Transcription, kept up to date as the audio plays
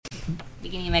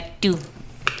Beginning of Act 2.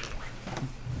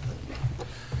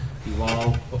 You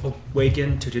all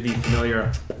awaken to the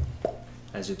familiar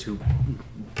as your two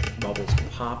bubbles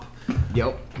pop.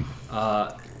 Yep.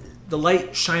 The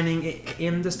light shining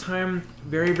in this time,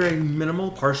 very, very minimal,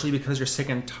 partially because you're sick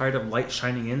and tired of light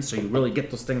shining in, so you really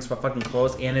get those things fucking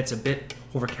close, and it's a bit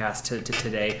overcast to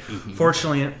today. Mm-hmm.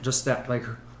 Fortunately, just that like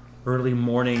early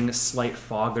morning slight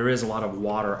fog. There is a lot of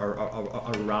water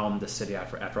around the city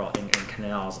after all, and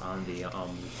canals on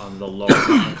the low.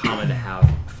 Common to have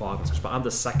fog and such, but on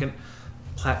the second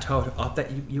plateau up that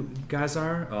you guys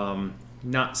are,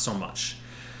 not so much.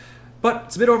 But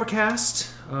it's a bit overcast.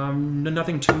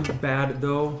 Nothing too bad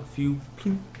though. A few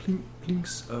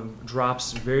plinks of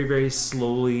drops very, very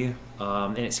slowly,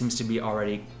 and it seems to be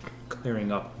already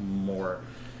clearing up more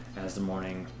as the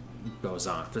morning goes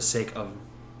on. For the sake of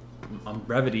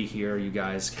brevity here, you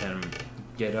guys can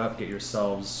get up, get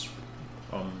yourselves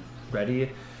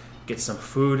ready, get some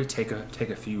food, take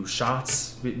a few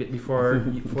shots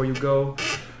before you go.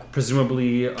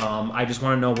 Presumably, I just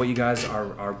want to know what you guys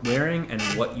are wearing and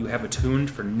what you have attuned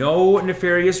for no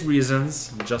nefarious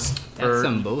reasons, just for that's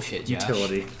some bullshit,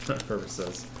 utility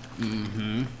purposes.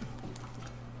 Mm-hmm.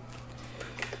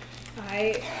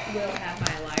 I will have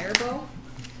my lyre bow,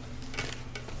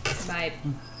 my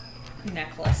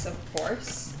necklace, of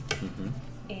course,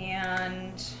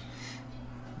 and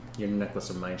your necklace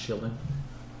of mind shielding.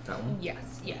 That one.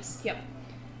 Yes, yep.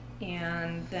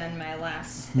 And then my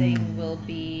last thing will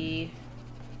be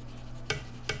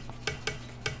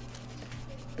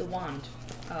the wand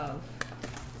of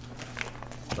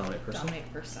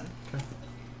Dominate person. Okay.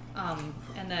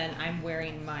 And then I'm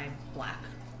wearing my black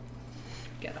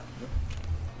getup.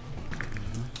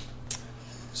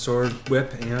 Sword,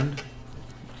 whip, and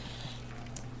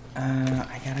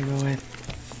I gotta go with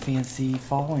fancy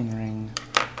falling ring.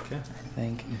 okay. I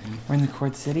think we're in the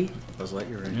Court City. Buzz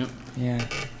Lightyear ring. Yep. Yeah.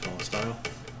 Fall style.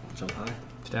 Jump high.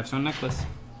 Staffstone necklace.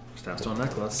 Staffstone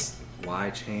necklace. Why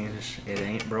change? It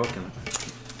ain't broken.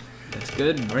 That's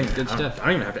good. Good stuff. I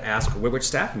don't even have to ask which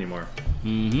staff anymore.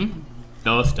 Mm-hmm.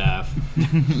 The staff.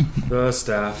 The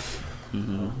staff.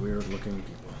 Weird looking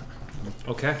people.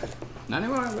 Okay. Not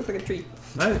anymore. It looks like a treat.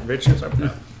 Richards up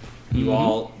now. You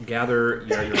all gather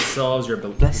yourselves, your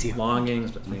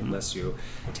belongings, bless you.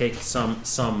 Take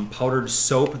some powdered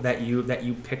soap that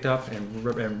you picked up and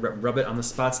rub it on the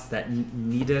spots that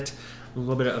need it. A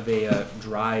little bit of a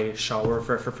dry shower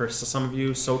for some of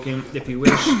you, soaking if you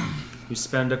wish. You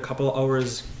spend a couple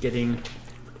hours getting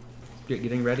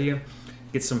ready,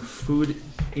 get some food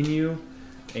in you,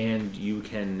 and you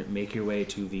can make your way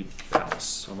to the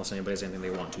palace. Unless anybody has anything they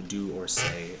want to do or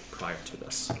say prior to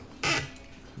this.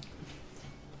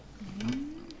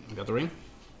 You got the ring?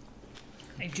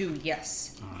 I do,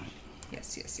 yes. Alright.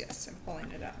 Yes. I'm pulling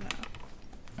it up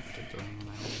now. Take the ring in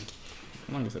my hand.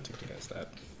 How long does it take to cast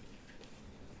that?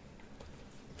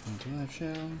 Into life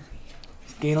shell.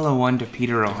 Scale of 1 to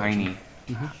Peter O'Heiny.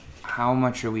 How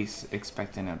much are we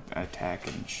expecting an attack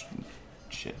and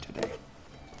shit today?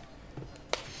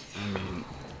 I mean,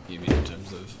 you mean in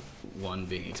terms of 1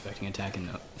 being expecting attack and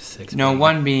 6 No, being...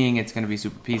 1 being it's going to be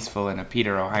super peaceful, and a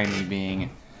Peter O'Heiny being,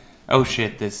 oh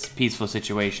shit, this peaceful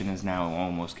situation has now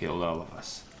almost killed all of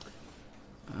us.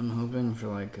 I'm hoping for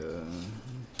like a...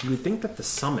 You would think that the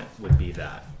summit would be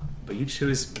that, but you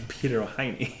choose Peter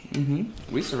O'Heiny.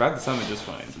 We survived the summit just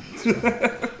fine.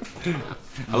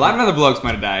 A lot of other blokes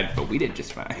might have died, but we did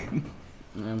just fine.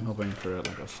 I'm hoping for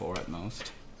like a 4 at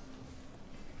most.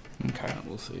 Okay.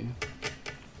 We'll see.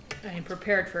 I'm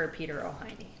prepared for a Peter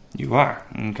O'Heiny. You are?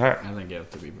 Okay. I think you have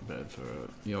to be prepared for...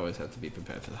 You always have to be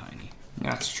prepared for the Heiny.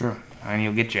 That's true. Heiny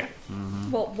will get you.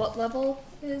 Well, what level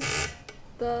is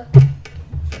the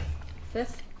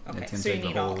 5th? Okay, It's gonna so you take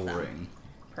need the all whole of them. ring.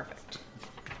 Perfect.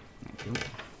 Thank you.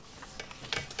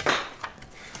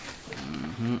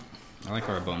 I like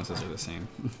how our bonuses are the same.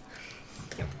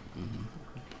 Yep.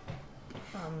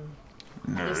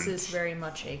 This is very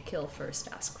much a kill first,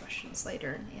 ask questions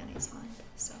later in Annie's mind.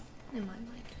 So, in my mind.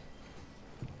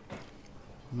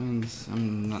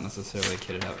 I'm not necessarily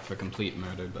kitted out for complete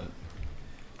murder, but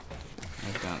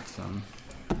I've got some,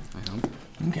 I hope.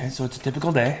 Okay, so it's a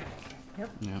typical day. Yep.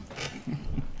 Yeah.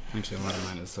 Actually, a lot of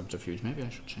mine is subterfuge. Maybe I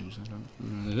should change that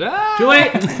up. Too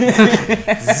late!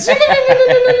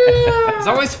 This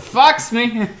always fucks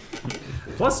me.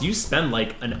 Plus, you spend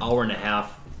like an hour and a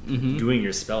half doing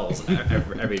your spells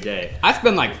every day. I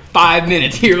spend like 5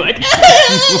 minutes here, like.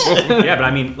 Yeah, but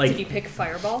I mean, like. Did you pick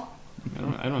Fireball? I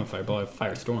don't have Fireball. I have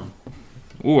Firestorm.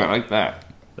 Ooh, I like that.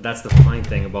 But that's the funny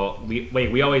thing about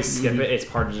we always skip it. It's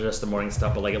part of just the morning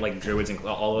stuff. But like druids and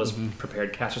all those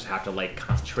prepared casters have to like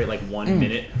concentrate like 1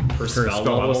 minute per spell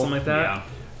level, something like that. Yeah.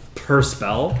 Per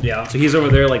spell. Yeah. So he's over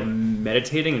there like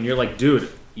meditating, and you're like, dude,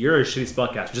 you're a shitty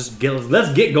spellcaster. Just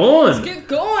let's get going. Let's get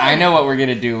going. I know what we're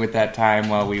gonna do with that time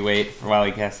while he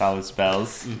casts all his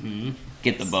spells. Mm-hmm.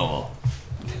 Get the bowl.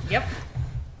 Yep.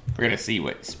 We're gonna see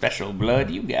what special blood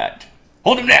you got.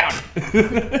 Hold him down.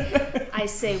 I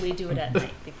say we do it at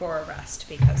night before a rest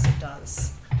because it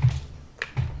does.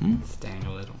 Sting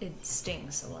a little. It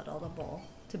stings a little, the bowl,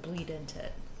 to bleed into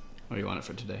it. What do you want it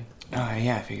for today? Oh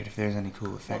yeah, I figured if there's any cool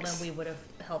Well, effects, then we would have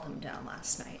held him down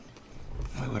last night.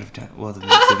 we would have done. Well, did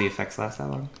the effects last that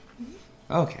long?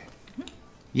 Okay.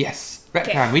 Yes,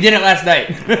 retcon. We did it last night.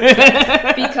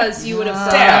 Because you would have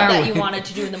said Damn. that you wanted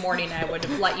to do in the morning, I would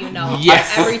have let you know.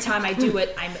 Yes. Every time I do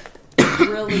it, I'm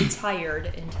really tired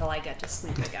until I get to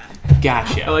sleep again.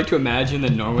 Gotcha. I like to imagine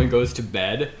that Norway goes to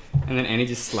bed, and then Annie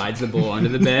just slides the bowl under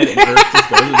the bed, and Earth just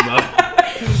goes above.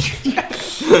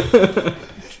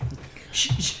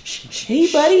 Hey,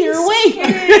 buddy, you're awake.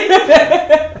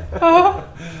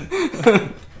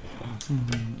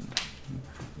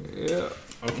 Yeah.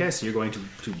 Okay, so you're going to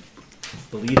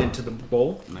bleed into the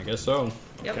bowl. I guess so.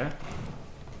 Yep. Okay.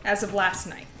 As of last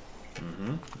night.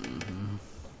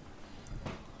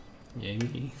 Yay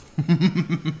me.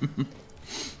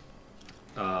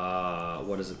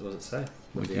 What does it say?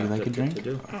 What Would do you have like a drink? to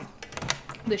do?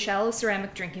 The shallow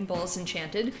ceramic drinking bowl is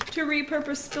enchanted to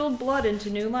repurpose spilled blood into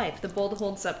new life. The bowl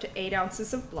holds up to 8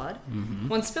 ounces of blood.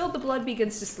 Once filled, the blood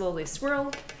begins to slowly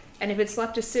swirl, and if it's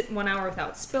left to sit 1 hour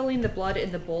without spilling, the blood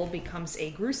in the bowl becomes a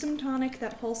gruesome tonic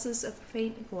that pulses a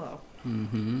faint glow.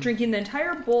 Drinking the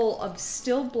entire bowl of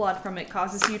still blood from it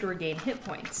causes you to regain hit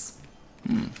points.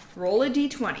 Roll a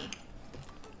d20.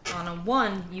 On a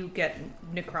 1, you get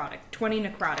necrotic, 20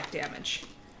 necrotic damage.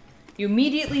 You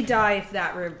immediately die if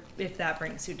that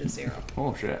brings you to 0.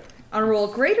 Oh shit. On a roll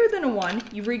greater than a 1,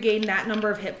 you regain that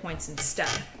number of hit points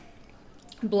instead.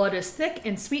 Blood is thick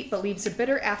and sweet, but leaves a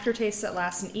bitter aftertaste that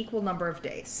lasts an equal number of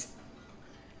days.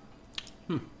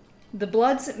 The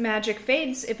blood's magic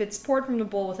fades if it's poured from the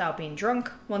bowl without being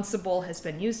drunk. Once the bowl has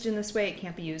been used in this way, it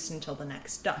can't be used until the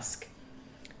next dusk.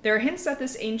 There are hints that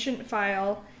this ancient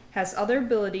phial has other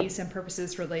abilities and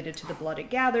purposes related to the blood it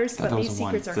gathers, but that was these a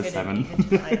 1. secrets are It's a hidden 7. into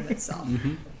the item itself.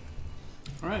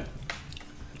 Alright.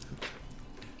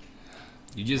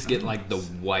 You just get like the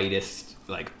whitest,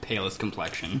 like palest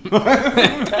complexion.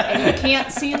 And you can't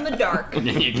see in the dark. And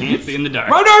you can't see in the dark.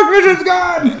 My dark vision's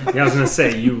gone. Yeah, I was gonna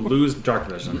say you lose dark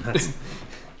vision. That's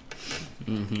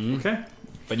okay.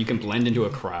 But you can blend into a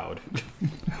crowd.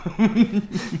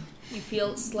 You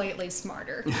feel slightly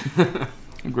smarter.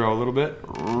 Grow a little bit,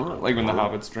 like when the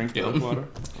hobbits drink the water.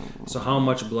 So how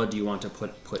much blood do you want to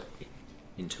put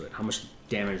into it? How much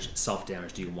self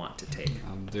damage do you want to take?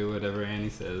 I'll do whatever Annie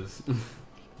says.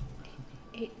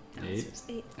 8 ounces.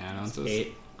 8 ounces.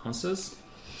 8 ounces.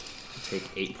 Take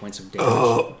 8 points of damage.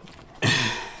 Oh.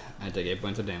 I take 8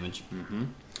 points of damage.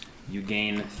 You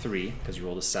gain 3 because you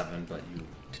rolled a 7, but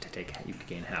you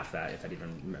gain half that if that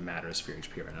even matters for your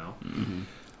HP right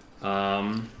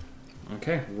now.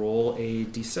 Okay, roll a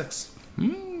d6.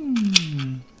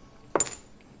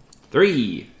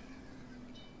 3.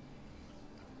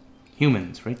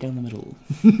 Humans, right down the middle.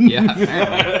 Yeah,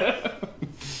 apparently.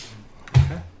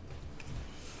 Okay.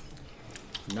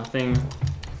 Nothing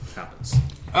happens.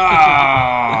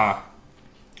 Ah.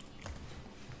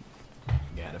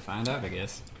 Gotta find out, I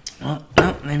guess. Well,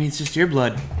 maybe it's just your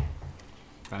blood.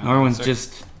 Norwin's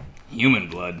just human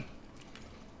blood.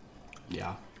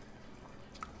 Yeah.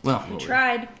 Well, You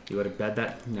tried. You go to bed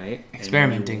that night.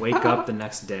 Experimenting. And when you wake up the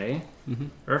next day.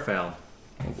 Urfael,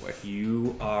 oh boy.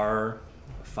 you are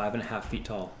 5.5 feet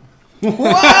tall. What?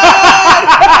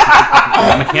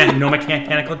 No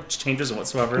mechanical changes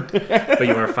whatsoever, but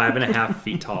you are 5.5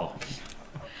 feet tall.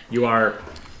 You are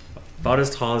about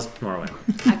as tall as Norwin.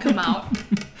 I come out.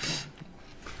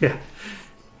 Yeah.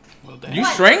 Well, damn. You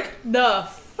shrank? The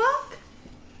fuck?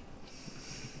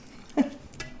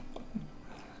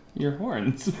 Your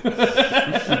horns.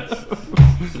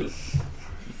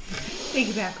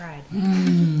 Piggyback ride. Yeah,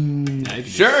 you could do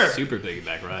Sure. Super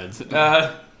piggyback rides.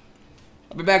 I'll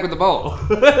be back with the bowl.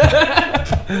 I'm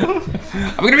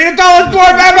gonna be the tallest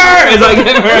board member! As I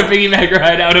give her a piggyback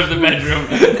ride out of the bedroom.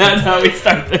 That's how we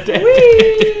start the day.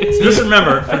 So just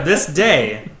remember, for this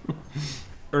day,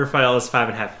 Urfael is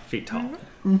 5.5 feet tall.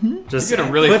 Just You're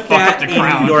gonna really put fuck up that the in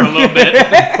crown your for a little bit.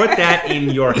 Put that in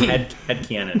your head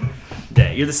canon.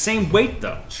 Day. You're the same weight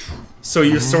though, so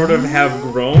you sort of have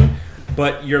grown,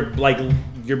 but your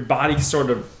body sort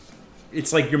of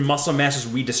it's like your muscle mass is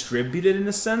redistributed in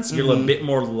a sense. You're a little bit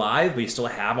more live, but you still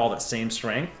have all that same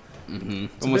strength.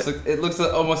 It looks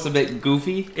almost a bit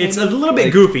goofy. It's a little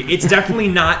bit goofy. It's definitely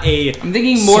not a. I'm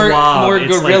thinking more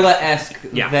gorilla-esque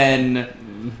than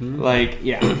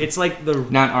It's like the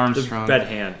not Armstrong. The bed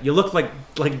hand. You look like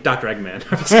Dr. Eggman.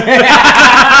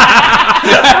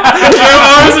 Your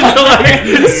arms and your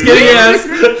legs, skinny ass,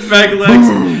 back legs.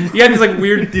 You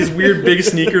have these weird big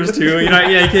sneakers too. You know,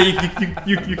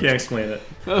 you can't explain it.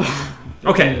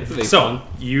 Okay, so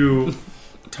you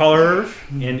taller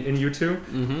and you two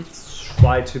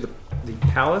fly to the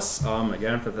palace.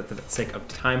 Again, for the sake of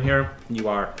time here, you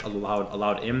are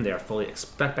allowed in. They are fully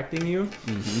expecting you.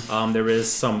 There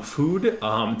is some food,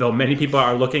 though many people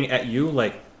are looking at you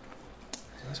like,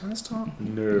 "Is this on this talk?"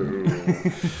 No.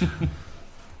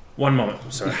 One moment,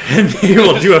 sorry. And they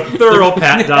will do a thorough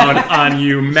pat down on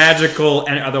you, magical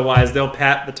and otherwise. They'll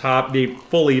pat the top. They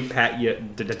fully pat you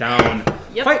down.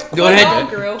 Yep. Fight. Go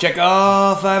ahead. Check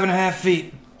all 5.5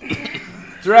 feet.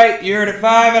 That's right. You're at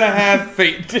 5.5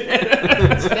 feet.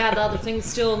 It's bad the other thing's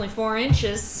still only 4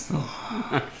 inches.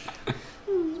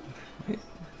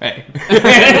 Hey.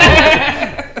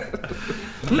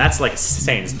 That's like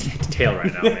Satan's tail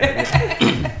right now,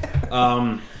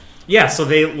 man. Yeah, so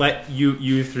they let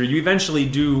you through. You eventually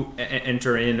do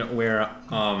enter in where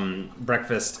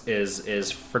breakfast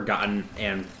is forgotten,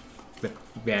 and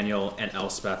Daniel and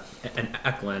Elspeth and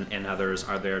Eklund and others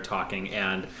are there talking.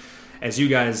 And as you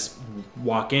guys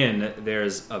walk in,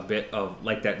 there's a bit of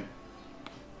like that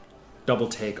double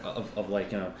take of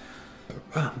like, you know,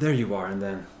 oh, there you are, and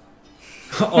then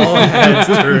all heads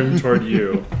turn toward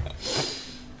you.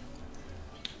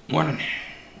 Morning.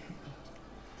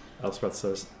 Elspeth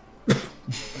says,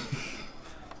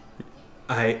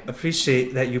 I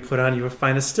appreciate that you put on your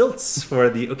finest stilts for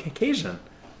the occasion.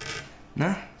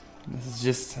 Nah, this is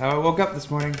just how I woke up this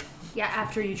morning. Yeah,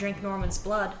 after you drink Norman's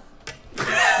blood.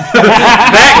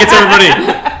 That gets everybody.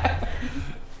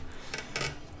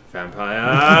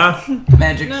 Vampire.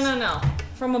 Magic. No.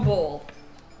 From a bowl.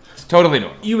 It's totally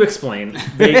normal. You explain.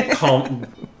 They calm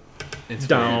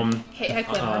down. Weird. Hey,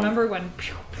 Eklund, remember when...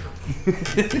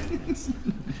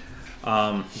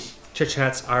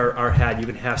 Chit-chats are had. You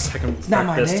can have second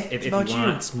breakfast if you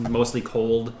want. It's mostly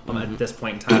cold at this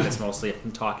point in time. It's mostly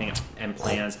talking and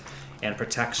plans and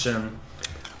protection.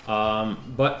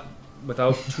 But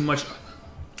without too much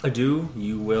ado,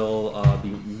 you will be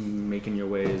making your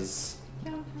ways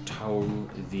to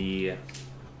the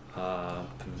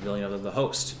pavilion of the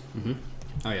host.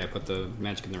 Oh yeah, put the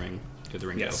magic in the ring. Do the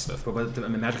ring. Yes, but the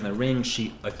magic in the ring,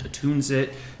 she attunes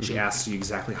it. She asks you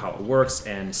exactly how it works,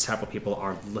 and several people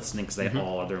are listening because they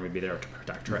all are there to be there to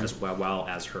protect her as well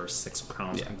as her 6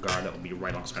 crowns guard that will be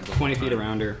right alongside her. 20 feet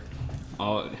around her,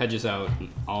 all hedges out,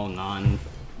 all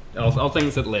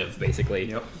things that live, basically.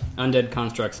 Yep. Undead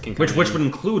constructs can come which would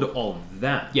include all of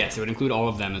them. Yes, it would include all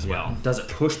of them as well. Does it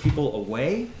push people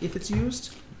away if it's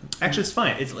used? Actually, it's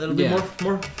fine. It'll be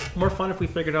more fun if we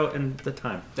figure it out in the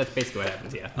time. That's basically what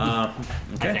happens. Yeah.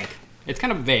 Okay. I think it's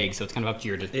kind of vague, so it's kind of up to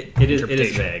your It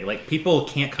is vague. Like people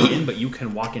can't come in, but you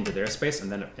can walk into their space,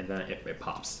 and then it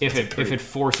pops. If it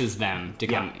forces them to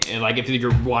come, like if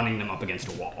you're wanting them up against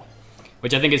a wall,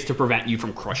 which I think is to prevent you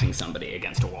from crushing somebody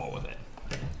against a wall with it.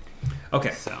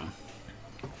 Okay.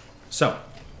 So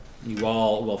you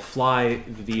all will fly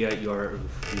via your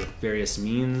various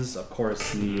means. Of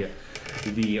course, the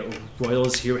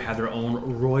royals here have their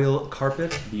own royal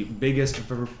carpet, the biggest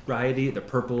variety, the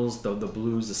purples, the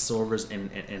blues, the silvers,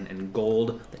 and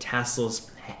gold, the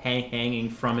tassels hanging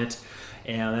from it,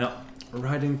 and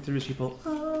riding through people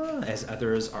as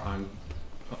others are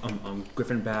on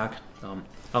Griffin back.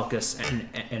 Elkis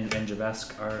and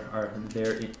Javesk are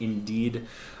there indeed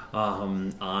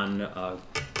on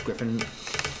Griffin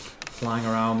flying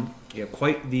around. You have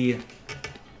quite the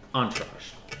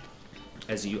entourage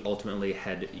as you ultimately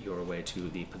head your way to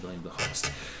the Pavilion of the Host.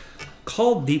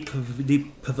 Called the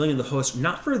Pavilion of the Host,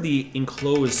 not for the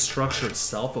enclosed structure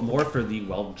itself, but more for the,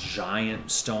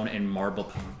 giant stone and marble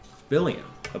pavilion.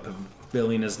 A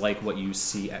pavilion is like what you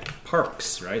see at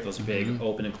parks, right? Those big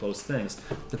open and closed things.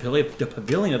 The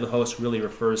Pavilion of the Host really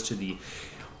refers to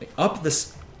up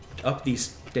these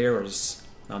stairs,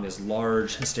 on these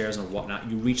large stairs and whatnot.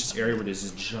 You reach this area where there's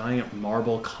these giant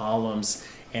marble columns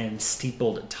and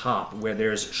steepled top where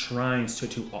there's shrines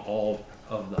to all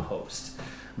of the host.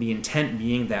 The intent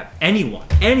being that anyone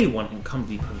can come to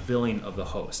the Pavilion of the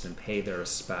Host and pay their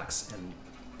respects and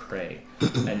pray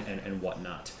and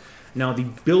whatnot. Now the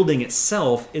building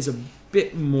itself is a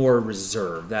bit more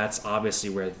reserved. That's obviously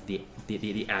where the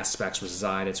aspects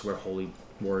reside. It's where holy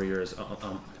warriors,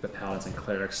 the paladins and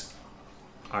clerics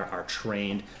are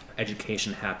trained.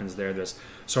 Education happens there. There's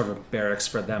sort of barracks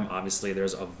for them. Obviously,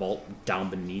 there's a vault down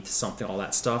beneath something, all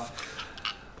that stuff.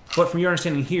 But from your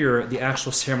understanding here, the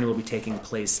actual ceremony will be taking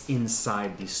place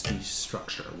inside the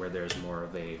structure, where there's more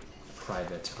of a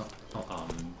private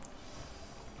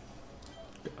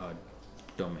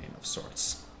domain of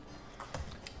sorts.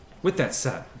 With that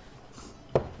said,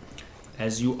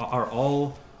 as you are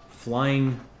all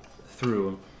flying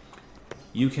through,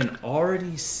 you can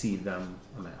already see them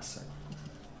amassing.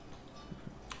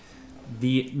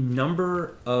 The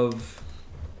number of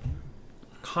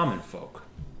common folk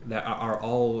that are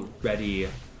already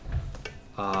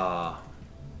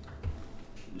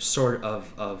sort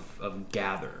of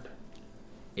gathered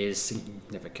is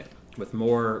significant, with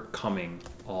more coming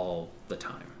all the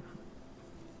time.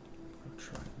 I'll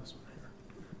try this one here.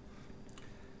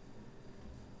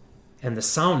 And the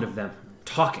sound of them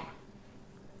talking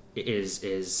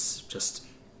is just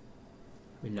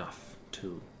enough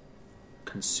to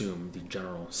consume the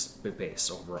general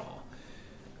space overall.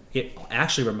 It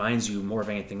actually reminds you more of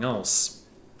anything else,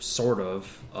 sort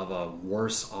of a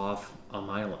worse off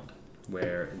island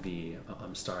where the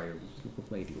Starry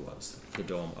Lady was, the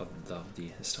dome of the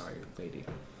Starry Lady.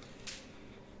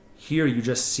 Here you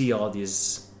just see all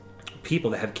these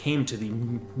people that have came to the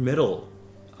middle,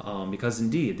 because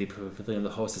indeed the pavilion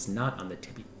of the host is not on the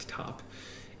tippy top.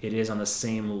 It is on the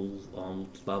same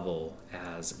level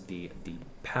as the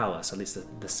palace, at least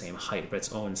the same height, but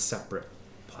its own separate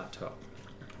plateau,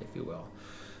 if you will.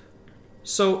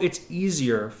 So it's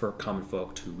easier for common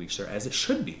folk to reach there, as it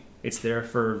should be. It's there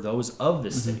for those of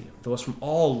the city, those from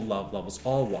all levels,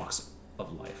 all walks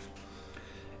of life.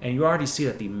 And you already see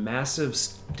that the massive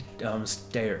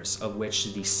stairs, of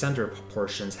which the center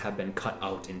portions have been cut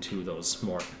out into those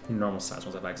more normal sized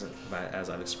ones, as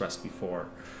I've expressed before,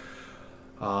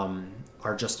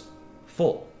 are just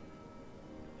full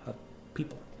of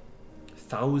people.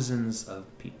 Thousands of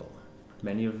people.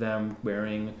 Many of them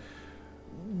wearing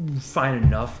fine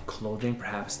enough clothing,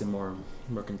 perhaps the more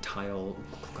mercantile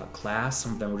class.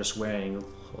 Some of them were just wearing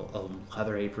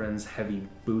leather aprons, heavy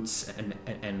boots,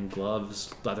 and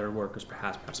gloves. Leather workers,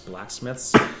 perhaps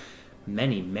blacksmiths.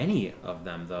 Many of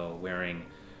them, though, wearing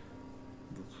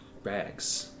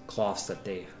rags, cloths that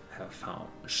they have found,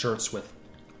 shirts with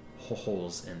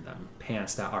holes in them,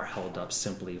 pants that are held up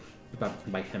simply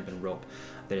by hempen rope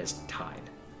that is tied.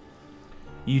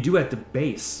 You do at the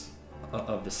base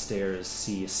of the stairs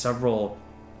see several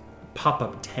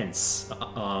pop-up tents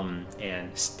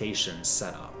and stations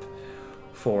set up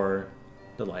for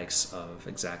the likes of,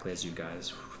 exactly as you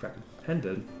guys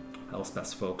recommended,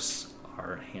 Elspeth's folks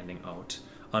are handing out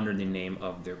under the name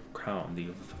of their crown, the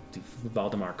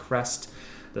Valdemar crest,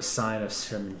 the sign of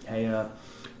Ceremania,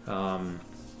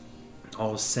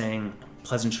 all saying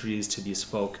pleasantries to these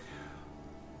folk,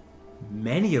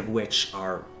 many of which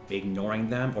are ignoring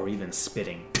them or even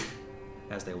spitting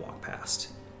as they walk past.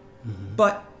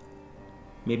 But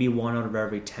maybe 1 out of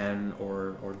every 10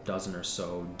 or dozen or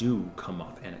so do come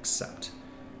up and accept,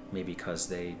 maybe because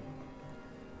they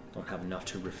don't have enough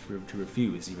to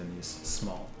refuse even these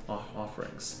small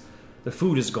offerings. The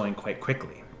food is going quite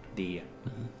quickly. The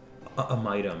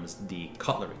items, the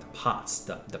cutlery, the pots,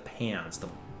 the pans, the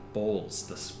bowls,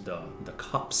 the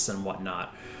cups and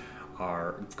whatnot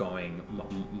are going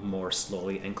more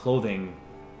slowly, and clothing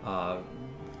right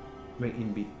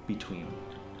in between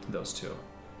those two.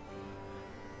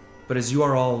 But as you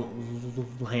are all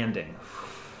landing,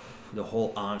 the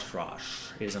whole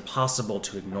entourage, it is impossible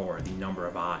to ignore the number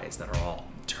of eyes that are all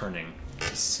turning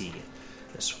to see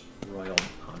this royal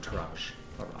entourage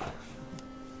arrive.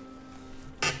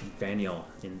 Vaniel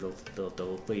in the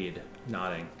lead,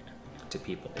 nodding to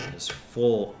people in his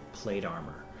full plate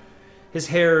armor. His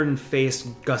hair and face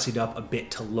gussied up a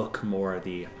bit to look more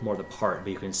the part,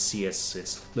 but you can see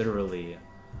it's literally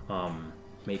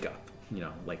makeup,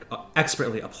 like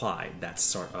expertly applied. That's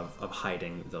sort of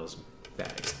hiding those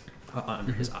bags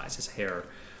under his eyes. His hair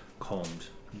combed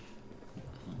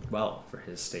well for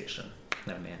his station.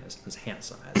 That man is as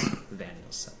handsome as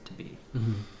Vaniel's said to be.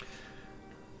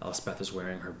 Elspeth is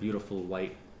wearing her beautiful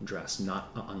white dress, not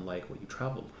unlike what you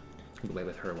traveled away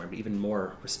with her, but even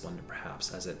more resplendent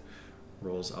perhaps, as it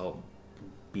rolls out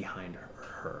behind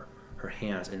her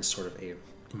hands in sort of a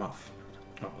muff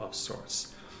of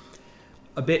sorts.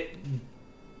 A bit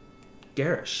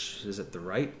garish. Is it the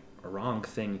right or wrong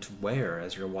thing to wear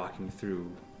as you're walking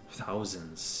through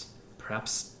thousands,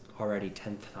 perhaps already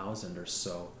 10,000 or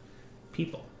so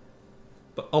people?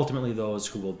 But ultimately those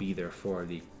who will be there for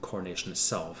the coronation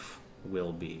itself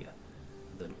will be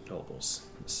the nobles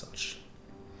and such.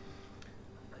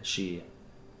 She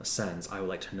ascends, I would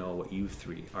like to know what you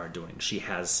three are doing. She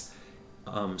has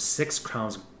 6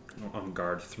 crowns on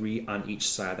guard, 3 on each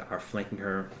side that are flanking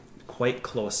her quite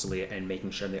closely and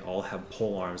making sure they all have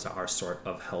pole arms that are sort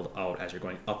of held out as you're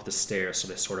going up the stairs, so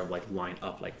they sort of like line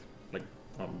up like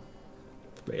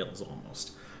rails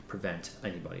almost, prevent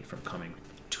anybody from coming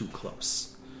too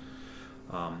close.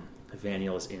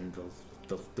 Vaniel is in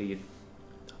the lead.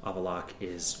 Avalok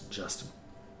is just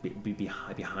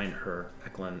behind her.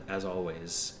 Eklund, as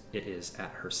always, it is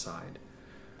at her side.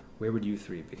 Where would you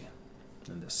three be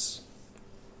in this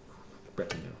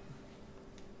retinue?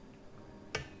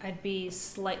 I'd be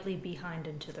slightly behind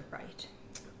and to the right.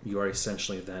 You are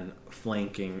essentially then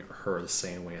flanking her the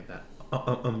same way that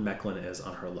Mechlin is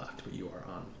on her left, but you are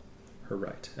on her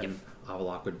right. And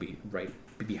Avalok would be right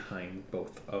behind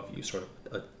both of you, sort of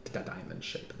a diamond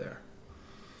shape there.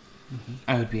 Mm-hmm.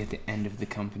 I would be at the end of the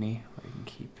company where I can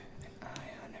keep an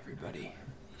eye on everybody.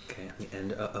 Okay, at the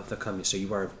end of the company. So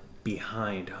you are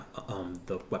behind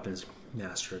the weapons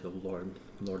master, the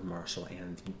Lord Marshal,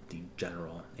 and the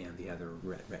general, and the other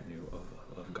retinue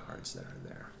of guards that are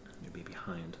there. You'd be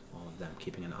behind all of them,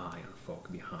 keeping an eye on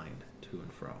folk behind, to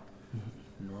and fro.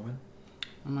 Mm-hmm. Norman?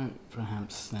 I might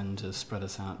perhaps then to spread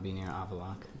us out be near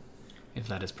Avalok, if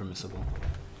that is permissible.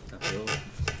 Absolutely.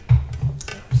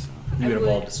 So, You would have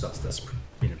all discussed this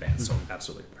in advance, so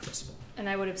absolutely permissible. And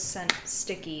I would have sent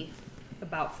Sticky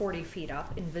about 40 feet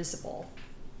up, invisible,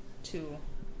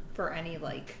 for any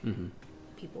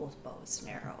people with bows and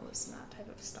arrows and that type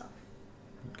of stuff.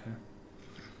 Okay.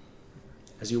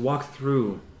 As you walk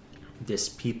through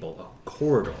this a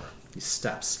corridor, these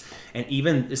steps, and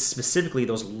even specifically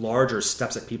those larger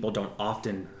steps that people don't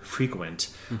often frequent,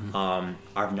 are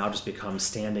now just become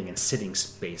standing and sitting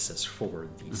spaces for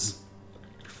these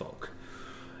folk.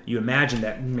 You imagine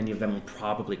that many of them will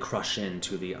probably crush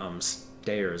into the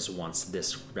stairs once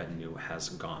this retinue has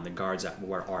gone. The guards that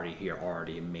were already here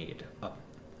already made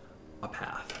a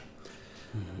path.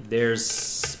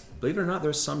 There's, believe it or not,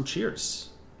 there's some cheers.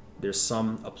 There's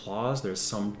some applause. There's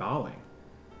some bowing.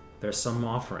 There's some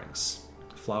offerings,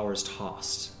 flowers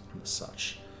tossed and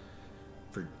such.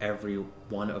 For every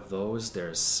one of those,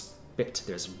 there's spit,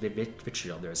 there's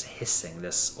vitriol, there's hissing,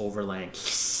 this overlaying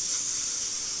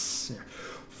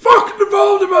 "Fuck the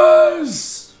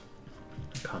Voldemars!"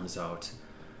 comes out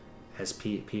as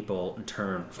people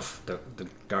turn. The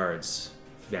guards,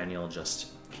 Vaniel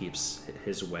just keeps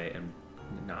his way and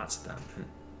nods at them. And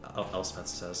Elspeth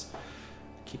says,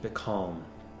 keep it calm,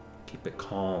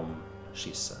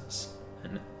 she says.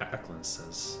 And Eklund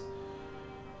says,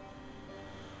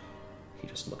 he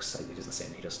just looks at you, he doesn't say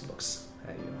anything, he just looks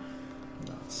at you,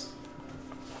 nods.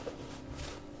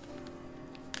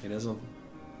 It is a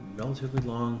relatively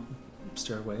long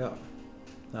stairway up.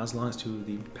 Not as long as to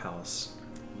the palace,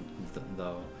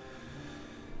 though.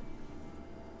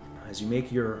 As you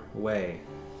make your way,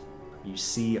 you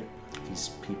see these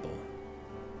people.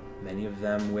 Many of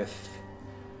them with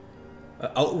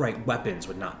outright weapons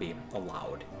would not be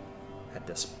allowed at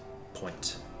this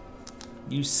point.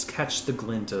 You catch the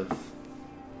glint of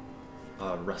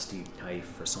a rusty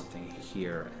knife or something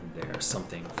here and there,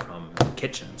 something from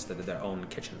kitchens, their own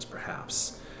kitchens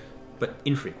perhaps, but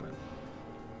infrequent.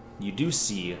 You do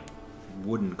see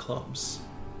wooden clubs,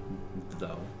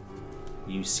 though.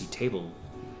 You see table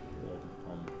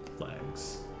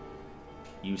legs.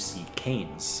 You see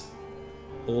canes.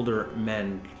 Older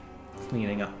men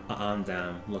leaning on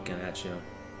them, looking at you.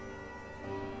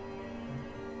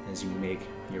 As you make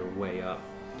your way up,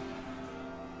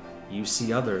 you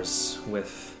see others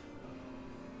with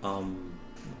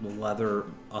leather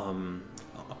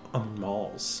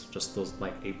mauls, just those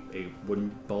like a wooden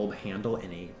bulb handle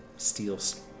and a steel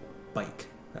spike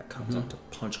that comes up to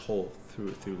punch hole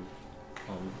through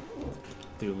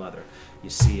leather. You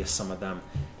see some of them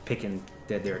picking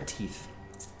their teeth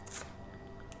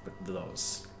with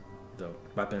those, the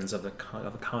weapons of a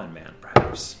common man,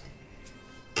 perhaps.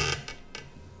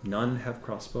 None have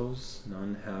crossbows.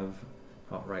 None have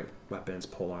outright weapons,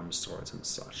 polearms, swords, and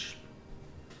such.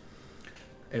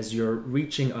 As you're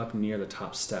reaching up near the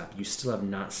top step, you still have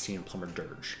not seen Plumber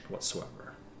Dirge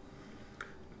whatsoever.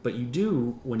 But you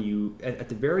do when you at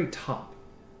the very top,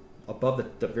 above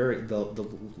the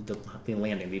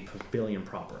landing, the pavilion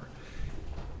proper,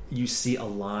 you see a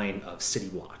line of City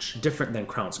Watch, different than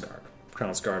Crown's Guard.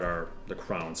 Crown's Guard are the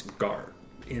Crown's Guard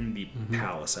in the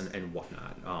palace and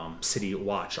whatnot. City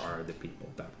Watch are the people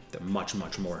that are much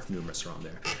more numerous around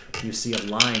there. You see a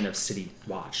line of City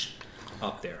Watch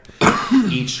up there,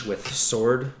 each with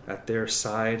sword at their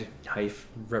side, knife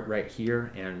right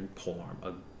here, and polearm,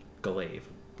 a glaive,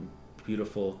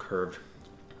 beautiful curved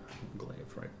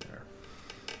glaive right there.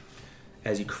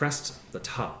 As you crest the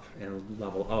top and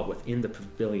level out within the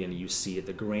pavilion, you see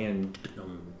the grand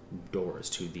doors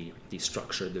to the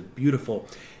structure, the beautiful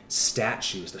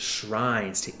statues, the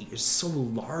shrines. It's so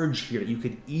large here that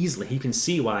you can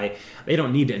see why they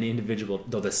don't need an individual,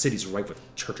 though the city's rife with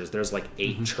churches. There's like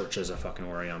 8 churches of fucking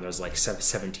Orion. There's like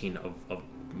 17 of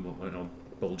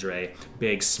Boldre,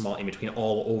 big, small, in between,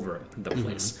 all over the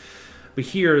place. But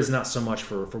here is not so much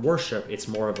for worship, it's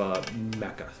more of a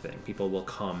Mecca thing. People will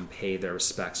come pay their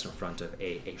respects in front of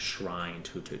a shrine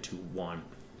to one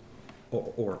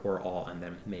or all, and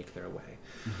then make their way.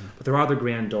 But there are the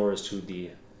grand doors to the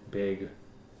big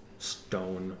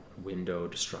stone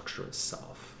windowed structure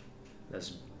itself.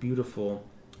 As beautiful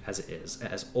as it is,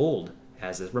 as old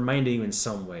as it is, reminding you in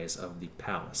some ways of the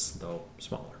palace, though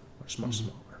smaller, much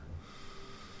smaller.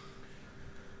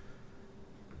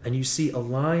 And you see a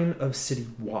line of city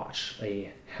watch,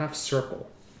 a half circle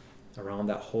around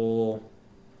that whole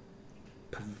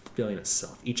pavilion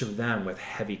itself, each of them with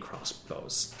heavy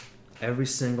crossbows. Every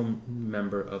single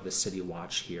member of the city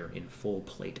watch here in full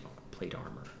plate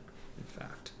armor, in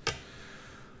fact.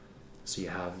 So you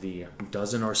have the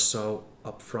dozen or so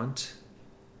up front,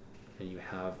 and you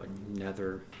have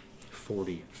another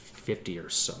 40, 50 or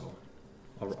so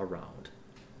around.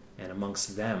 And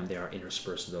amongst them, there are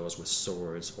interspersed those with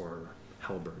swords or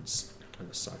halberds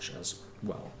and such as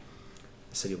well.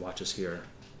 The city watches here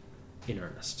in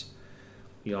earnest.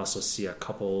 You also see a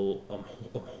couple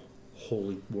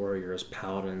holy warriors,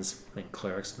 paladins, and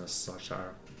clerics and such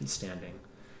are standing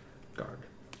guard.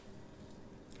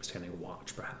 Standing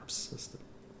watch, perhaps, is the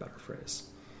better phrase.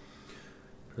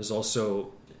 There's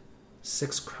also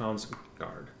 6 crowns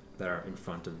guard that are in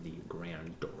front of the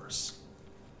grand doors.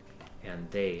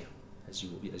 And they, as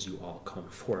you all come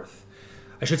forth,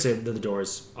 I should say that the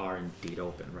doors are indeed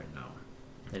open right now.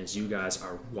 And as you guys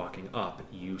are walking up,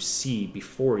 you see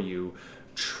before you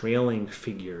trailing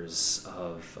figures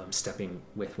of stepping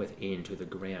within to the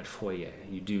grand foyer.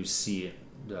 You do see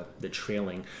the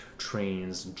trailing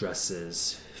trains,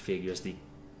 dresses, figures, the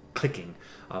clicking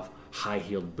of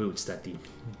high-heeled boots that the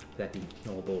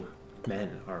noble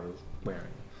men are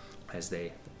wearing as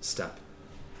they step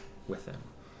with them.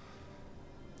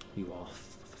 You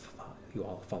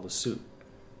all follow suit,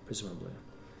 presumably.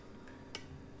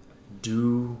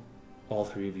 Do all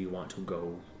 3 of you want to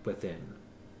go within?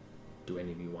 Do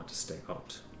any of you want to stay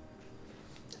out?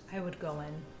 I would go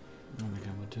in. I think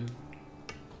I would too.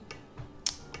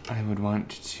 I would want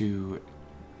to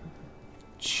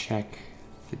check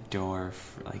the door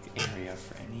area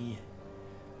for any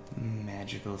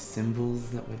magical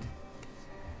symbols that would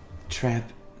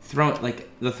trap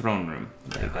the throne room.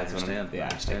 I understand.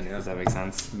 Does that make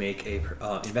sense? Make a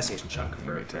investigation check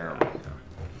for terrible.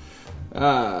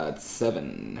 It's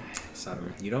 7.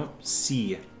 7. You don't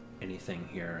see anything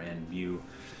here, and you,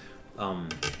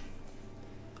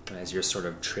 as you're sort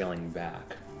of trailing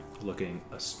back, looking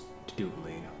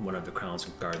astutely, one of the crowns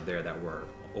guard there that were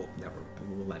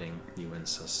letting you in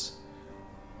says,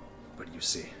 "What do you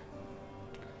see?"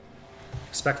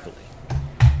 Respectfully.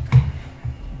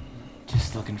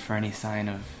 Just looking for any sign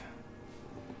of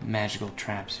magical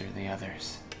traps or the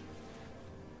others.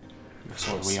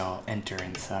 Before we all enter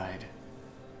inside.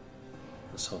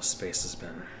 This whole space has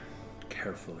been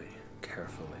carefully,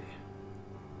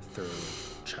 thoroughly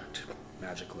checked,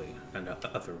 magically and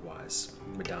otherwise.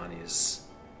 Madani's,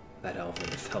 that elven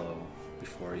fellow,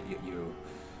 before you,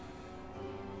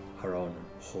 our own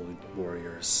holy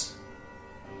warriors.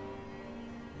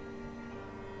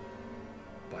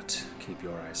 But keep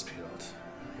your eyes peeled.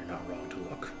 You're not wrong to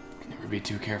look. Never be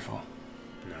too careful.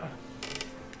 No.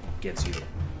 Gives you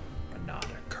a nod,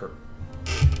 a curt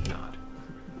nod.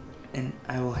 And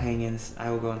I will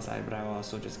go inside, but I will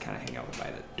also just kind of hang out by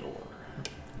the door.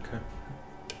 Okay.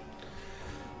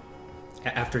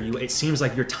 After you, it seems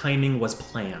like your timing was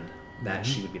planned that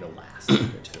she would be the last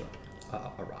to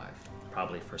arrive,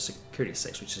 probably for security's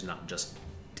sake, which is not just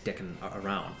dicking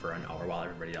around for an hour while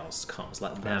everybody else comes.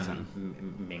 Let them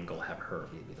mingle, have her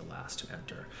be the last to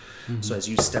enter. So as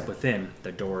you step within,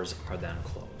 the doors are then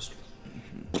closed.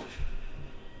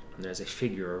 And there's a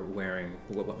figure wearing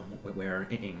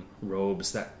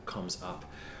robes that comes up,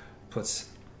 puts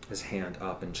his hand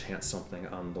up and chants something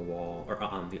on the wall, or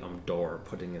on the door,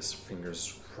 putting his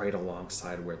fingers right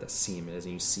alongside where the seam is,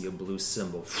 and you see a blue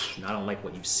symbol, not unlike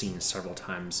what you've seen several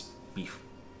times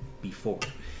before.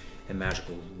 A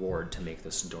magical ward to make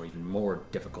this door even more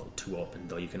difficult to open,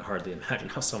 though you can hardly imagine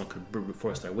how someone could brute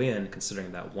force their way in,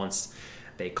 considering that once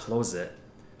they close it,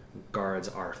 guards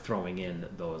are throwing in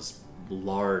those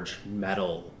large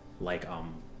metal blocks.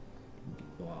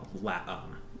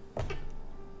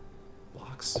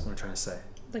 What am I trying to say?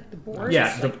 Like the boards?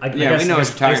 Yeah, Like, we know what you're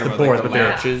talking the about, boards, like but the they're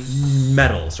latches.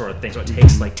 metal sort of thing. So it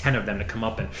takes like 10 of them to come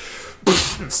up and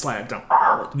slide down.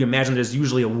 You imagine there's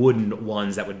usually a wooden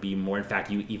ones that would be more. In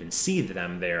fact, you even see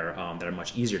them there that are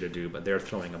much easier to do. But they're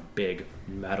throwing a big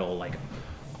metal, like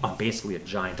basically a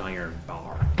giant iron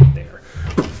bar there.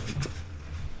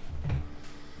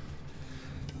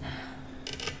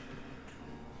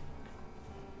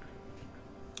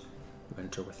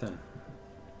 Enter within.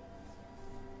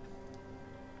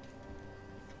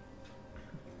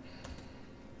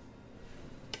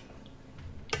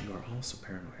 You are also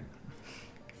paranoid.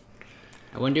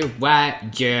 I wonder why,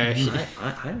 Josh.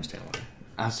 I understand why.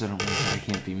 I also don't know that I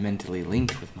can't be mentally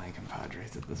linked with my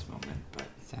compadres at this moment, but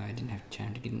Sorry, I didn't have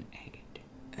time to get an egg.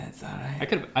 that's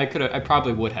alright. I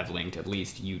probably would have linked at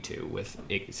least you two with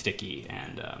Sticky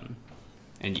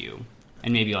and you,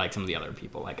 and maybe like some of the other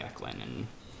people like Eklund and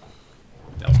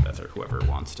Elspeth or whoever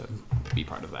wants to be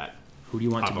part of that. Who do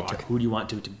you want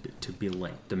to be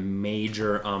linked? The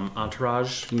major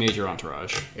entourage, Major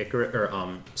entourage. Icar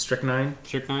or Strychnine,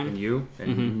 Strychnine? and you,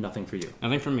 and nothing for you.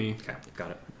 Nothing from me. Okay,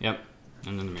 got it. Yep.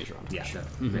 And then the major Yeah, entourage.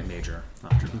 the major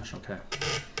entourage. Okay.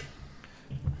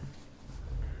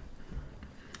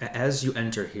 As you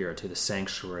enter here to the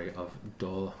sanctuary of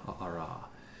Dol Ara,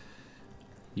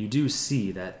 you do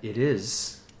see that it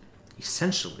is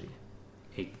essentially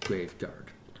a graveyard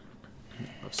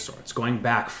of sorts, going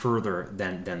back further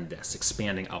than this,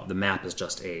 expanding out. The map is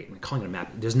just I'm calling it a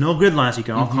map. There's no grid lines, so you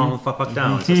can all calm the fuck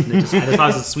down. I just thought it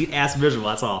was a sweet ass visual.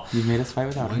 That's all. You made us fight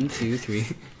without him. 1, 2, 3.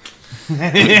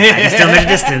 I still made a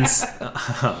distance.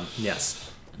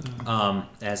 Yes,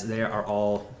 as they are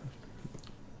all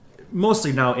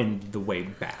mostly now in the way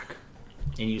back,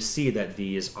 and you see that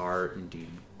these are indeed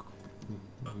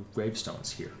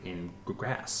gravestones here in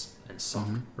grass and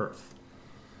soft earth,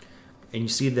 and you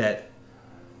see that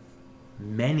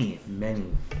many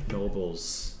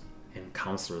nobles and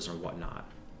counselors and whatnot,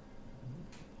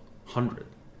 100,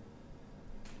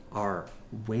 are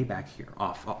way back here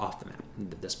off the map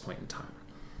at this point in time,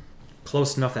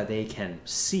 close enough that they can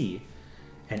see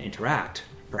and interact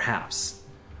perhaps,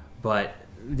 but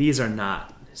these are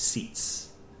not seats,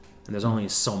 and there's only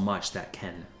so much that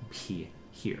can be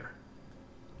here.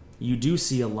 You do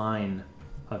see a line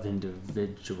of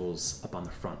individuals up on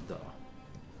the front though.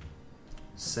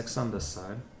 6 on this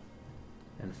side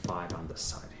and 5 on this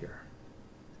side here.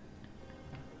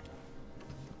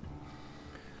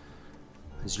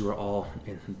 As you are all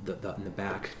in the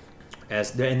back, and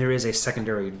there is a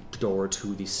secondary door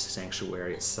to the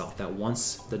sanctuary itself. That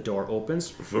once the door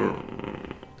opens,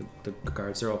 the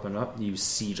guards are open up. You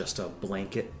see just a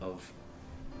blanket of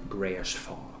grayish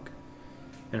fog,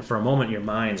 and for a moment, your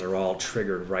minds are all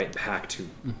triggered right back to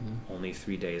only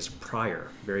 3 days prior.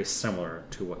 Very similar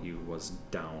to what you was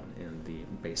down in the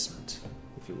basement,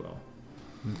 if you will,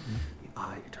 the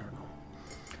Eye Eternal.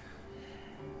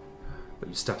 But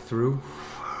you step through,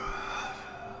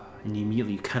 and you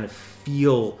immediately kind of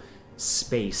feel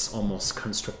space almost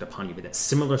constrict upon you. But that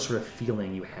similar sort of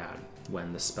feeling you had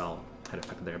when the spell had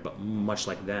effect there, but much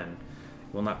like then,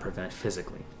 will not prevent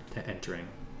physically entering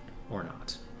or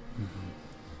not.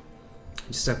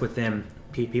 You step with them,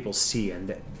 people see, and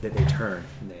that they turn,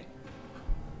 and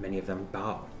many of them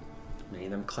bow, many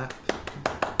of them clap.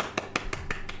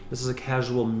 This is a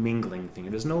casual mingling thing.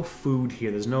 There's no food here.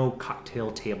 There's no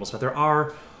cocktail tables, but there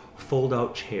are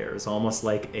fold-out chairs, almost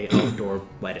like a outdoor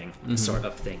wedding sort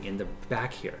of thing in the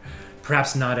back here.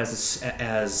 Perhaps not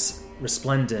as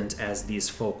resplendent as these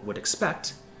folk would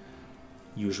expect,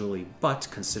 usually, but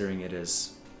considering it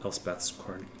is Elspeth's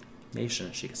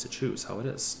coronation, she gets to choose how it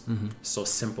is. So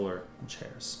simpler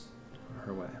chairs are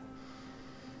her way.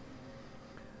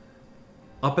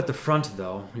 Up at the front,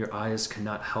 though, your eyes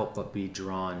cannot help but be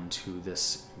drawn to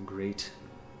this great,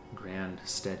 grand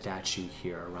statue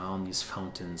here around these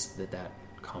fountains that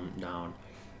come down.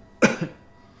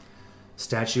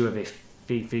 Statue of a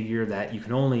figure that you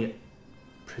can only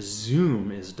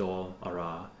presume is Dol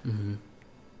Ara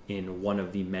in one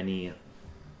of the many,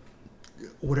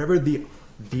 whatever the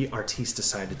artiste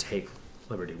decided to take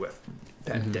liberty with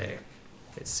that day,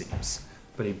 it seems.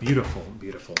 But a beautiful,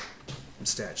 beautiful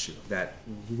statue that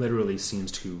literally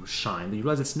seems to shine. But you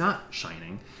realize it's not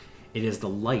shining. It is the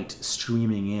light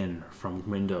streaming in from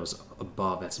windows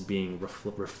above that's being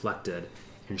reflected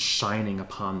and shining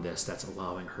upon this that's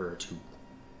allowing her to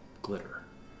glitter.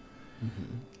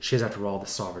 She is, after all, the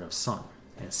sovereign of sun,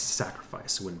 and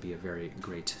sacrifice wouldn't be a very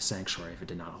great sanctuary if it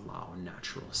did not allow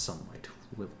natural sunlight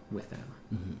within.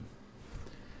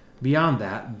 Beyond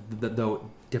that, though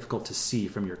difficult to see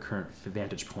from your current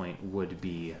vantage point, would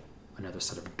be another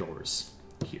set of doors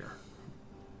here.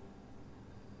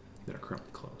 that are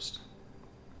currently closed.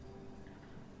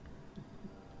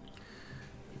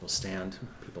 People stand,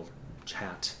 people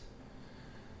chat,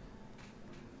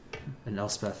 and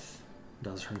Elspeth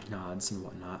does her nods and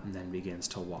whatnot, and then begins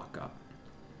to walk up.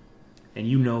 And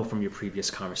you know from your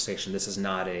previous conversation, this is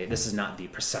not the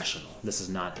processional. This is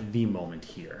not the moment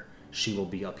here. She will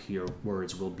be up here.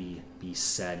 Words will be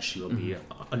said. She will be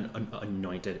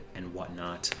anointed and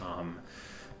whatnot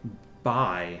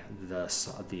by the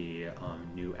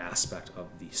new aspect of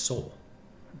the soul.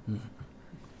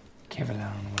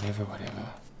 Kevalan, whatever.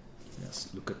 Yes,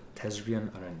 Luca Tesrian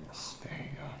Arañas. There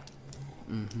you go.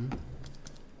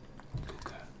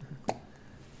 Luca.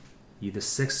 You the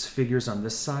 6 figures on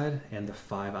this side and the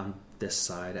 5 on this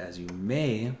side. As you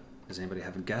may, does anybody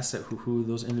have a guess at who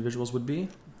those individuals would be?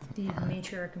 The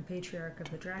matriarch and patriarch of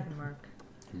the Dragon Mark.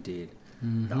 Indeed.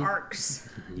 The arcs.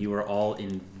 You are all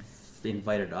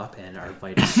invited up and are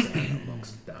invited to stand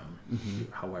amongst them,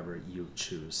 however you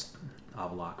choose.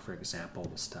 Avlok, for example,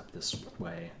 will step this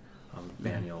way.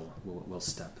 Vaniel will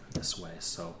step this way.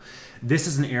 So this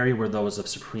is an area where those of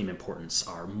supreme importance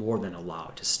are more than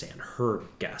allowed to stand. Her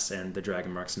guess, and the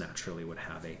Dragon Marks naturally would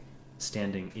have a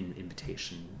standing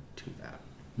invitation to that.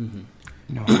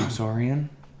 No House Orion?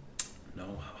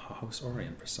 No House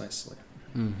Orion, precisely.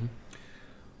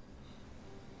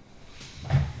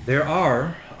 There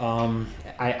are,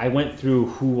 I went through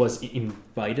who was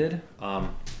invited.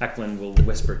 Eklund will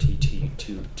whisper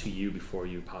to you before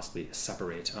you possibly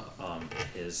separate.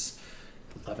 Is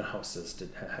 11 houses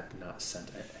have not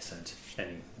sent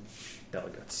any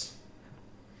delegates.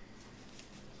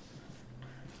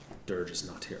 Dirge is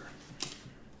not here.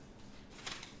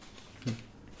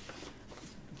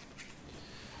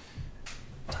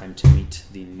 Time to meet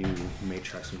the new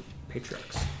matriarchs and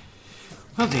patriarchs.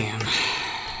 Oh, damn.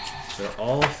 They're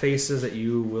all faces that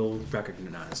you will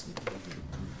recognize.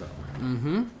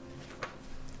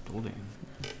 Oh, damn.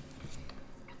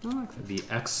 The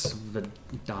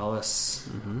ex-Vidalis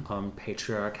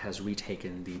patriarch has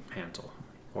retaken the mantle,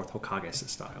 Orthokage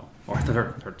style. Or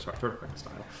third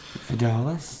style.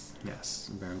 Vidalis? Yes,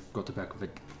 Baron Gotebek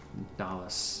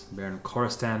Vidalis, Baron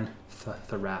Koristan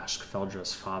Tharashk,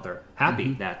 Feldra's father.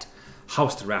 Happy that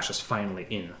House Tharash is finally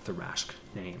in Tharashk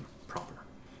name proper,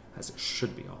 as it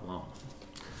should be all along.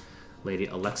 Lady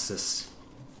Alexis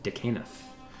Decaneth,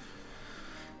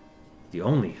 the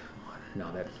only one,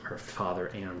 now that her father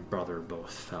and brother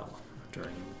both fell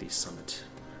during the summit.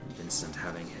 Vincent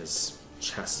having his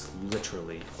chest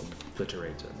literally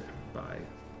obliterated by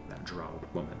that drow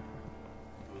woman.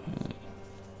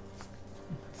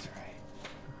 That's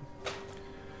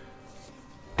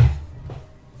right.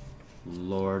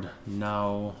 Lord,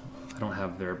 now I don't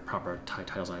have their proper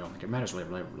titles, and I don't think it matters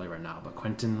really right now, but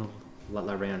Quentin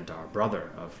Larandar,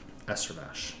 brother of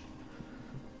Estervash,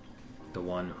 the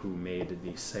one who made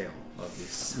the sale of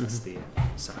the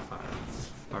Sapphire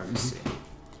Argosy.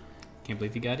 Can't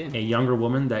believe you got in. A younger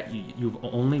woman that you've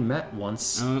only met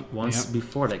once Yep.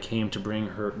 before, that came to bring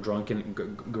her drunken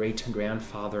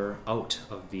great-grandfather out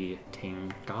of the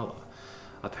Tangala.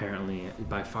 Apparently,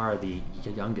 by far the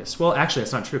youngest. Well, actually,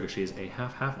 that's not true, because she's a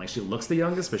half-halfling. She looks the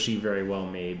youngest, but she very well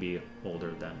may be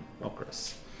older than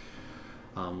Okris.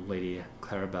 Lady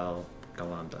Clarabelle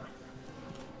Galanda.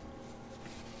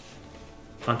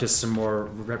 Onto some more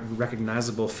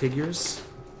recognizable figures.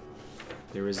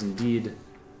 There is indeed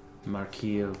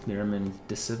Marquis of Niraman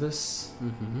de Civis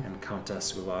and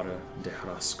Countess Guevara de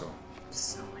Carrasco.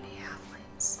 So many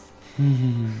halflings.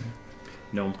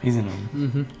 No. He's a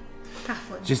gnome.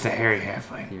 Halflings. Just a hairy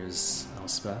halfling. Here's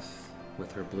Elspeth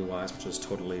with her blue eyes, which is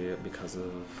totally because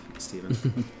of Steven.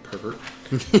 Pervert.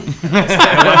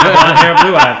 Blonde hair,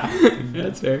 blue eye.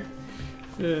 That's fair.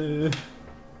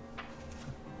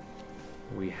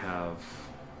 We have...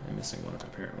 I'm missing one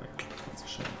apparently. That's a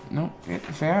shame. No,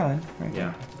 Fairland. Right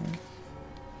Yeah. there.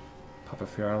 Papa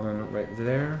Fairland right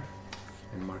there.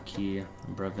 And Marquis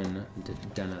Brevin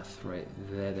Deneth right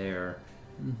there.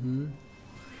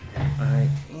 I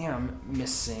am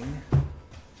missing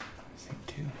Same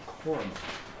too. Corum.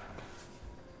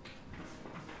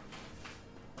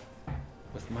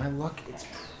 With my luck, it's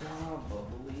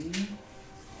probably... Is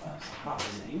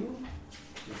it you?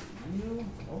 Is it you?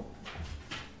 Oh.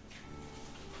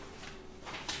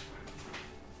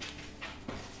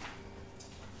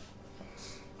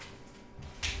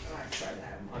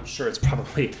 I'm sure it's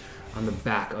probably on the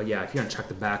back. Oh yeah, if you're gonna check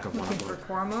the back of one Looking of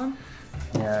for them. Cormon?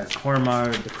 Yeah,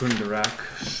 Kormar de Kundarak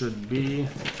should be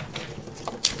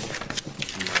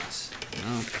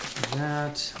not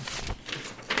that.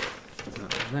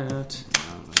 Not that.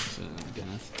 Oh, that's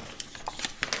Dennis.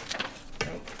 I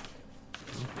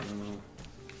don't know.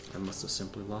 I must must have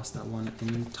simply lost that one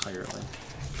entirely.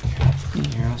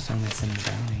 You're also missing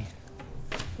Medowny.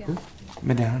 Yeah.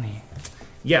 Medowny.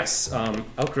 Yes,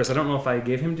 Elchris, I don't know if I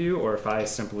gave him to you or if I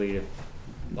simply...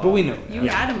 But we know. You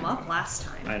had him up last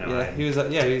time. I know. Yeah, he was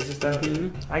just out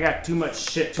here. I got too much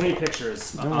shit, too many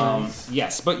pictures. No worries.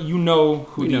 Yes, but you know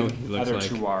who We know the who he looks other like.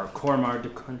 two are. Cormar de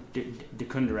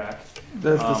Kundarak.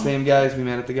 That's the same guys we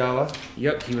met at the gala.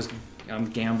 Yep, he was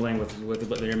gambling with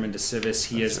Learman de Civis.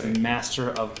 He That's is right.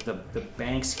 master of the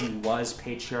banks. He was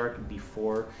patriarch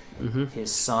before his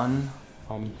son,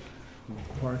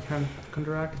 Warkan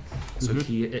Kundarak. So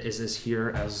he is here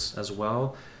as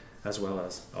well as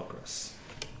Elchris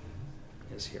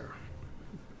is here.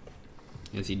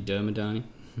 Is he Dermadani?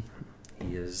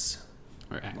 He is,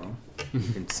 Or Ack? well,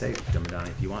 you can say Dumadani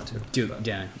if you want to.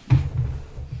 Dan.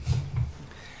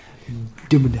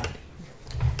 Dumadani.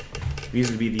 These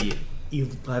would be the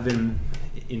 11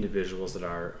 individuals that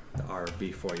are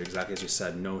before you, exactly as you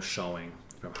said, no showing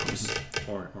from House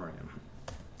Orion.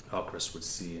 Elchris would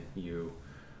see you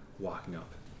walking up.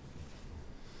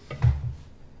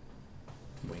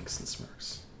 Winks and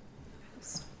smirks.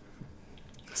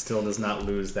 Still does not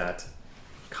lose that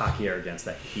cocky arrogance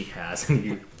that he has, and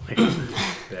you like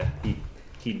that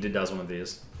he does one of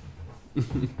these,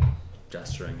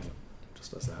 gesturing,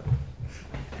 just does that.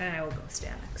 And I will go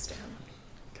stand next to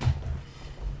him.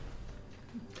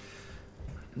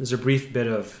 There's a brief bit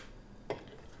of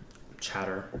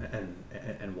chatter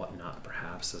and whatnot,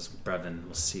 perhaps, as Brevin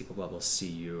will see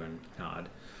you and nod.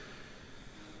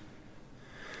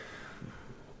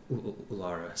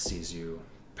 Ulara sees you,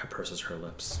 purses her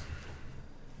lips.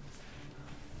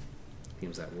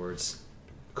 Seems that words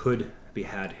could be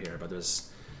had here, but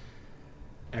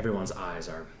everyone's eyes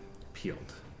are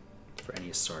peeled for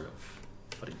any sort of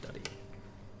fuddy-duddy.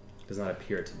 Does not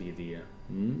appear to be the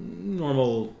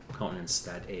normal countenance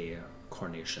that a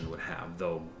coronation would have,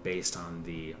 though based on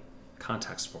the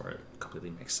context for it, completely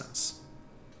makes sense.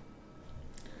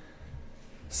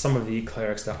 Some of the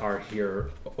clerics that are here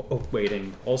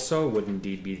waiting also would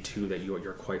indeed be two that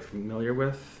you're quite familiar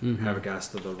with.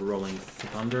 Havagast of the Rolling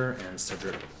Thunder and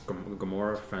Cedric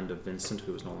Gomorrah, friend of Vincent,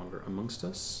 who is no longer amongst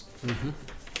us.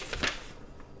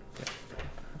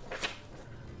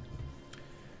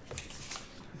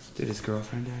 Did his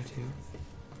girlfriend die too?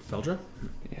 Feldra?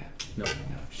 Yeah. No.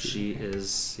 She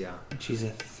is, yeah. She's a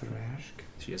Thrashk.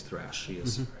 She is Thrash. She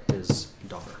is his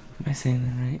daughter. Am I saying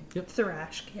that right?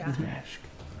 Thrashk, yeah. Thrashk.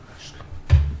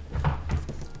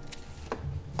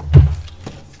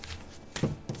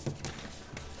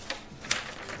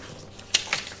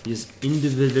 These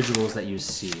individuals that you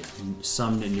see,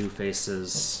 some new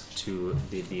faces to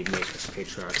the Matrix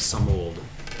Patriarch, some old,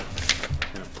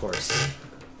 and of course,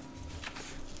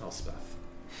 Elspeth.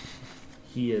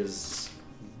 He is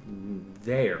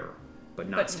there, but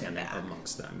not But standing not.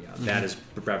 amongst them. Yeah, that is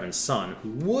Brevin's son, who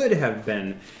would have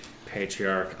been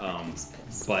Patriarch,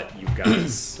 but you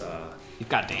guys You've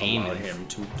got Dane. allowed him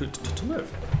to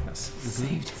live. Yes.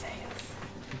 Saved his ass.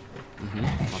 Well,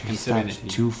 She considering stopped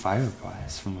that he- 2 fire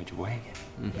blasts from which wagon.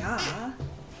 Yeah.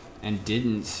 and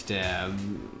didn't stab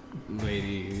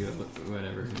Lady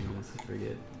whatever her name is, I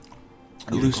forget.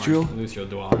 Lustriel? Lustriel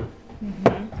Dwalin.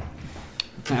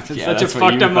 That's Yeah, such that's a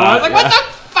what fucked you up thought, moment. Like, what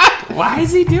the fuck? Why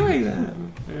is he doing that?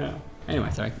 Yeah. Anyway,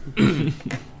 sorry. Did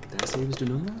I say he was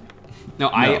doing that? No,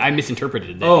 I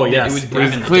misinterpreted that. Oh, yes. It was It was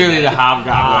Brevin that Clearly did the that.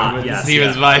 hobgoblin. yes, he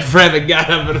was yeah. my friend that got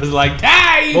up and was like,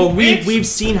 "Hey!" Well, bitch!" we've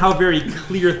seen how very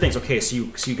clear things. Okay, so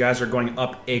you guys are going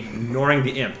up, ignoring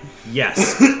the imp.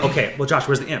 Yes. Okay. Well, Josh,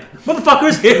 where's the imp?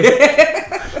 Motherfuckers.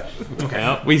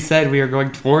 Okay. We said we were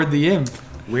going toward the imp.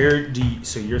 Where do you?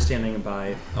 So you're standing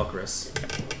by Elchris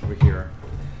over here.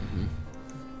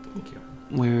 Thank you.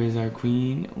 Where is our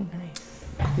queen? Oh, nice.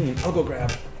 Queen. I'll go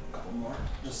grab a couple more.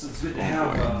 Just it's good to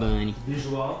have Bunny.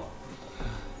 visual.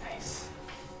 Nice.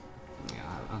 Yeah,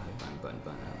 I'll have bun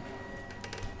out.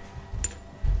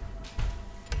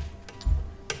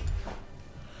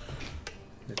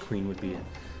 The queen would be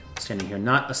standing here,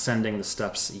 not ascending the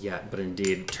steps yet, but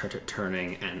indeed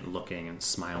turning and looking and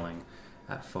smiling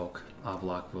at folk.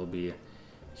 Avlok will be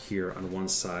here on one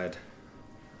side,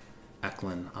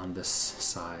 Eklund on this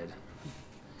side,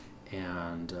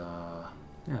 and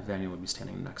Vanya would be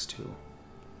standing next to him.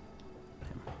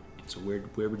 So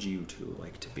where would you two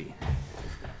like to be?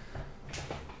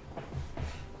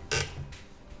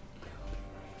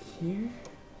 Here?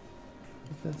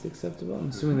 If that's acceptable. I'm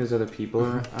assuming there's other people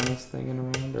on this thing and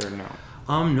around, or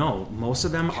no? No. Most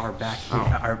of them are back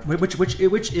here,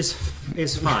 which is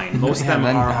fine. Most of Yeah, them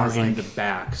then I are was in like- the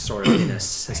back, sort of in a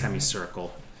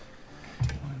semicircle.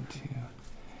 1, 2.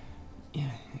 Yeah,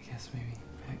 I guess maybe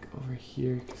back over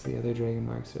here because the other dragon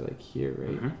marks are like here,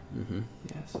 right? Mm-hmm.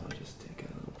 Yeah, so I'll just take a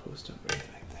little post up right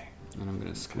back there. And I'm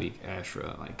gonna squeak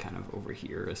Ashra like kind of over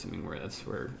here, assuming that's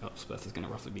where Elspeth is gonna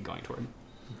roughly be going toward.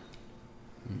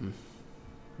 Mm-hmm.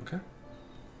 Okay.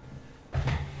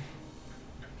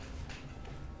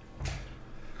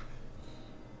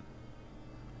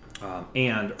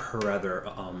 And her other,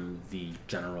 the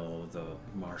general, the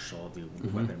marshal, the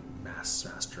weapon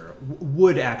master,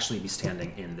 would actually be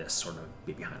standing in this sort of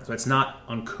be behind us. So it's not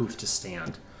uncouth to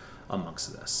stand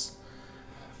amongst this.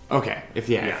 Okay, if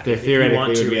If theoretically you want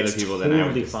would to, be other it's people, totally then I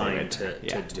would just fine stay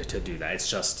right there. to do that. It's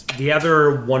just the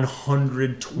other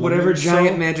 120. Whatever or so,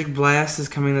 giant magic blast is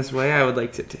coming this way, I would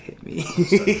like it to hit me.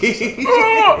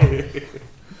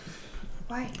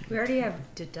 Why? We already have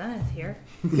Deduneth here.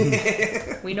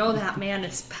 We know that man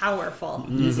is powerful.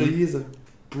 He's a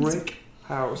brick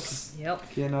house.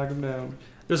 Yep. Can't knock him down.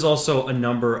 There's also a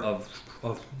number of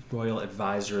royal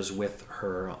advisors with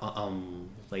her,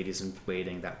 ladies in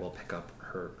waiting that will pick up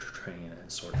her train and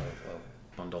sort of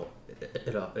bundle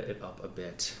it up a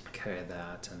bit, carry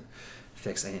that, and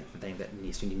fix anything that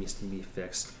needs to be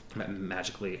fixed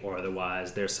magically or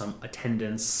otherwise. There's some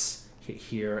attendants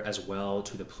here as well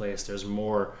to the place. There's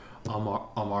more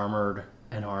armored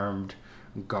and armed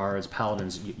guards,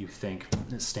 paladins, you think,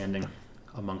 standing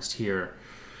amongst here.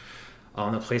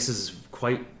 The place is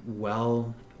quite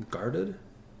well guarded,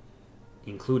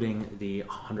 including the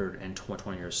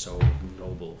 120 or so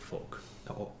noble folk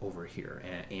over here,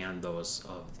 and those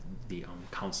of the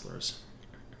counselors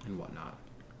and whatnot.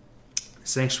 The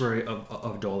sanctuary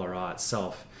of Dolara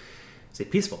itself is a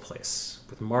peaceful place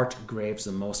with marked graves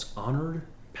of the most honored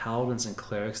paladins and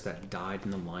clerics that died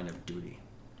in the line of duty.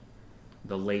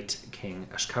 The late King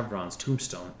Ashkavran's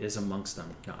tombstone is amongst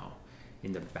them now,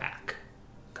 in the back,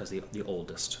 because the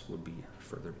oldest would be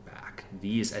further back.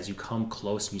 These, as you come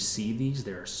close and you see these,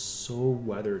 they're so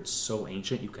weathered, so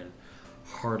ancient, you can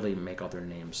hardly make out their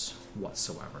names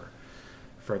whatsoever.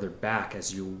 Further back,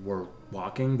 as you were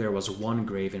walking, there was one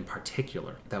grave in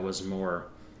particular that was more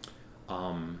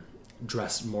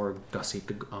dressed, more gussied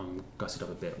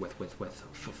up a bit with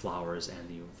flowers and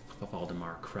the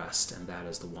Valdemar crest, and that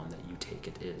is the one that you take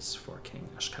it is for King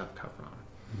Ashkavran.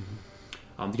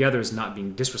 The other is not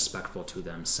being disrespectful to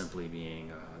them, simply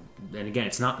being, and again,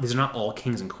 it's not. These are not all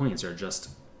kings and queens. They're just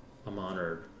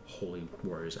honored holy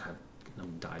warriors that have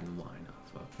died in the line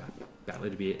of battle.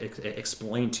 To be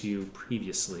explained to you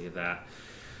previously that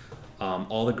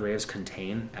all the graves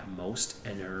contain at most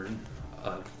an urn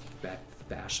of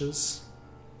ashes,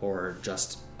 or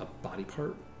just a body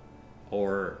part,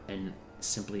 or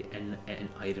simply an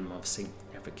item of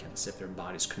significance if their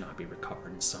bodies could not be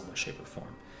recovered in some way, shape, or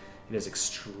form. It is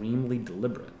extremely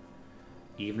deliberate,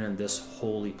 even in this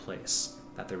holy place,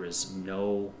 that there is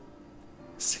no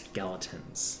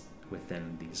skeletons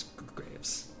within these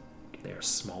graves. They are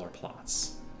smaller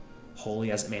plots.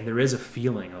 Holy as there is a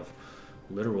feeling of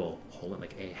literal, holy,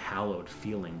 like a hallowed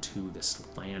feeling to this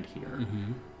land here.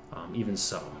 Even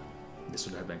so, this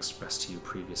would have been expressed to you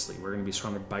previously. We're going to be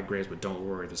surrounded by graves, but don't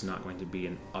worry, there's not going to be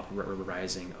an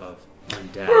uprising of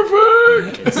undead.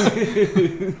 Perfect!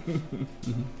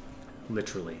 It's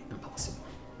literally impossible.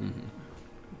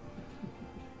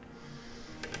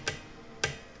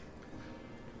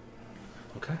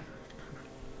 Okay.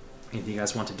 Anything you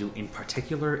guys want to do in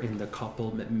particular in the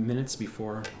couple minutes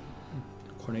before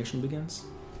coronation begins?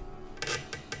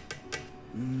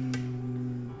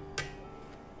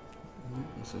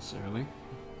 Not necessarily.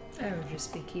 I would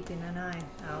just be keeping an eye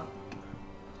out,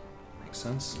 Makes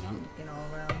sense. looking all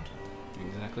around.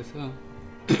 Exactly so.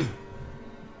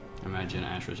 Imagine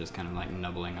Ashra's just kind of like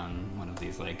nubbling on one of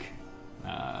these like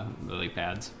lily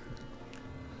pads.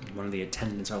 One of the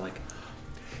attendants are like,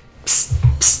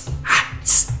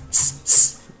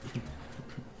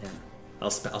 yeah.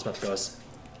 Elspeth goes,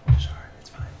 sure, it's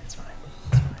fine.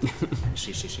 And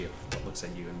she looks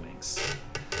at you and winks.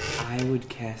 I would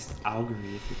cast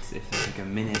Augury if it's like a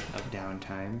minute of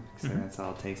downtime, because that's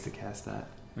all it takes to cast that.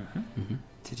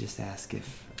 To just ask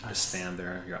if Just stand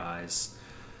there, your eyes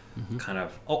kind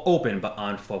of open but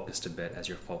unfocused a bit as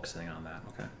you're focusing on that.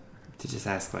 Okay. To just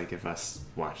ask, like, if us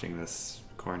watching this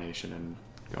coronation and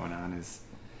going on is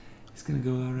gonna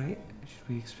go all right. Should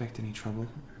we expect any trouble?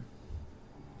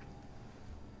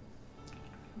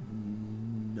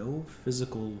 No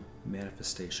physical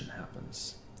manifestation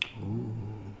happens. Ooh.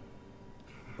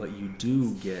 But you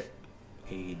do get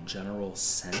a general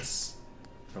sense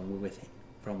from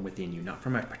within you, not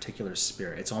from a particular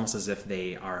spirit. It's almost as if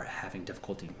they are having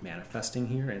difficulty manifesting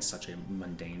here in such a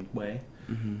mundane way.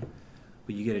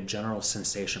 But you get a general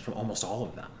sensation from almost all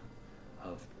of them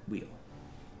of weal.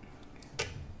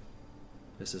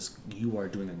 You are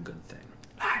doing a good thing.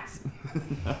 Nice.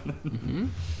 Mm-hmm.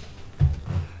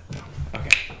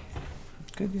 Okay.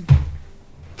 Good.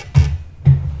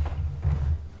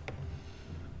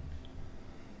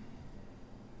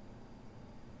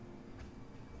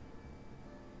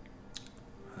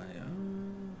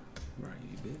 Where are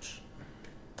you, bitch?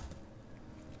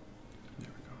 There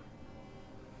we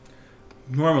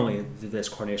go. Normally, this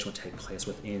coronation would take place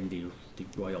within the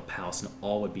royal palace, and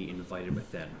all would be invited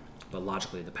within. But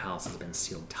logically, the palace has been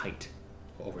sealed tight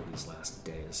over these last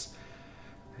days,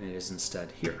 and it is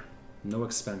instead here. No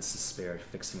expense is spared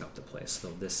fixing up the place,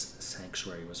 though this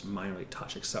sanctuary was minorly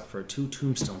touched, except for 2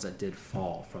 tombstones that did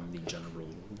fall from the general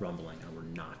rumbling and were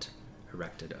not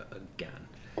erected again.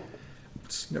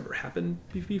 It's never happened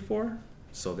before,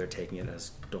 so they're taking it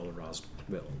as Dolora's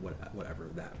will, whatever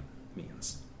that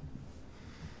means.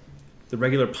 The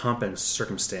regular pomp and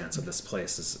circumstance of this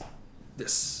place is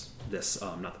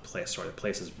not the place, sorry, the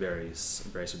place is very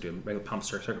subdued. Regular pomp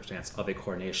and circumstance of a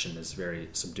coronation is very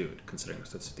subdued, considering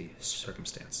the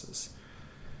circumstances.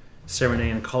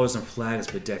 Ceremony and colors and flags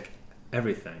bedeck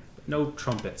everything, but no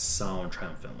trumpets sound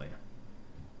triumphantly.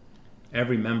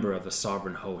 Every member of the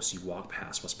sovereign host you walk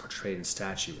past was portrayed in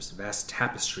statues, vast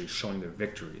tapestries showing their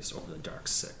victories over the Dark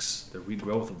Six, the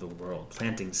regrowth of the world,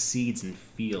 planting seeds in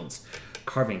fields,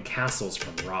 carving castles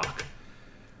from rock.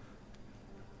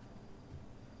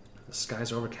 The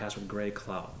skies are overcast with gray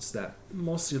clouds that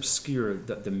mostly obscure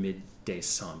the midday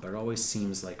sun, but it always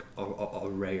seems like a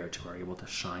ray or two are able to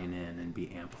shine in and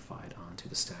be amplified onto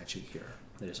the statue here.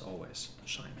 It is always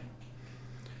shining.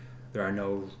 There are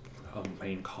no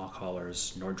rain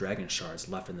callers nor dragon shards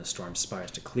left in the storm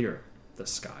spires to clear the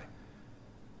sky.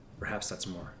 Perhaps that's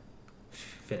more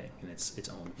fitting in its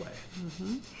own way.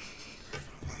 Mm-hmm.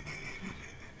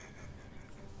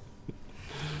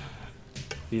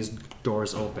 These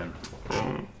doors open,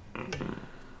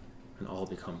 and all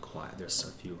become quiet. There's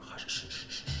a few hush.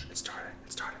 It's starting.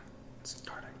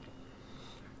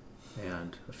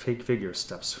 And a fake figure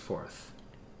steps forth,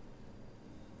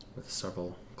 with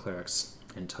several clerics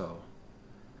in tow,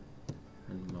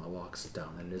 and walks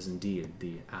down. And it is indeed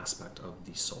the aspect of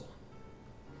the soul.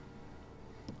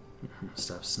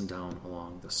 Steps down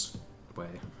along this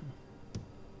way,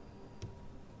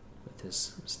 with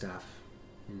his staff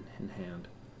in hand.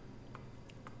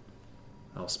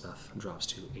 Elspeth drops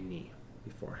to a knee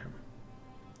before him,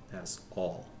 as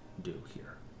all do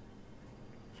here,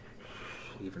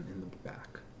 even in the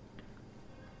back.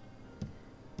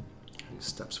 He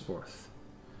steps forth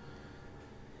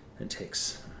and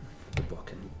takes the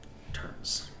book and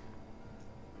turns.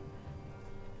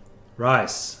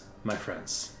 Rise, my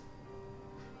friends.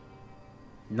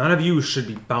 None of you should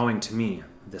be bowing to me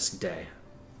this day,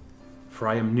 for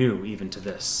I am new even to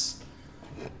this,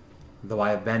 though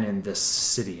I have been in this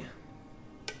city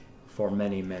for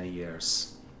many, many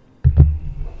years.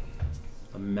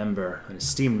 An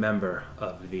esteemed member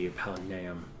of the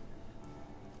Palaneum,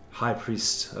 high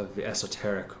priest of the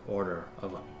esoteric order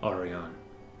of Orion,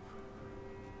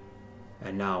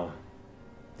 and now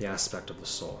the aspect of the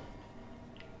soul,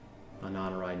 an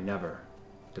honor I never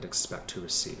did expect to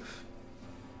receive,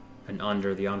 and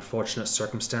under the unfortunate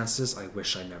circumstances I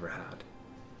wish I never had.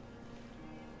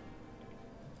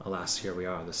 Alas, here we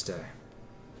are this day.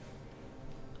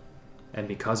 And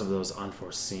because of those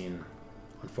unfortunate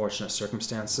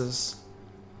circumstances,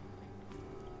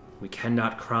 we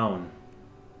cannot crown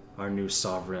our new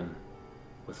sovereign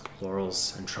with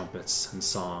laurels and trumpets and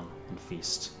song and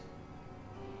feast,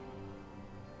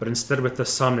 but instead with the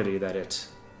solemnity that it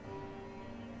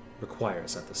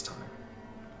requires at this time.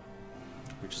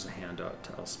 Reaches a hand out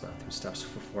to Elspeth, who steps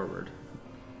forward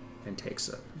and takes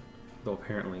it, though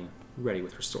apparently ready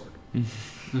with her sword.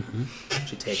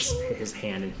 She takes his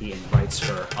hand and he invites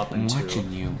her up I'm into...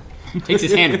 watching you. Takes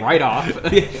his hand right off.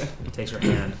 He takes her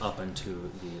hand up into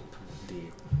the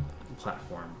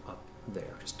platform up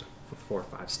there, just 4 or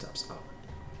 5 steps up.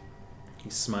 He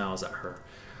smiles at her.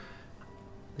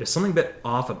 There's something a bit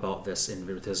off about this,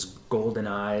 with his golden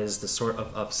eyes, the sort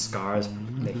of scars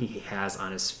that he has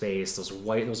on his face, those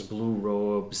blue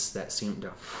robes that seem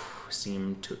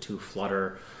to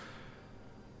flutter.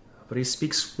 But he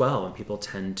speaks well, and people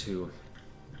tend to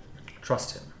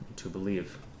trust him, to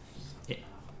believe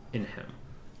in him.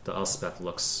 The Elspeth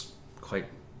looks quite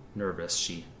nervous.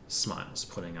 She smiles,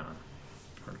 putting on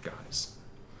her guise.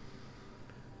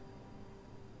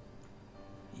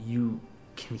 You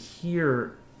can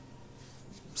hear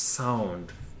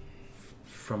sound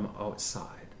from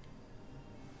outside.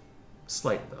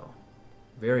 Slight, though.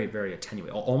 Very, very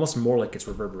attenuated. Almost more like it's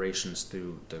reverberations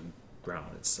through the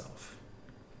ground itself.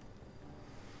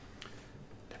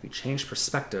 If we change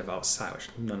perspective outside, which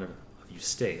none of you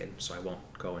stayed, so I won't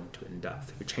go into it in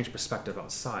depth. If we change perspective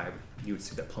outside, you would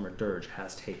see that Plumber Dirge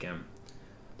has taken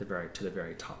to the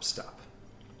very top step.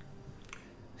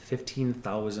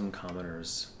 15,000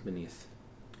 commoners beneath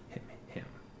him,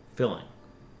 filling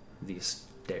these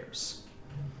stairs.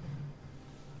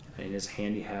 And in his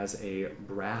hand he has a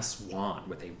brass wand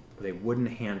with a wooden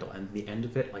handle, and the end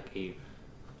of it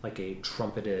like a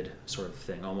trumpeted sort of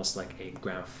thing, almost like a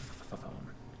gramophone.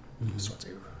 So it's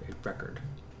a record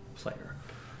player.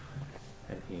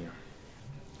 And he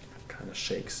kind of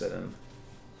shakes it and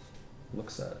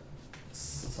looks at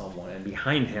someone, and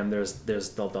behind him there's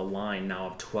the line now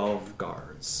of 12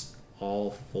 guards,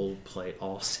 all full plate,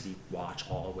 all city watch,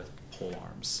 all with pole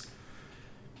arms.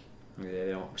 They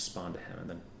don't respond to him, and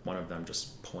then one of them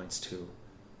just points to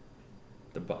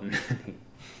the button and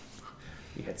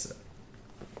he hits it.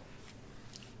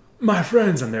 My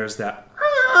friends, and there's that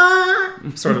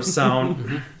sort of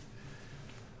sound.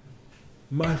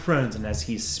 My friends, and as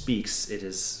he speaks, it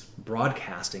is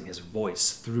broadcasting his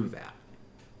voice through that.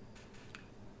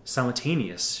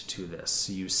 Simultaneous to this,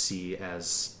 you see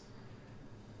as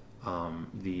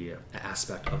the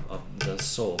aspect of the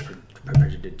soul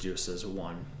produces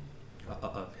one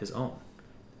of his own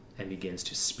and begins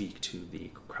to speak to the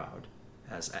crowd,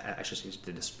 as actually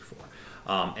did this before.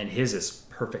 And his is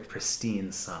perfect,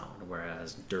 pristine sound,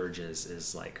 whereas Dirge's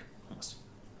is like almost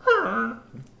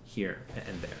here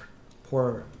and there.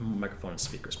 Poor microphone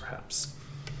speakers, perhaps.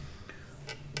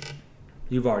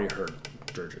 You've already heard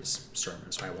Dirge's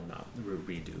sermon, so I will not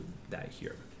redo that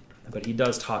here. But he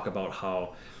does talk about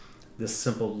how this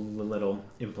simple little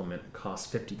implement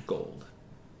costs 50 gold.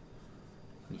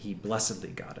 And he blessedly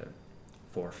got it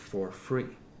for free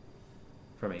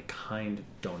from a kind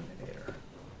donator.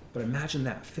 But imagine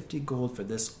that, 50 gold for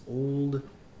this old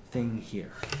thing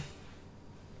here.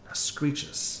 That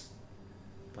screeches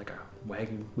like a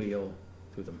wagon wheel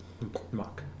through the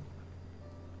muck.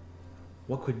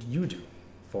 What could you do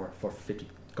for 50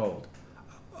 gold?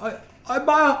 I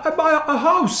buy a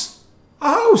house. A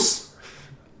house.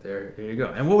 There you go.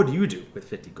 And what would you do with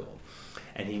 50 gold?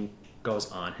 And he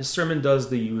goes on. His sermon does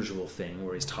the usual thing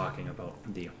where he's talking about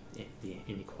the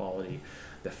inequality,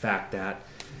 the fact that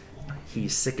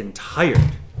he's sick and tired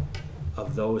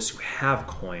of those who have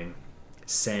coin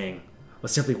saying,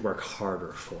 let's simply work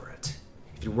harder for it.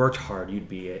 If you worked hard, you'd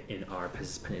be in our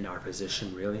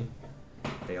position, really?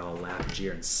 They all laugh,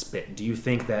 jeer, and spit. Do you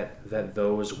think that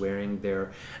those wearing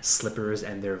their slippers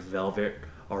and their velvet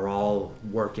are all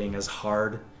working as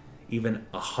hard, even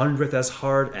 100th as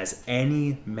hard as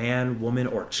any man, woman,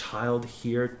 or child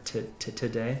here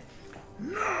today?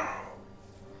 No.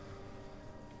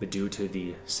 But due to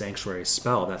the sanctuary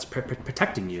spell that's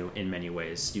protecting you in many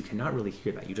ways, you cannot really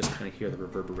hear that. You just kind of hear the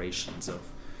reverberations of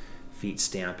feet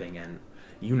stamping and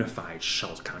unified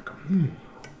shouts, kind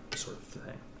of sort of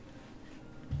thing.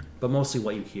 But mostly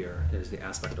what you hear is the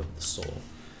aspect of the soul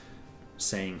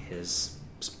saying his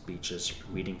speeches,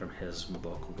 reading from his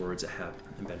book, words that have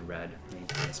been read many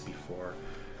times before.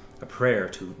 A prayer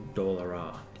to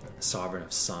Dol-Ra, sovereign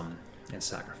of sun and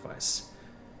sacrifice.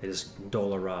 It is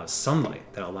Dol-Ra's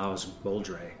sunlight that allows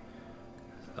Boldre,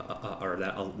 or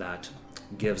that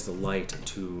gives the light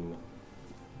to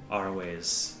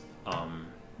Arwe's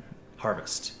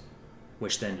harvest,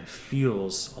 which then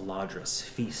fuels Aladra's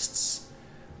feasts,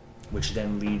 which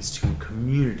then leads to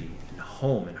community and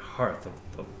home and hearth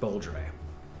of Boldre.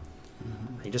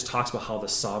 Mm-hmm. He just talks about how the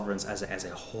sovereigns as a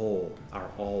whole are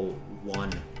all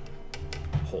one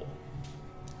whole.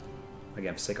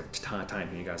 Again, for the sake of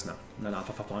time, you guys know. Not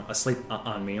falling asleep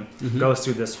on me. Mm-hmm. Goes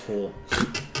through this whole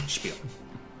spiel.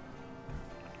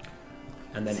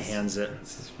 And then hands it.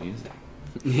 This is music.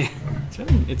 Yeah.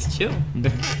 It's chill.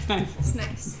 It's nice. It's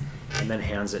nice. And then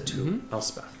hands it to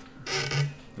Elspeth.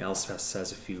 Elspeth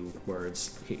says a few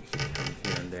words here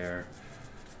and there.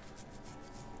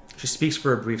 She speaks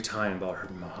for a brief time about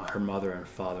her mother and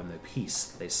father and the peace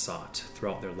they sought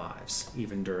throughout their lives,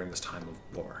 even during this time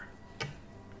of war.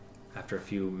 After a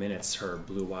few minutes, her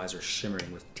blue eyes are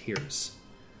shimmering with tears,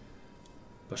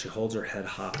 but she holds her head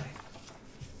high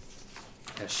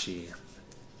as she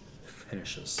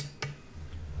finishes.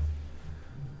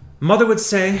 Mother would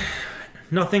say,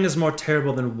 nothing is more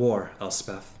terrible than war,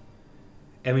 Elspeth,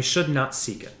 and we should not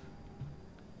seek it.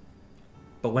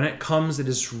 But when it comes, it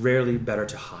is rarely better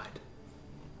to hide.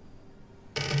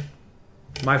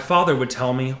 My father would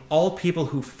tell me, all people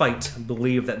who fight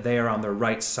believe that they are on the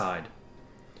right side.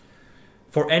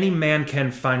 For any man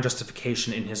can find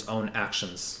justification in his own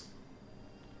actions.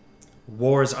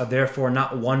 Wars are therefore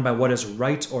not won by what is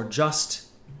right or just,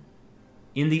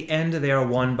 In the end, they are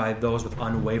won by those with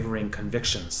unwavering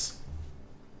convictions.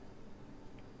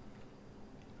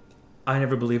 I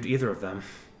never believed either of them.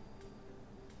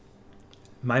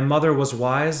 My mother was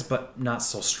wise, but not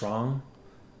so strong.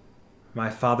 My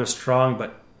father strong,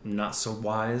 but not so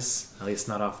wise, at least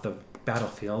not off the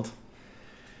battlefield.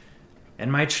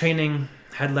 And my training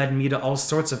had led me to all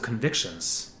sorts of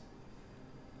convictions.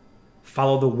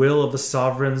 Follow the will of the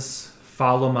sovereigns,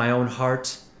 follow my own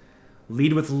heart,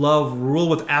 lead with love, rule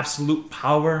with absolute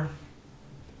power.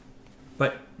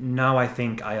 But now I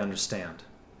think I understand.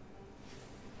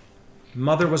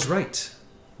 Mother was right.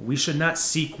 We should not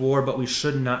seek war, but we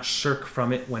should not shirk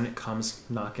from it when it comes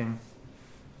knocking.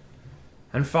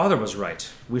 And Father was right.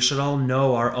 We should all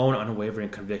know our own unwavering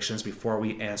convictions before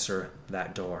we answer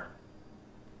that door.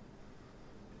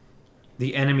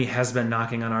 The enemy has been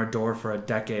knocking on our door for a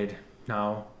decade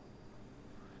now,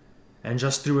 and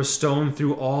just threw a stone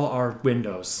through all our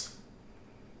windows.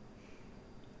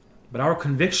 But our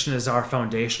conviction is our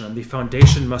foundation, and the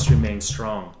foundation must remain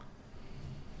strong.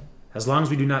 As long as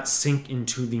we do not sink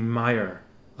into the mire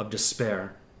of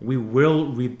despair, we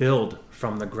will rebuild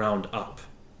from the ground up.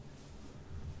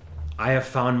 I have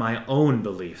found my own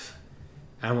belief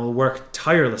and will work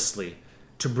tirelessly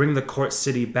to bring the court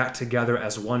city back together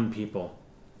as one people,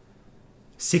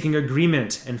 seeking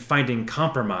agreement and finding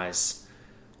compromise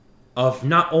of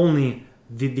not only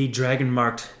the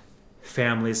dragon-marked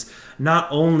families, not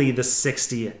only the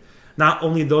 60, not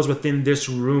only those within this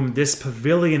room, this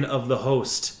pavilion of the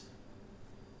host,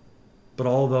 but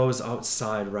all those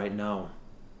outside right now.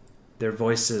 Their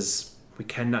voices we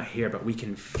cannot hear, but we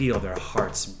can feel their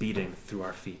hearts beating through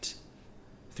our feet,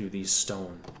 through these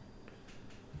stone.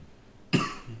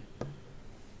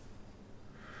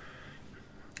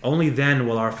 Only then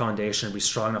will our foundation be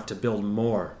strong enough to build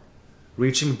more,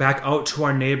 reaching back out to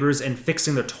our neighbors and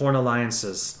fixing their torn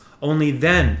alliances. Only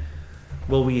then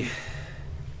will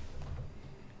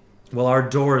our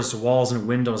doors, walls, and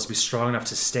windows be strong enough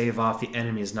to stave off the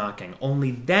enemy's knocking. Only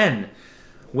then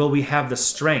will we have the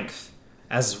strength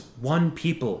as one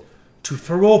people to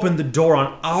throw open the door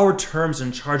on our terms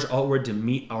and charge outward to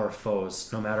meet our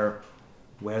foes, no matter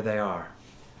where they are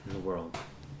in the world.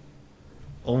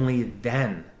 Only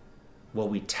then will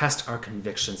we test our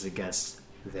convictions against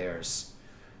theirs.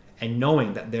 And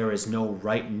knowing that there is no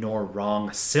right nor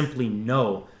wrong, simply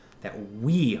know that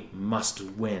we must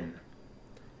win.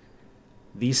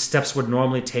 These steps would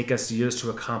normally take us years to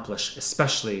accomplish,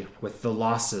 especially with the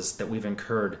losses that we've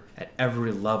incurred at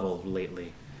every level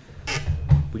lately.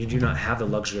 We do not have the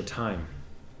luxury of time.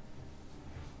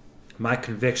 My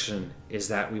conviction is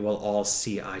that we will all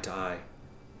see eye to eye,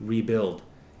 rebuild,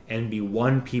 and be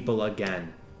one people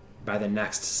again by the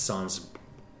next sun's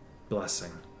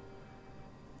blessing.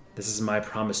 This is my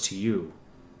promise to you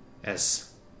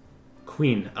as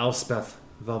Queen Elspeth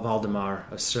Valdemar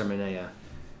of Sermonea,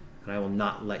 and I will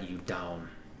not let you down.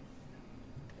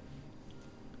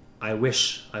 I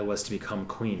wish I was to become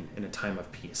queen in a time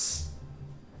of peace.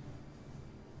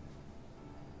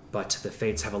 But the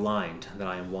fates have aligned that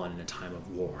I am one in a time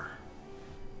of war.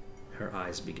 Her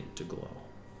eyes begin to glow.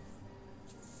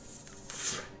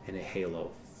 And a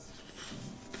halo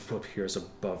appears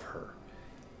above her,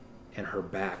 and her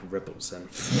back ripples, and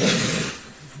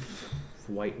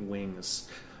white wings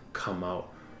come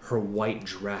out. Her white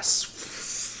dress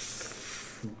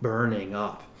burning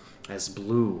up as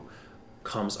blue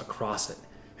comes across it,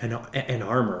 and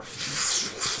armor.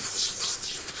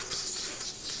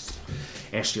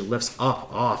 And she lifts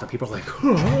up off, and people are like,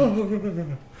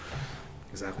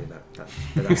 exactly that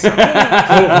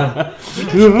sound.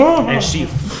 And she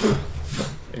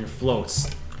and floats,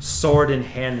 sword in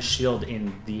hand, shield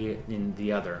in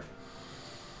the other.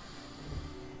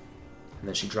 And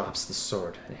then she drops the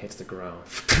sword and hits the ground.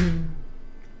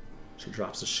 She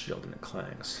drops the shield and it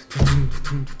clangs.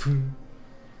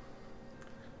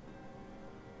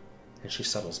 And she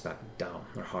settles back down,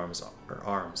 her arms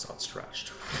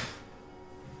outstretched.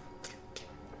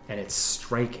 And it's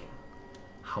striking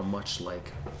how much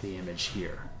like the image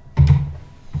here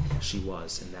she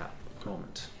was in that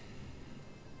moment.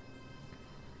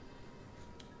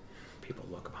 People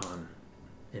look upon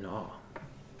in awe.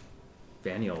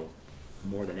 Vaniel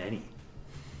more than any.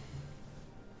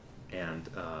 And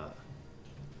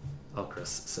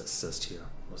Elchris says to you,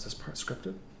 was this part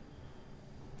scripted?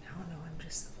 No, I'm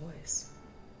just the voice.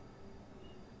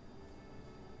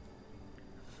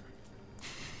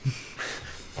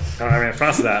 I don't have any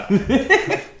response to that.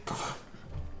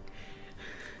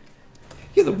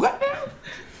 You're the what now?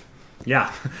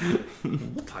 Yeah.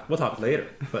 We'll talk later.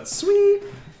 But sweet.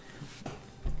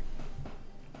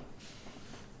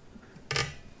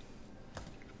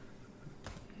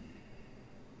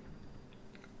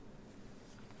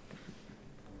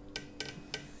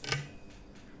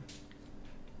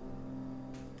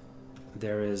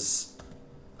 There is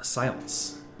a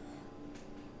silence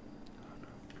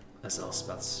as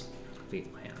Elspeth's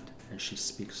feet land, and she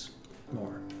speaks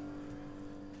more.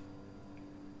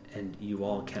 And you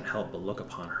all can't help but look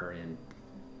upon her in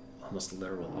almost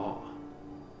literal awe.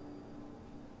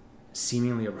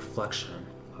 Seemingly a reflection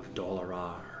of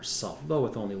Dolara herself, though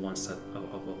with only one set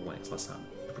of wings. Let's not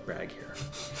brag here.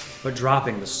 But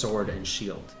dropping the sword and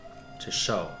shield to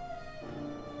show,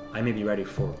 I may be ready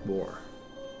for war,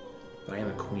 but I am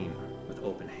a queen with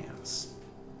open hands.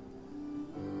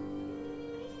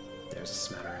 There's a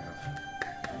smattering of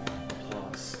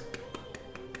applause,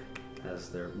 as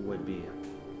there would be,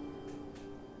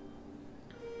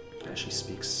 as she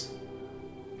speaks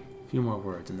a few more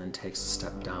words and then takes a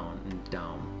step down and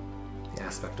down, the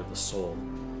aspect of the soul,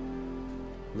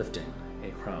 lifting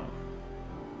a crown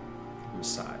from the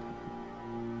side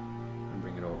and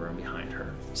bring it over and behind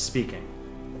her, speaking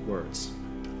words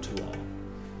to all.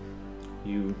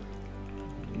 You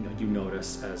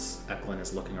notice as Eklund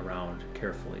is looking around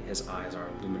carefully, his eyes are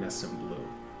luminescent blue,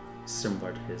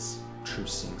 similar to his true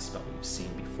seeing spell you've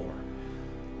seen before.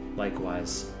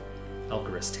 Likewise,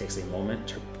 Elkaris takes a moment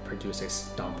to produce a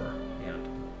stomper hand.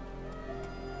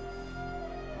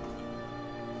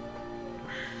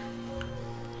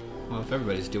 Well, if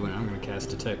everybody's doing it, I'm going to cast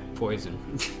Detect Poison.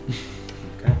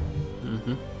 Okay.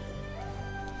 Mm-hmm.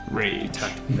 Rage.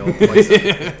 Detect no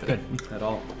poison. Good. At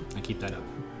all. I keep that up.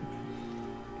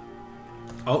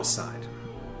 Outside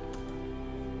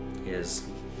is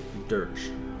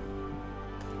Dirge,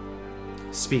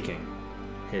 speaking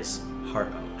his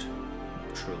heart out,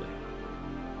 truly.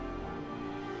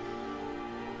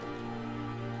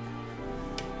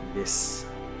 This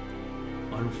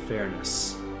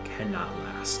unfairness cannot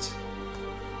last,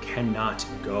 cannot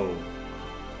go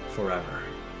forever.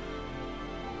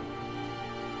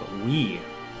 But we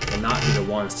will not be the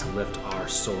ones to lift our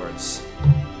swords,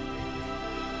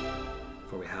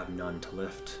 for we have none to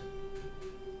lift.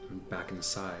 And back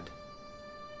inside,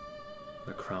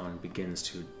 the crown begins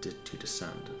to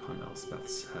descend upon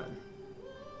Elspeth's head.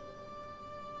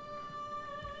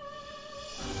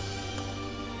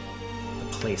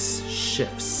 The place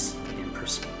shifts in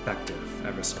perspective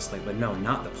ever so slightly, but no,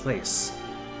 not the place.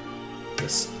 The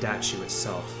statue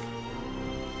itself.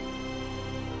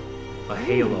 A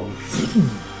halo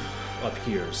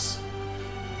appears.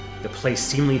 The place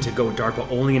seemingly to go dark,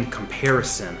 but only in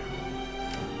comparison.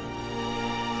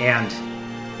 And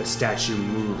the statue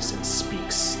moves and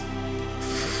speaks.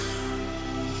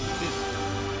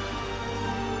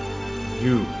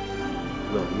 You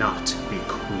will not be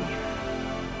queen,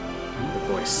 the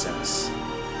voice says.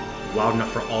 Loud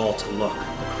enough for all to look,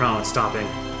 the crown stopping,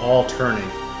 all turning.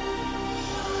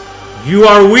 You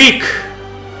are weak,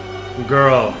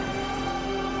 girl.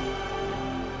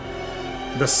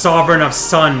 The sovereign of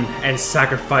sun and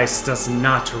sacrifice does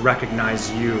not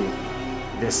recognize you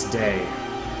this day.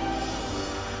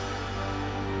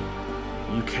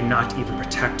 You cannot even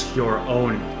protect your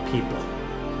own people.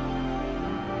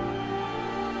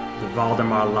 The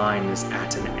Valdemar line is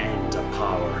at an end of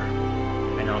power.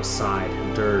 And outside,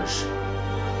 Dirge,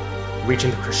 reaching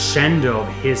the crescendo of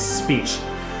his speech.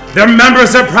 Their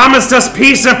members have promised us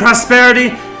peace and prosperity.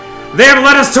 They have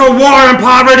led us to war and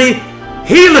poverty,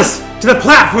 heedless to the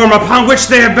platform upon which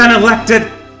they have been elected.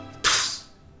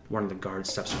 One of the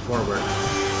guards steps forward.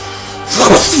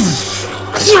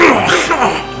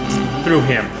 Through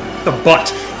him, the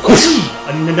butt.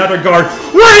 And another guard,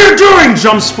 what are you doing?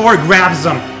 Jumps forward, grabs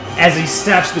him as he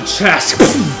stabs the chest.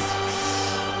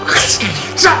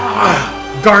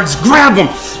 Guards grab him,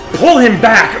 pull him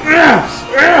back.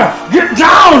 Get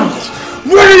down!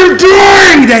 What are you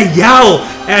doing? They yell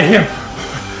at him.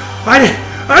 I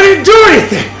didn't do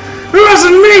anything. It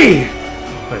wasn't me.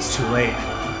 But it's too late.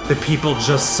 The people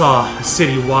just saw the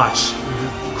city watch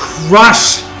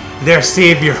crush their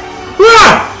savior.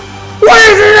 What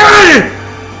is it?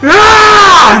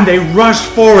 And they rush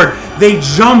forward. They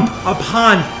jump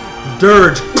upon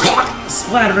Dirge,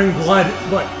 splattering blood,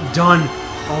 but done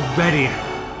already.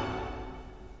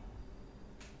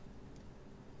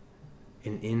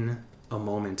 And in a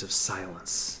moment of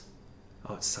silence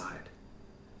outside,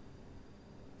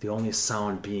 the only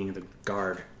sound being the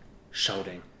guard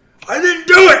shouting, I didn't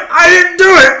do it! I didn't do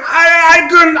it! I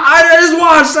couldn't, I just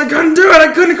watched, I couldn't do it,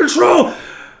 I couldn't control!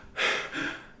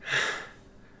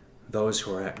 Those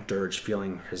who are at Dirge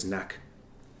feeling his neck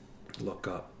look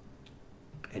up,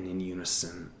 and in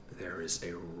unison there is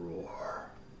a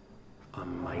roar. A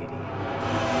mighty,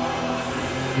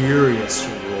 furious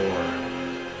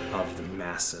roar of the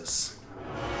masses.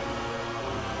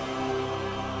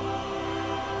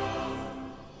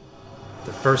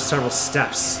 The first several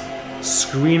steps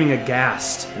screaming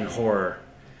aghast in horror,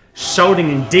 shouting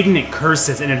indignant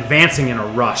curses and advancing in a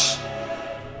rush.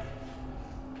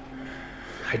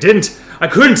 I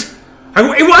couldn't,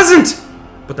 it wasn't!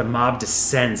 But the mob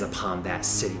descends upon that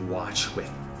city watch with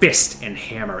fist and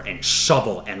hammer and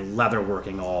shovel and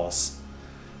leather-working awls.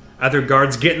 Other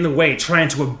guards get in the way, trying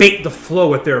to abate the flow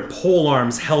with their pole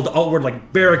arms held outward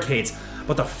like barricades,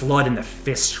 but the flood and the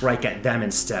fist strike at them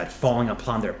instead, falling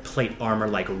upon their plate armor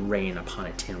like rain upon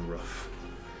a tin roof.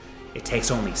 It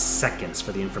takes only seconds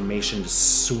for the information to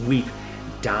sweep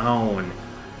down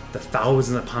the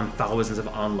thousands upon thousands of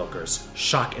onlookers,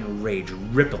 shock and rage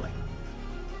rippling.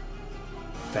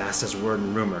 Fast as word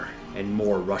and rumor, and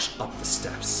more rush up the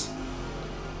steps.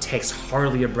 It takes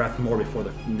hardly a breath more before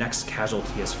the next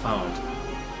casualty is found,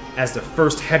 as the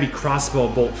first heavy crossbow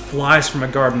bolt flies from a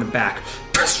guard in the back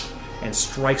and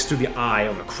strikes through the eye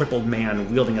of a crippled man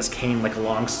wielding his cane like a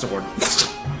long sword.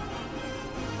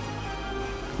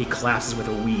 He collapses with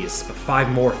a wheeze, but 5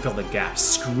 more fill the gap,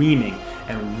 screaming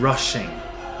and rushing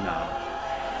now.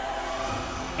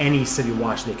 Any city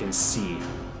watch they can see.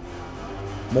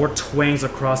 More twangs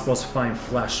of crossbows find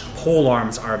flesh. Pole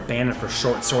arms are abandoned for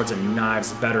short swords and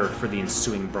knives better for the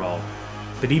ensuing brawl.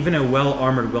 But even a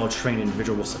well-armored, well-trained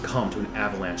individual will succumb to an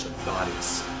avalanche of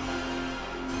bodies.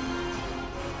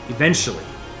 Eventually,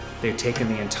 they've taken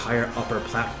the entire upper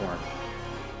platform,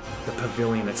 the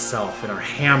pavilion itself, and are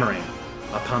hammering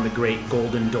upon the great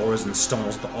golden doors and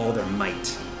stones with all their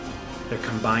might. Their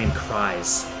combined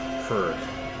cries heard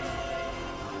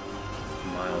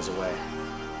from miles away.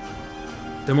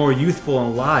 The more youthful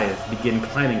and lithe begin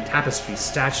climbing tapestries,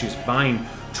 statues, vine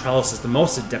trellises, the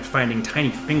most adept finding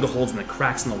tiny finger holes in the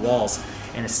cracks in the walls,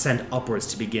 and ascend upwards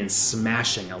to begin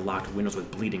smashing unlocked windows with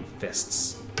bleeding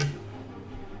fists.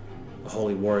 The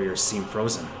holy warriors seem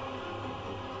frozen,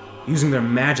 using their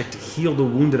magic to heal the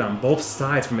wounded on both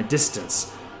sides from a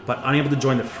distance, but unable to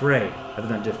join the fray rather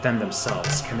than defend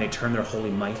themselves. Can they turn their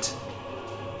holy might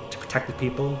to protect the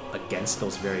people against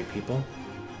those very people?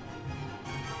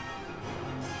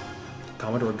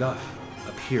 Commodore Guff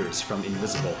appears from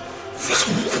invisible,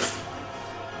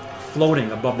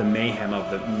 floating above the mayhem of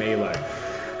the melee.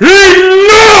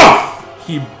 Enough!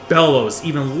 He bellows,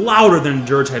 even louder than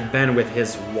Dirge had been with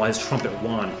his trumpet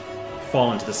wand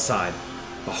fallen to the side,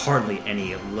 but hardly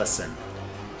any listen.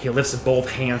 He lifts both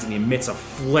hands and emits a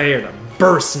flare that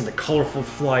bursts into colorful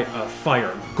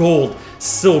fire, gold,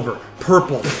 silver,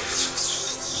 purple.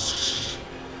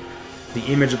 The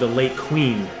image of the late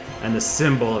queen and the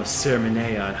symbol of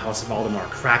Ceremania and House of Aldemar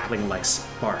crackling like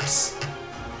sparks.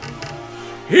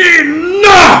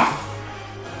 Enough!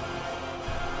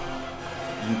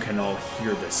 You can all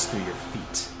hear this through your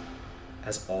feet,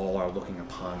 as all are looking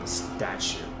upon the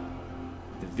statue,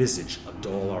 the visage of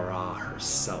Dol-Ara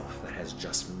herself that has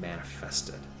just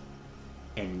manifested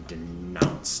and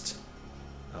denounced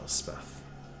Elspeth.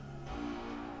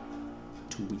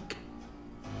 Too weak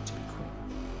to be queen.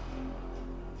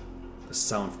 The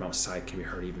sound from outside can be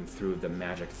heard even through the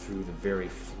magic, through the very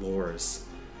floors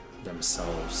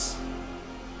themselves.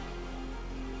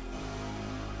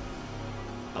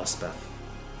 Elspeth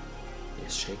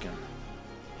is shaken.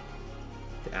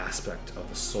 The aspect of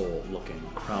the soul looking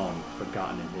crown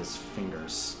forgotten in his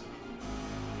fingers.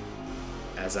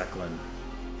 As Eklund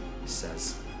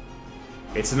says,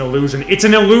 "It's an illusion. It's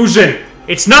an illusion!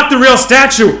 It's not the real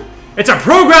statue! It's a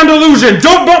programmed illusion!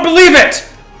 Don't believe it!"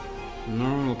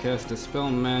 Normal cast Dispel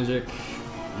Magic.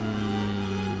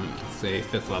 Say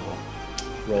 5th level.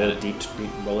 Roll a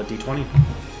d20.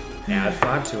 Add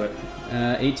 5 to it.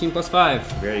 18 plus 5.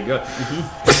 Very good.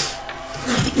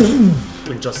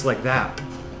 And just like that,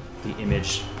 the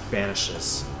image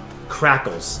vanishes,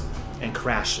 crackles, and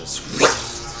crashes,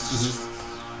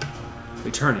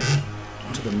 returning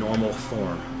to the normal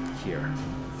form here.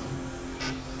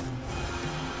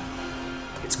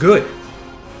 It's good,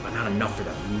 but not enough for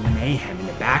the mayhem in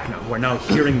the back now, who are now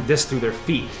hearing this through their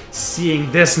feet,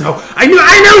 seeing this now. I knew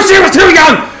she was too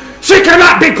young! She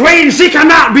cannot be queen! She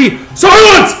cannot be...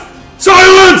 Silence!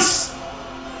 Silence!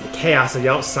 The chaos of the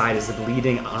outside is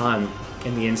bleeding on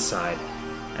in the inside.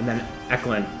 And then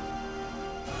Eklund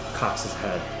cocks his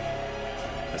head.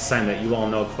 A sign that you all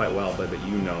know quite well, but that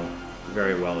you know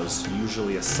very well is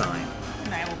usually a sign.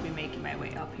 And I will be making my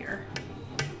way up here.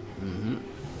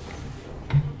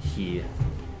 He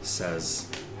says,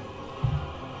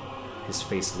 his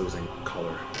face losing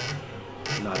color.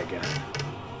 Not again.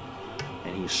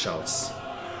 And he shouts,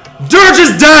 "Dirge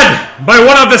is dead by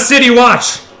one of the city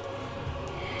watch!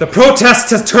 The protest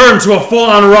has turned to a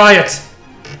full-on riot.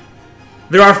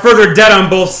 There are further dead on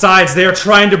both sides. They are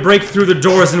trying to break through the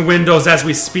doors and windows as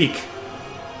we speak."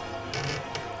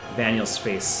 Vaniel's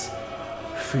face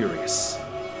furious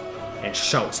and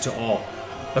shouts to all,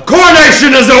 "The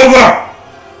coronation is over!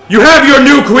 You have your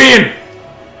new queen!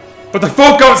 But the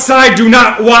folk outside do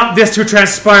not want this to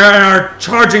transpire and are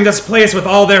charging this place with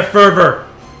all their fervor.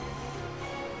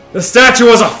 The statue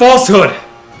was a falsehood,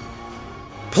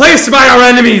 placed by our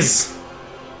enemies.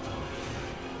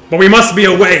 But we must be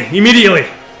away, immediately.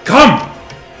 Come!"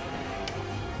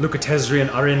 Lucatezri and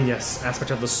Arinius,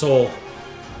 aspect of the soul.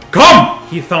 "Come!"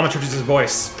 he thaumaturges his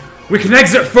voice. "We can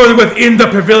exit further within the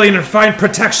pavilion and find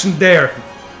protection there."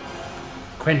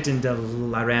 Quentin de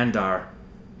Larandar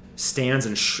stands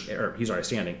and he's already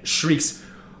standing, shrieks,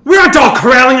 "We aren't all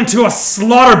corralling into a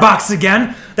slaughter box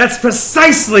again! That's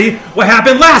precisely what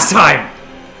happened last time!"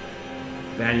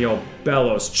 Vaniel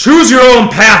bellows, "Choose your own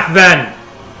path then!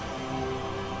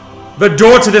 The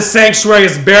door to this sanctuary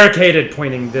is barricaded,"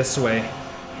 pointing this way,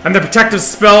 "and the protective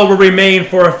spell will remain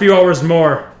for a few hours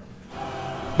more.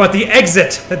 But the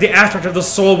exit that the aspect of the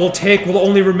soul will take will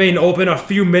only remain open a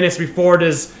few minutes before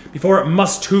it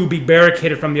must too be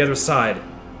barricaded from the other side."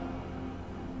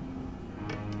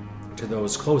 To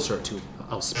those closer to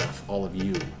Elspeth, all of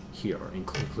you here,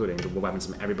 including the weapons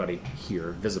of everybody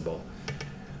here visible,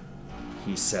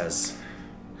 he says,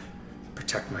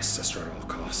 "Protect my sister at all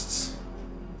costs.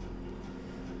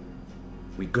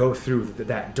 We go through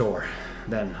that door.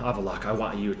 Then, Avalok, I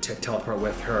want you to teleport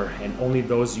with her and only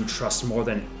those you trust more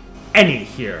than any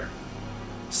here.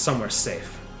 Somewhere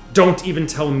safe. Don't even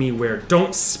tell me where.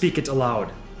 Don't speak it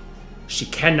aloud. She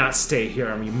cannot stay here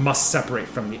and we must separate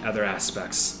from the other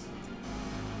aspects.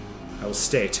 I will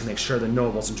stay to make sure the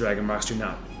nobles and dragon marks do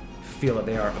not feel that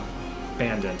they are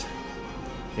abandoned.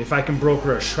 If I can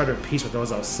broker a shred of peace with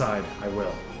those outside, I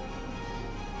will."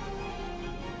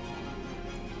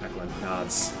 Eklund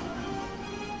nods.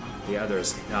 The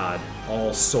others nod,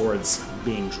 all swords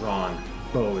being drawn,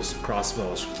 bows,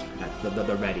 crossbows at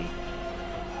the ready.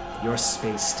 Your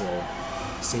space still,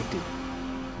 safety,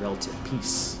 relative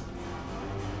peace.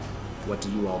 What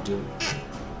do you all do?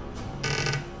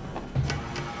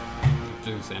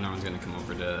 So no one's gonna come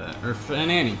over to Urf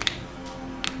and Annie.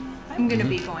 I'm gonna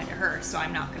be going to her, so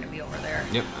I'm not gonna be over there.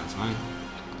 Yep, that's fine.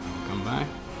 Come by.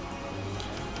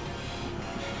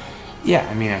 Yeah,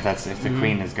 I mean, if the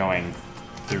queen is going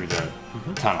through the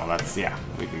tunnel, that's, yeah,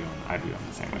 I'd be going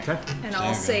the same way. Okay. And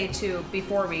I'll say to,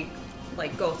 before we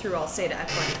go through, I'll say to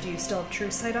Eklund, "Do you still have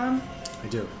true sight on?" I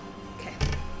do. Okay.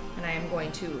 And I am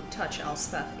going to touch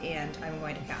Elspeth, and I'm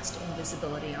going to cast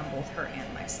invisibility on both her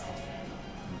and myself.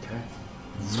 Okay.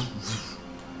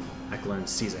 Eklund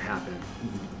sees it happen,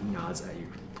 nods at you.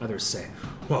 Others say,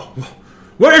 "Whoa,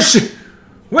 where is she?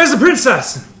 Where's the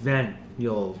princess?" Then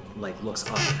you'll looks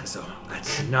up, so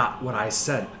that's not what I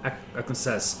said. Eklund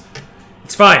says,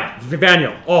 "It's fine,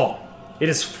 Vivaniel, all. It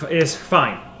is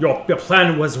fine. Your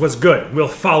plan was good. We'll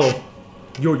follow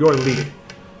your lead."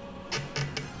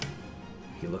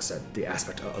 He looks at the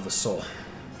aspect of the soul,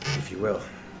 if you will.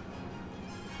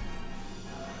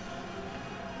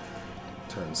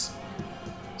 Turns,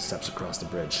 steps across the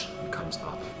bridge, and comes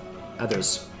up.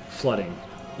 Others flooding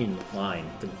in line.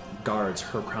 The guards,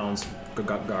 her crown's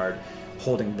guard,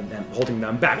 holding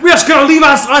them back. "We're just gonna leave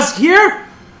us here?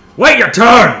 Wait your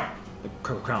turn!" The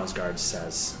crown's guard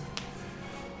says.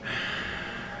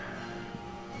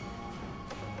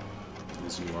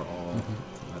 As you are all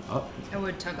up, I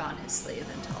would tug on his sleeve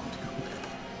and tell him to come with.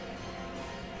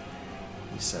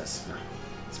 he says, "No,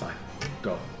 it's fine.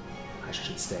 Go. I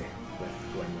should stay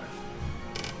going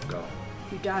with. Go.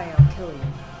 If you die, I'll kill you."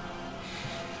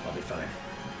 I'll be fine."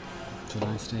 Should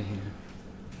I stay here?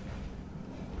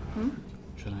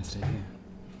 Should I stay here?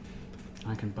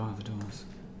 I can bar the doors.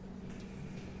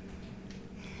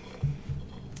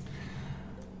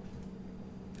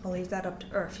 I'll leave that up to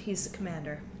Urf. He's the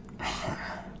commander.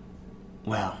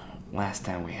 Well, last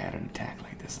time we had an attack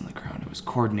like this on the crown, it was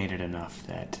coordinated enough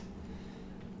that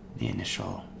the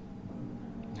initial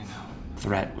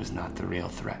threat was not the real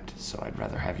threat, so I'd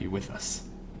rather have you with us.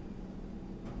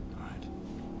 Alright.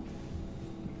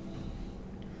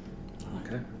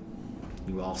 Okay.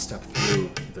 You all step through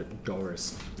the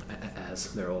doors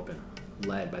as they're open,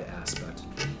 led by the aspect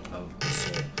of the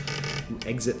soul. You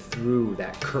exit through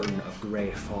that curtain of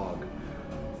gray fog,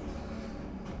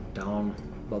 down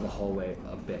the hallway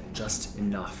a bit, just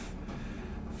enough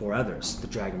for others, the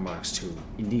dragon marks, to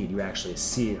indeed you actually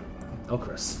see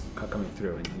Elchris coming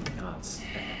through, and he nods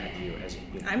at you as you.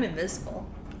 I'm invisible.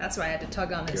 That's why I had to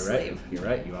tug on his You're right. sleeve. You're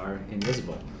right. You are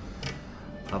invisible.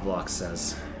 Avlok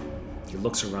says. He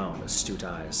looks around, astute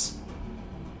eyes.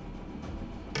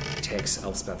 He takes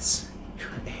Elspeth's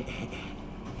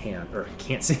hand, or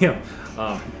can't see him.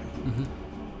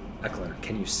 Eklund,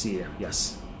 can you see?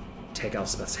 Yes. Take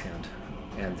Elspeth's hand.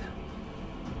 And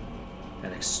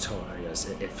Extorius,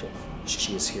 if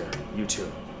she is here, you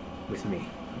two, with me.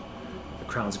 The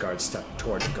Crown's guard stepped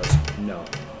toward and goes, no.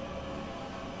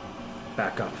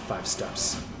 Back up 5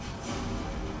 steps.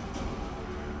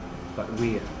 But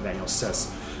we, Daniel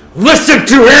says, listen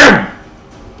to him!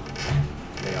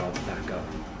 They all back up.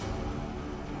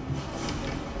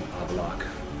 Avlok.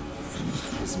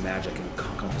 His magic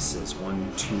encompasses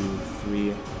 1, 2,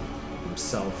 3,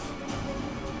 himself,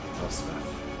 Elspeth.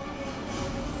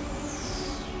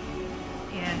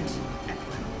 And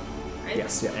Eklund, right?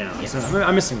 Yes, yeah, and Yes.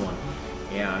 I'm missing one.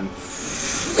 And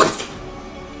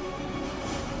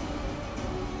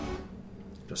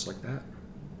just like that,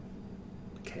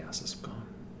 chaos is gone.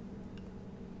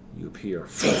 You appear.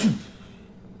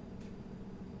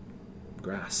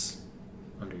 Grass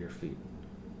under your feet.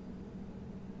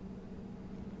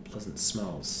 Pleasant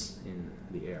smells in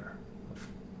the air of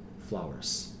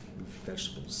flowers and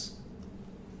vegetables.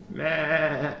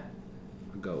 Meh.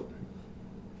 A goat.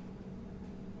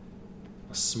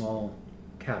 A small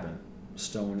cabin,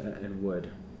 stone and wood,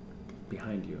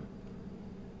 behind you.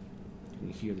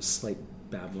 You hear the slight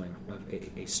babbling of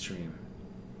a stream.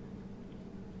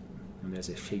 And there's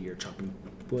a figure chopping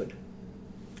wood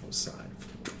outside.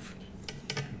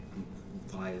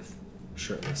 Lithe,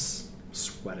 shirtless,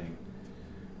 sweating.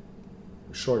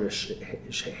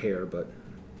 Shortish hair, but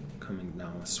coming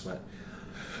down with sweat.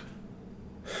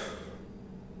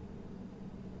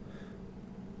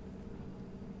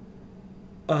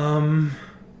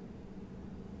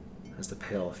 As the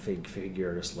pale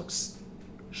figure just looks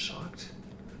shocked,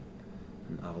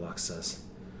 and Avlok says,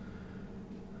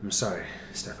 I'm sorry,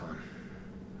 Stefan.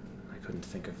 I couldn't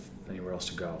think of anywhere else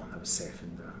to go that was safe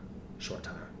in the short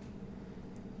time.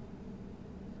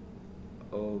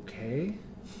 Okay.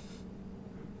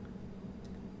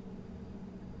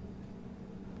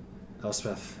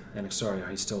 Elspeth and Ixaria,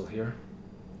 are you still here?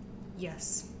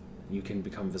 Yes. You can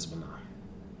become visible now.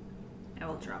 I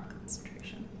will drop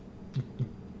concentration.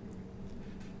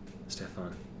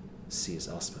 Stefan sees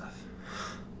Elspeth.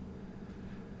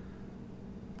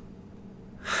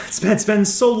 It's been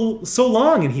so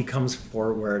long, and he comes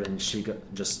forward, and she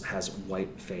just has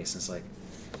white face, and it's like,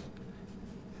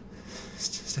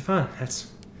 Stefan, it's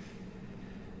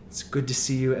good to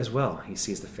see you as well. He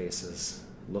sees the faces,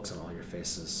 looks at all your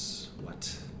faces.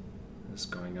 What is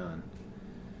going on?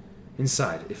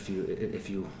 Inside, if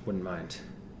you wouldn't mind.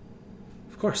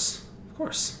 Of course.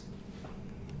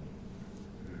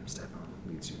 Stefan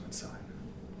leads you inside.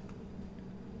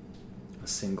 A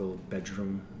single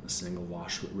bedroom, a single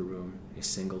washroom, a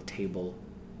single table,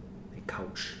 a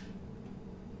couch,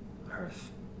 a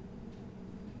hearth.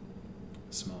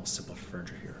 Small, simple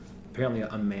furniture here. Apparently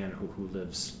a man who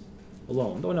lives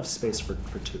alone, though enough space for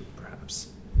 2, perhaps.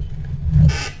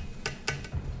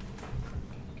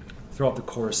 Throughout the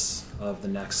course of the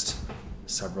next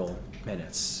several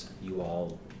minutes, you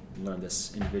all learn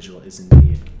this individual is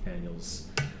indeed Daniel's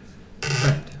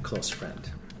friend, close friend,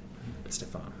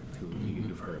 Stefan, who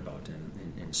you've heard about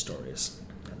in stories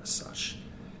and as such.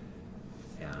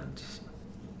 And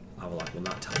Avlok will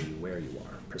not tell you where you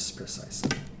are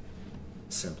precisely,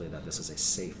 simply that this is a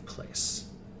safe place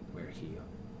where he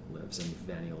lives and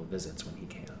Daniel visits when he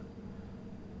can.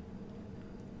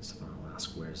 Stefan will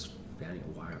ask, where's Daniel?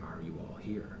 Why are you all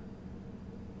here?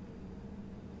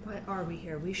 Why are we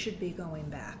here? We should be going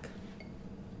back.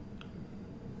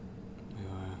 We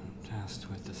were tasked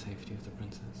with the safety of the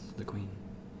princess, the queen.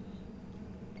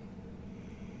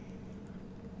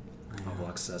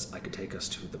 Avlok says, I could take us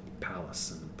to the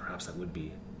palace, and perhaps that would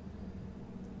be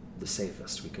the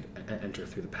safest. We could enter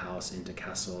through the palace into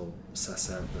Castle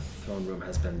Sessa. The throne room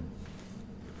has been...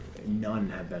 None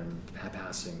have been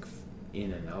passing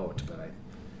in and out, but I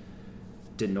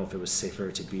didn't know if it was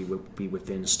safer to be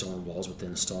within stone walls,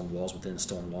 within stone walls, within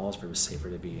stone walls, if it was safer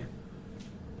to be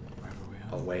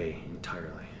away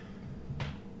entirely.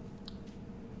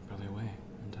 Probably away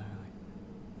entirely.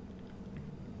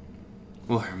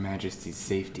 Well, Her Majesty's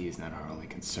safety is not our only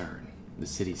concern. The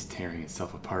city's tearing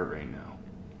itself apart right now.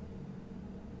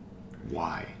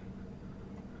 Why?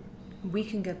 We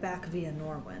can get back via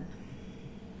Norwin.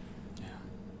 Yeah.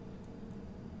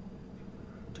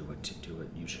 Do what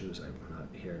you choose. I'm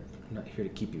not here to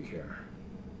keep you here.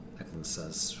 Eklund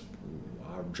says,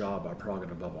 our job, our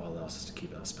prerogative above all else is to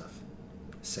keep Elspeth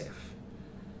safe.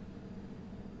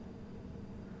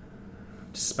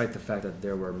 Despite the fact that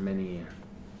there were many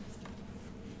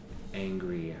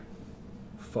angry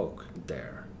folk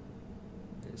there,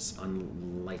 it's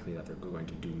unlikely that they're going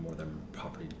to do more than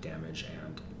property damage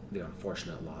and the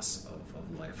unfortunate loss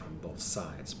of life on both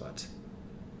sides, but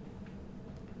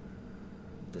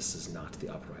this is not the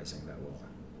uprising that will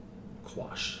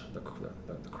quash the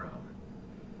crown.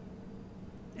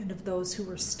 And of those who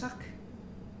were stuck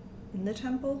in the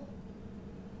temple?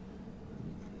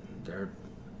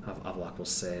 Avlok will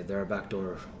say, there are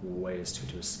backdoor ways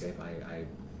to escape. I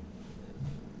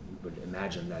would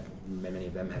imagine that many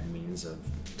of them had means of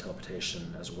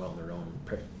teleportation as well, their own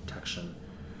protection.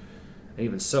 And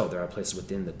even so, there are places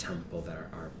within the temple that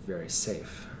are very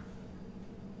safe.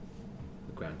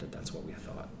 Granted, that's what we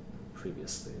thought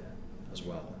previously as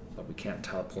well, but we can't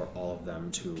teleport all of them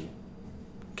to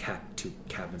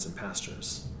cabins and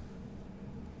pastures.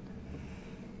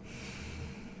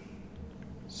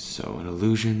 So an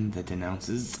illusion that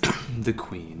denounces the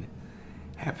Queen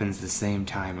happens the same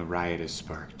time a riot is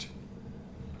sparked.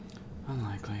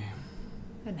 Unlikely.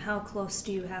 And how close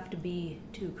do you have to be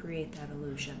to create that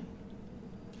illusion?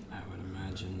 I would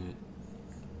imagine it.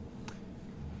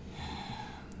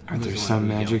 Are there some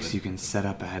magics you can set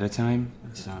up ahead of time?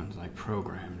 It sounds like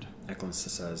programmed. Eklund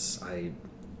says,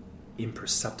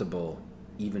 imperceptible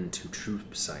even to true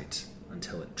sight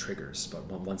until it triggers. But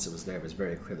once it was there, it was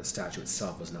very clear the statue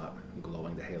itself was not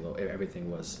glowing. The halo, everything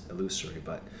was illusory,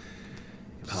 but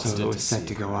so it was set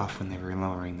to go off when they were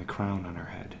lowering the crown on her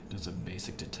head. Does a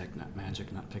basic detect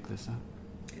magic not pick this up?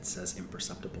 It says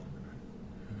imperceptible.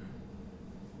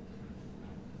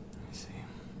 I see.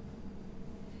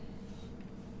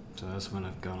 So this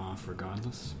wouldn't have gone off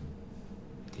regardless?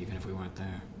 Even if we weren't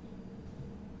there?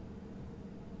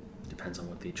 Depends on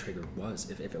what the trigger was.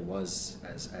 If it was,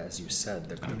 as you said,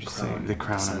 the I'm just crown. saying, the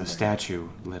crown on ascending. the statue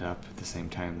lit up at the same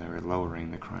time they were lowering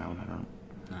the crown. I don't...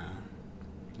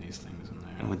 These things in there.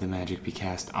 And would the magic be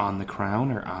cast on the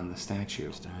crown or on the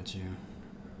statue? Statue.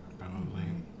 Probably.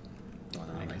 Well,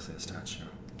 I not guess likely a statue.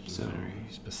 So, very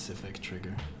specific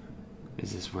trigger.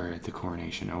 Is this where the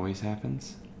coronation always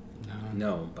happens?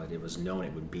 No, but it was known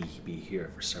it would be here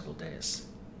for several days.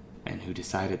 And who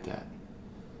decided that?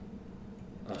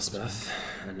 Elspeth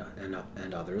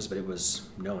and others, but it was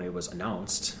known, it was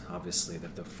announced, obviously,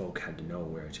 that the folk had to know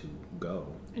where to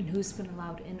go. And who's been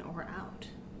allowed in or out?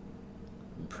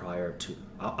 Prior to...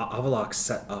 Avlok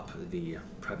set up the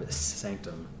private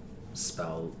sanctum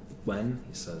spell when?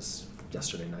 He says,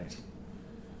 yesterday night.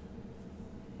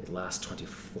 It lasts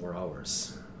 24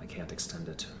 hours. I can't extend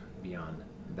it beyond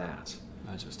that.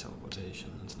 That's just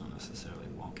teleportation. It's not necessarily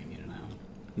walking in and out.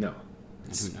 No.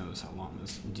 And who knows how long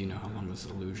this... Do you know how long this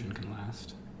illusion can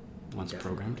last? Once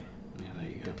programmed? Yeah, there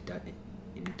you go.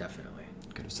 Indefinitely.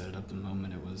 Could have set it up the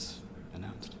moment it was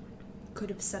announced. Could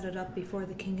have set it up before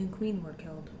the king and queen were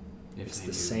killed. If It's they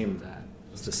the knew same. that.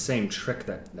 It's the same trick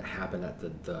that happened at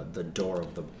the door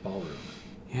of the ballroom.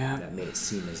 Yeah. That made it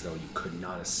seem as though you could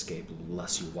not escape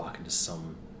unless you walk into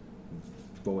some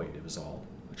void. It was all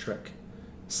a trick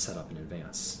set up in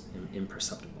advance,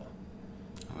 imperceptible.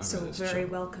 However, So this very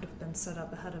well could have been set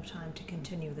up ahead of time to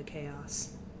continue the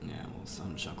chaos. Yeah, well,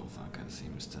 some chucklefucker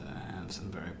seems to have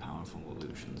some very powerful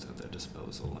illusions at their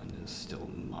disposal and is still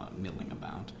milling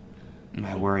about.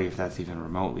 I worry if that's even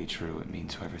remotely true, it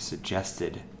means whoever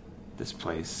suggested this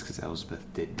place, because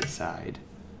Elspeth did decide,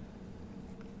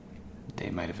 they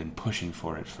might have been pushing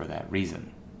for it for that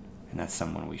reason, and that's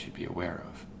someone we should be aware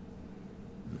of.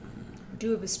 I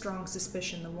do have a strong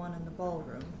suspicion the one in the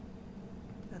ballroom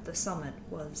at the summit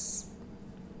was,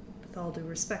 with all due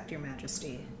respect, Your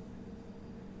Majesty,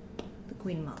 the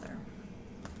Queen Mother.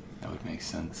 That would make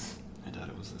sense. I doubt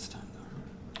it was this time,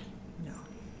 though.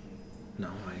 No.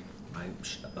 No,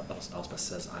 Elspeth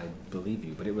says, I believe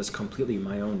you, but it was completely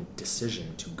my own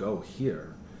decision to go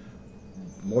here.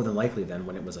 More than likely then,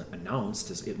 when it was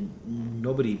announced,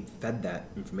 nobody fed that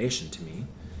information to me.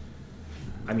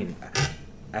 I mean,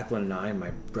 Eklund and I and my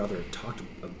brother talked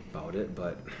about it,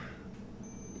 but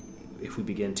if we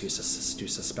begin to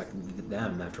suspect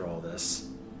them after all this...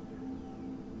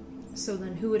 So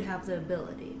then who would have the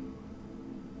ability?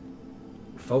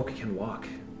 Folk can walk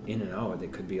in and out.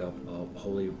 It could be a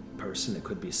holy person. It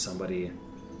could be somebody...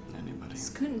 Anybody. This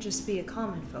couldn't just be a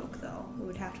common folk, though. It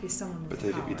would have to be someone But with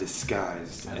they'd be power.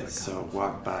 disguised, As and a so common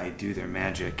walk by, do their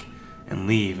magic, and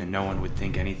leave, and no one would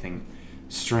think anything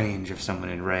strange of someone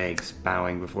in rags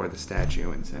bowing before the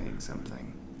statue and saying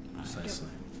something. Precisely.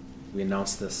 We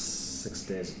announced this 6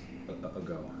 days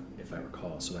ago, if I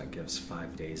recall, so that gives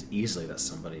 5 days easily that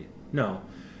somebody... No.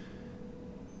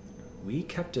 We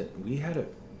had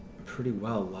it pretty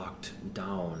well locked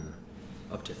down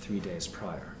up to 3 days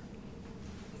prior.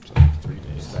 So 3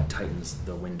 days. So that tightens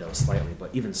the window slightly,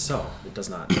 but even so, it does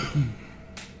not...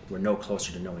 We're no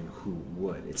closer to knowing who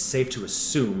would. It's safe to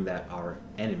assume that our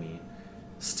enemy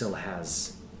still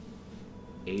has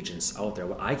agents out there.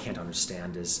 What I can't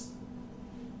understand is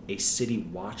a city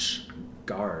watch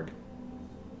guard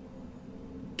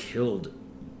killed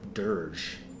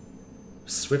Dirge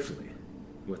swiftly,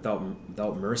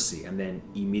 without mercy, and then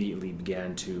immediately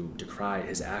began to decry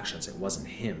his actions. It wasn't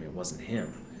him.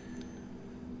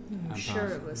 I'm sure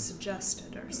it was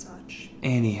suggested or such.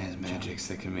 Annie has magics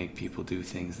that can make people do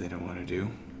things they don't want to do.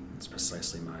 It's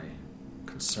precisely my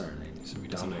concern. So he A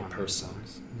doesn't dominant harm person.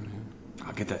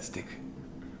 I'll get that stick.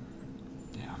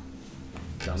 Yeah.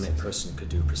 Dominant person could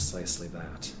do precisely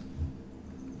that.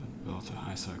 But both are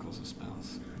high circles of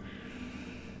spells.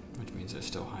 Which means there's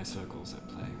still high circles at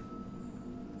play.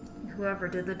 Whoever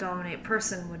did the dominate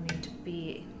person would need to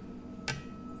be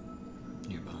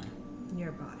nearby.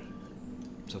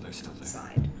 So they're still there.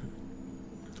 Outside.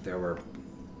 There were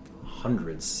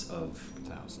hundreds of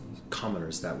Thousands.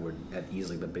 commoners that would have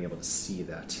easily been able to see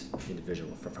that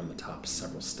individual from the top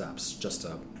several steps. Just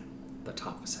the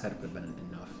top of his head would have been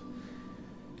enough.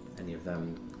 Any of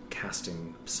them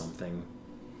casting something.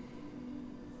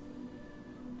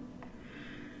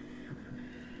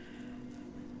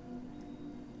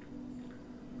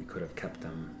 We could have kept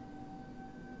them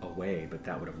away, but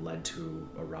that would have led to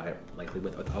a riot, likely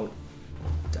without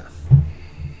death.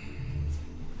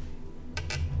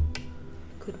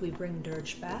 Could we bring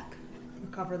Dirge back?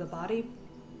 Recover the body?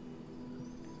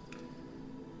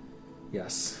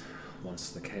 Yes, once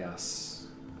the chaos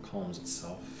calms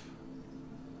itself,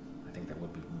 I think that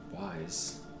would be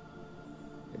wise.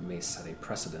 It may set a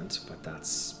precedent, but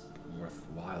that's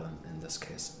worthwhile in this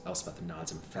case. Elspeth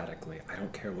nods emphatically. I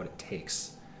don't care what it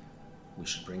takes. We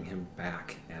should bring him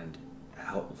back and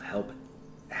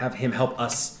have him help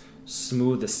us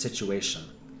smooth the situation.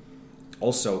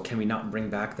 Also, can we not bring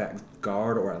back that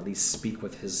guard, or at least speak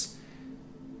with his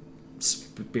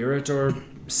spirit or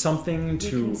something We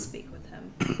to... can speak with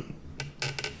him.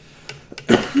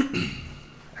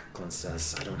 Eklund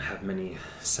says, I don't have many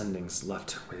sendings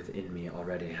left within me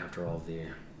already after all the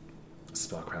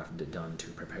spellcraft done to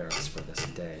prepare us for this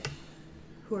day.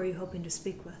 Who are you hoping to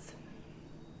speak with?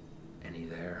 Any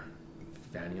there,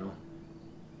 Vaniel,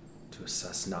 to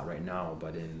assess, not right now,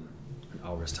 but in an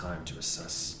hour's time, to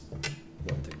assess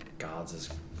what the gods is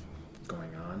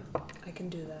going on. I can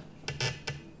do that.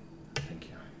 Thank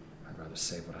you. I'd rather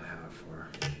save what I have for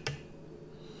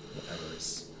whatever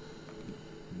is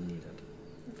needed.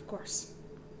 Of course.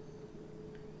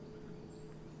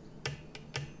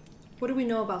 What do we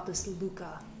know about this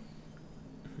Luca?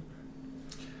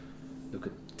 Look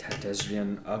at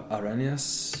Tedesrian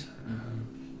Arrhenius.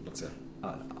 Looks at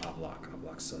Ablak.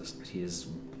 Ablak says he is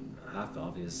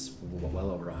half-elf. He's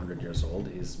well over 100 years old.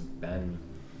 He's been,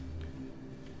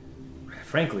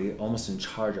 frankly, almost in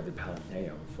charge of the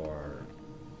Palatinate for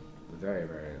a very,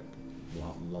 very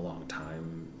long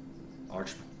time.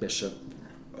 Archbishop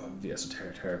of the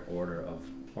Esoteric Order of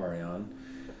Orion.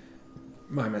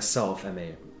 Myself am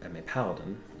a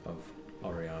paladin of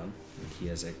Orion. He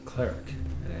is a cleric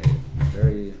and a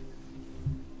very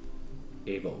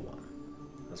able one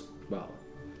as well.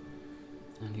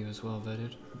 And he was well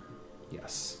vetted?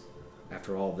 Yes.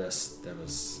 After all this,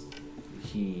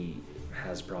 he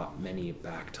has brought many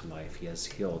back to life. He has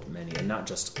healed many, and not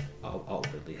just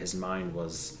outwardly. His mind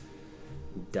was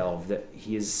delved.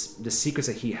 The secrets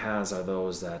that he has are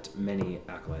those that many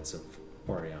acolytes of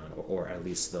Orion, or at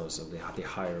least those of the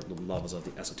higher levels of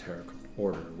the esoteric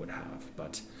order would have.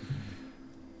 But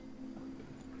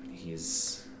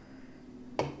he's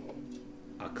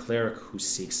a cleric who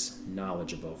seeks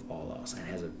knowledge above all else and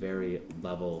has a very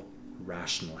level,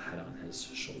 rational head on his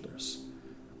shoulders,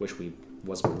 which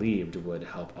was believed would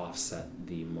help offset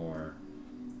the more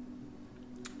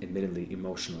admittedly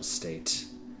emotional state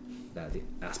that the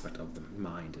aspect of the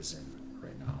mind is in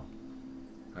right now.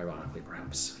 Ironically,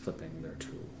 perhaps flipping there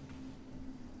to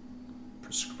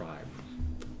prescribe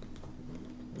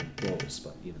roles,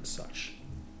 but even such.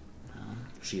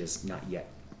 She has not yet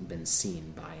been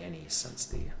seen by any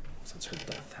since her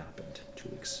death happened 2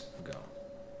 weeks ago.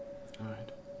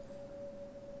 Alright.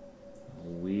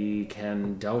 We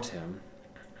can doubt him.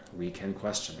 We can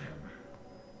question him.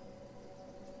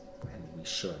 And we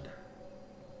should.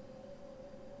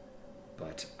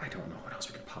 But I don't know what else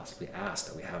we could possibly ask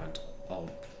that we haven't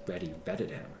already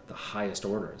vetted him. The highest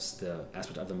orders, the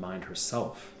aspect of the mind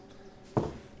herself.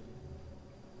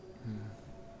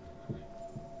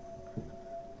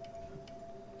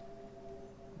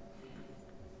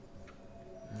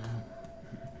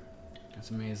 It's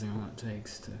amazing all it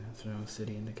takes to throw a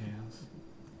city into chaos.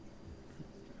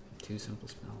 2 simple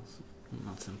spells. Well,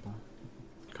 not simple.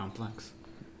 Complex.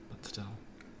 But still.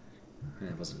 And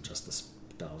it wasn't just the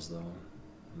spells,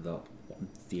 though.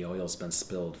 The oil's been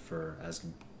spilled for, as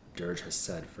Dirge has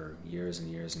said, for years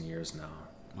and years and years now.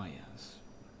 Well, yes.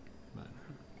 But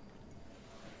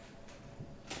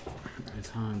It's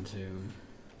hard to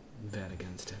bet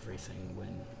against everything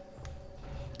when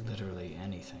literally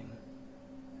anything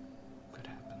could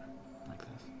happen like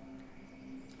this.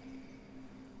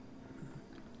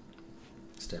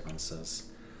 Stefan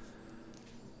says,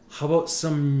 how about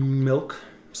some milk,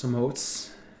 some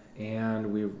oats,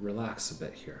 and we relax a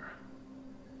bit here.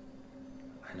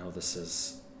 I know this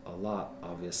is a lot,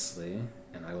 obviously,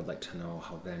 and I would like to know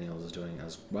how Vaniel is doing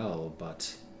as well,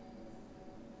 but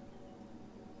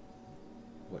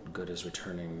what good is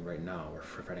returning right now? We're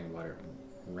fighting about it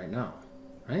right now,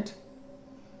 right?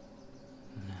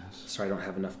 Yes. Sorry I don't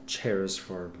have enough chairs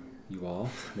for you all.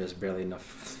 There's barely enough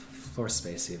floor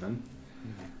space even.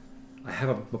 Mm-hmm. I have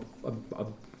a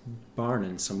barn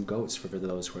and some goats for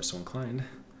those who are so inclined.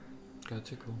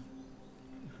 Goats are cool.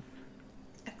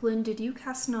 Eklund, did you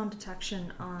cast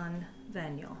non-detection on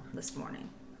Vaniel this morning?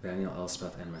 Vaniel,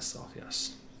 Elspeth, and myself,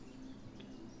 yes.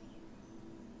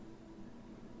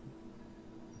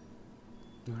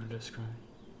 You want to describe?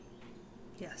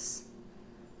 Yes.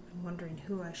 I'm wondering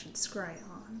who I should scry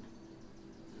on.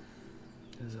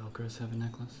 Does Elgris have a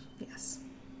necklace? Yes.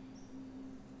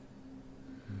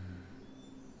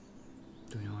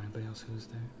 Do we know anybody else who's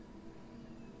there?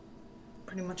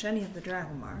 Pretty much any of the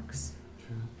GraveWalkers.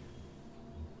 True.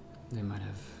 They might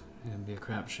have. It'd be a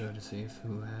crap show to see if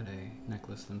who had a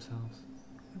necklace themselves.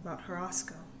 What about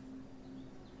Horosco?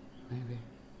 Maybe.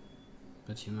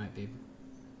 But you might be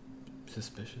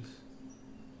suspicious.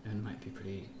 And might be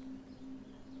pretty.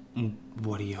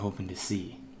 What are you hoping to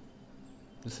see?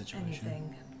 The situation.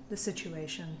 Anything. The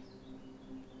situation.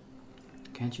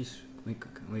 Can't you?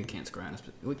 We can't scry on a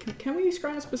specific. Can we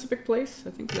scry on a specific place? I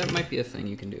think that might be a thing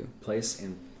you can do. Place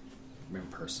and in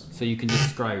person. So you can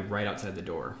just scry right outside the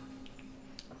door.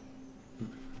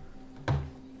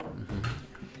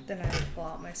 Then I would pull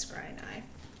out my scry nigh.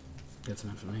 Get some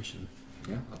information.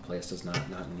 Yeah, a place does not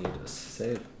need a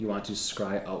save. You want to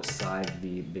scry outside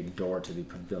the big door to the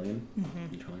pavilion?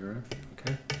 Mm-hmm. You telling her?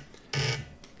 Okay.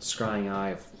 Scrying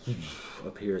eye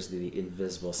appears the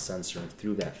invisible sensor, and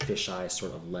through that fisheye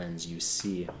sort of lens you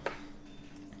see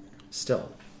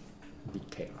still the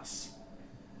chaos.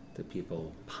 The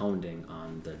people pounding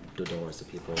on the doors, the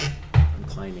people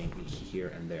climbing here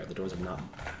and there. The doors have not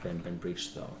been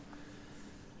breached though.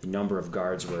 The number of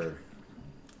guards were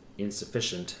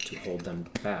insufficient to hold them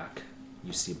back.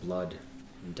 You see blood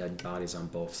and dead bodies on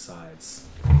both sides.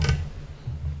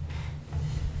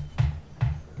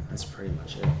 That's pretty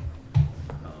much it.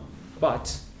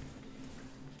 But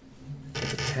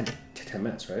it's a 10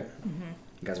 minutes, right? Mm-hmm.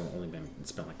 You guys have only been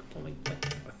only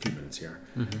a few minutes here.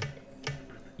 Mm-hmm.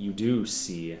 You do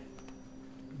see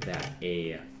that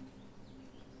a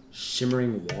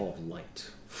shimmering wall of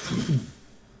light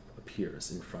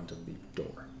appears in front of the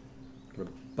door,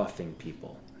 rebuffing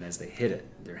people. And as they hit it,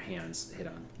 their hands hit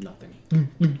on nothing.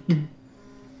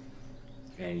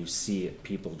 And you see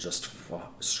people just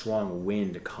strong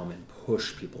wind come and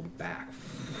push people back.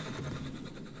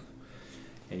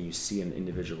 And you see an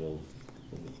individual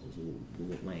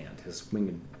land, his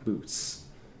winged boots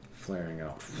flaring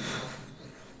out.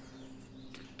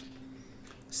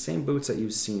 Same boots that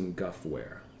you've seen Guff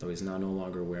wear, though he's now no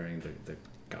longer wearing the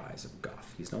guise of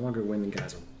Guff. He's no longer wearing the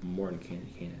guise of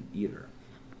Mordenkainen either.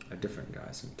 A different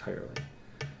guise entirely.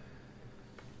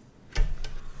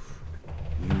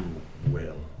 You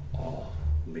will all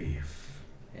leave.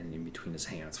 And in between his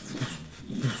hands,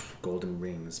 golden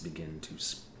rings begin to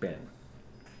spin.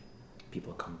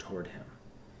 People come toward him.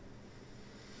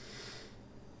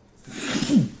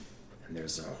 And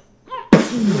there's a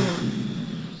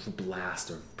blast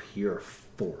of pure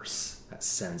force that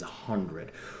sends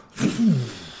 100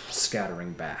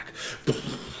 scattering back,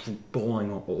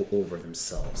 bowling over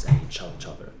themselves and each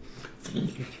other.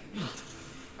 In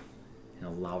a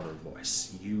louder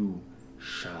voice, you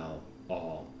shall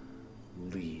all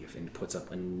leave, and puts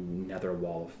up another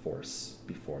wall of force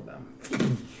before them.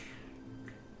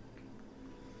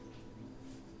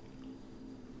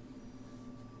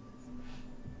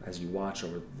 As you watch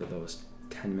over those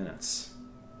 10 minutes,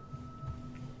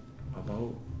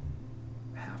 about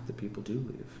half the people do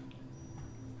leave.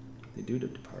 They do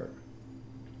depart.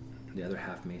 The other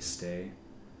half may stay,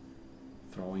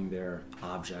 throwing their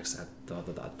objects at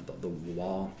the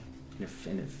wall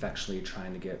and effectually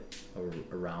trying to get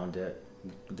around it.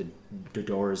 The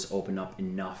doors open up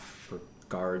enough for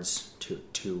guards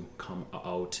to come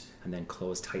out and then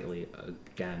close tightly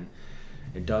again.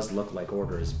 It does look like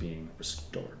order is being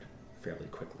restored fairly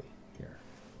quickly here.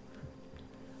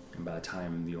 And by the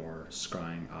time your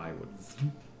scrying eye would...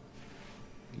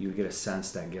 You get a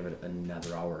sense that give it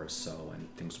another hour or so and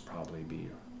things will probably be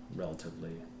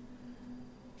relatively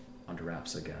under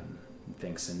wraps again.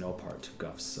 thanks in no part to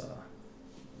Guff's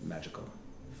magical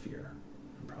fear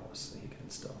and prowess that he can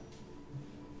instill.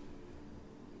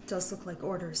 It does look like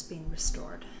order is being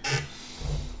restored.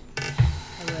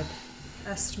 I would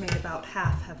estimate about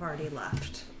half have already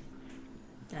left.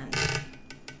 And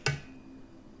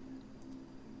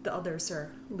the others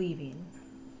are leaving.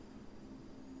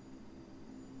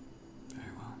 Very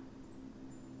well.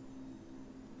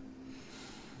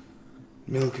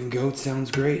 Milk and goat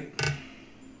sounds great.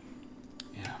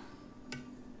 Yeah.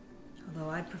 Although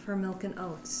I prefer milk and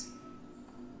oats.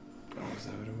 Oh, is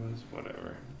that what it was?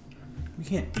 Whatever. You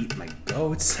can't eat my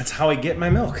goats. That's how I get my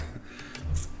milk.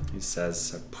 He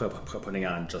says, putting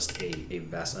on just a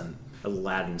vest, an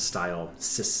Aladdin-style,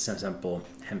 simple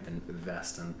hempen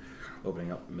vest, and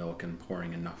opening up milk and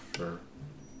pouring enough for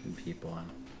people and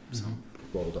some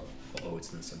rolled up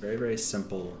oats. And it's a very, very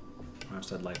simple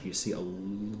farmstead life. You see a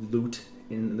lute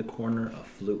in the corner, a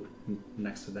flute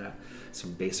next to that,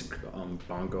 some basic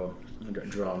bongo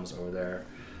drums over there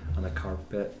on the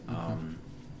carpet.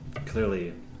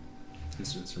 Clearly,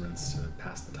 these instruments to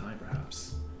pass the time,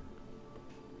 perhaps.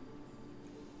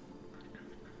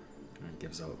 And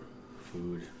gives out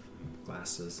food,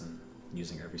 glasses, and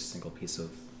using every single piece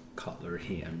of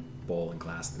cutlery and bowl and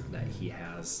glass that he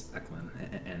has, Eklund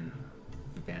and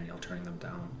Vaniel turning them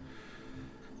down.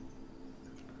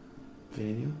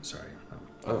 Vaniel? Sorry,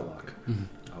 Oh, Avlok. okay.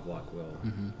 Avlok will.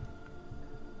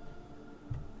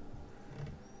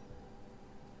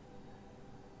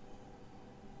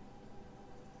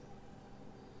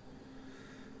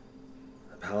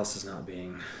 The palace is not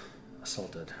being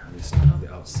assaulted, at least not on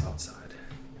the outside.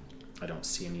 I don't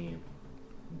see any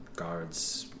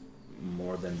guards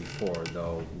more than before,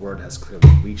 though word has clearly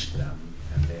reached them,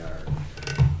 and they are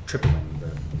tripling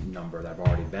the number that have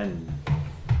already been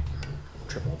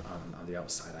tripled on the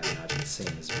outside. I imagine the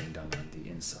same is being done on the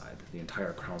inside. The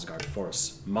entire Crown's Guard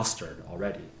force mustered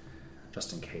already,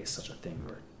 just in case such a thing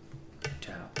were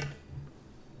to happen.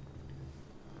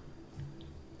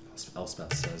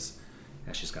 Elspeth says,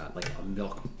 and she's got like a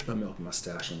milk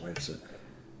mustache and wipes it.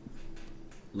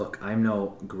 Look, I'm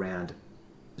no grand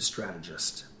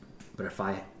strategist, but if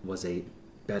I was a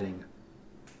betting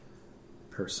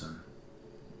person,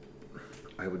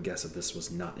 I would guess that this was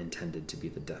not intended to be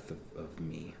the death of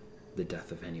me, the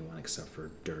death of anyone except for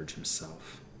Dirge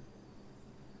himself.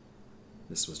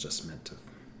 This was just meant to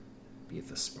be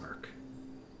the spark.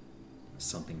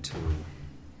 Something to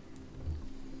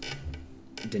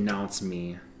denounce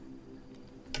me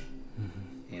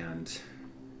and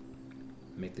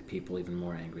make the people even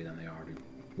more angry than they already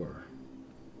were.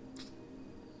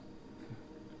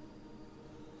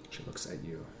 She looks at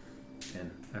you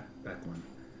and Eklund.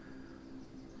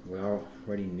 We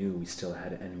already knew we still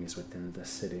had enemies within the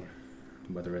city,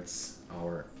 whether it's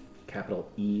our capital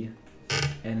E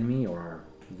enemy or our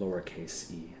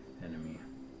lowercase e enemy.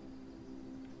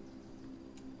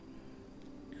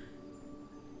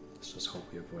 Let's just hope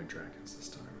we avoid dragons this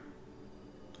time,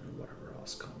 and whatever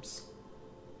else comes.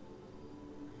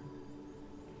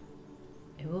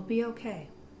 It will be okay.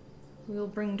 We will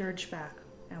bring Dirge back,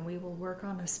 and we will work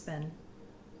on a spin.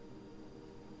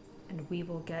 And we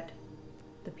will get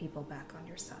the people back on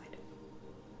your side.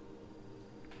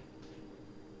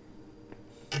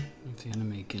 If the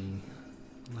enemy can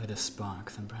light a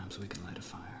spark, then perhaps we can light a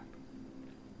fire.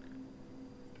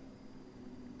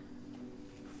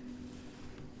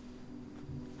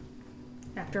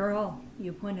 After all,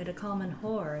 you appointed a common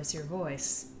whore as your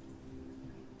voice.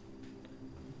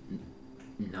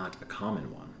 Not a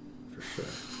common one, for sure.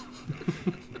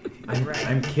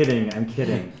 I'm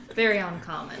kidding. Very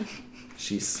uncommon.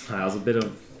 She smiles, a bit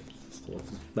of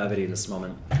levity in this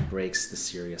moment, breaks the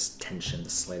serious tension the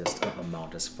slightest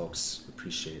amount as folks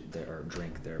appreciate or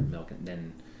drink their milk. And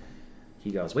then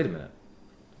he goes, wait a minute.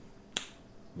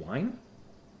 Wine?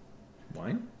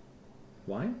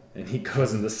 And he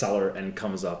goes in the cellar and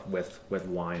comes up with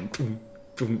wine.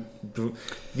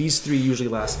 These three usually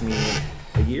last me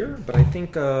a year, but I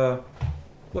think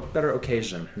what better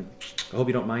occasion? I hope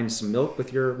you don't mind some milk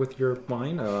with your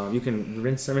wine. You can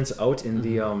rinse it out in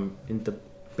the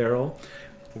barrel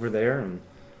over there, and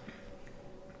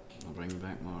I'll bring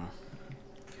back more.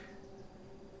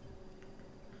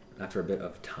 after a bit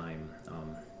of time,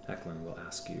 Eklund will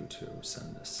ask you to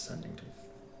sending to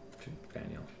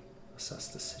Daniel, assess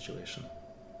the situation.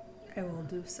 I will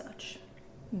do such.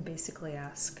 And basically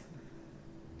ask,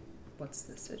 what's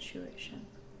the situation?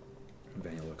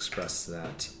 Daniel will express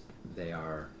that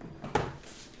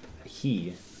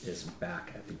he is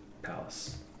back at the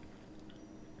palace.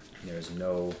 There's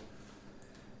no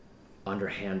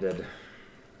underhanded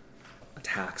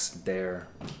attacks there.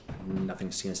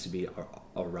 Nothing seems to be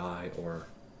awry or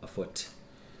afoot.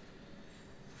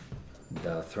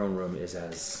 The throne room is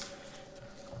as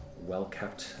well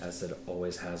kept as it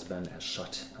always has been, as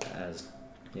shut as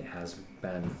it has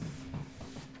been.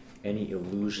 Any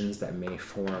illusions that may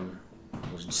form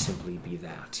will simply be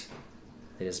that.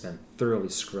 It has been thoroughly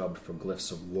scrubbed for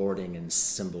glyphs of warding and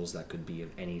symbols that could be of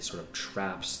any sort of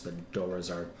traps. The doors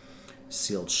are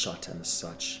sealed shut and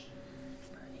such.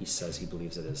 He says he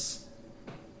believes it is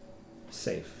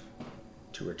safe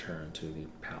to return to the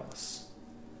palace.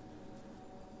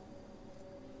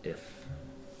 If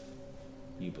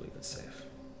you believe it's safe.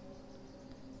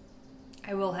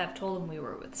 I will have told him we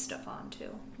were with Stefan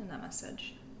too in that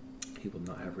message. He will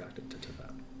not have reacted to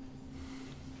that.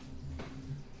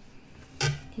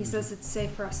 He says it's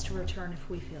safe for us to return if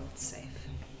we feel it's safe.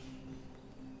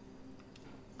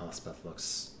 Elspeth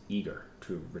looks eager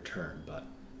to return, but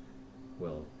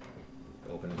will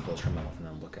open and close her mouth and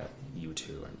then look at you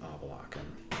two and Avlok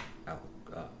and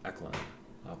Eklund.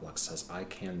 Avlok says, I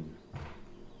can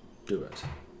do it.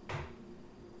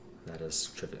 That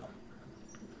is trivial.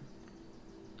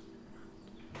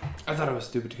 I thought it was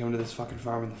stupid to come to this fucking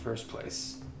farm in the first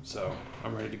place. So,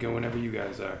 I'm ready to go whenever you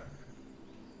guys are.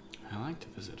 I like to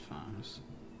visit farms.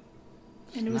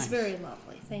 And it was nice. very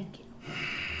lovely. Thank you.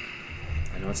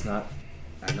 I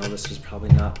know this was probably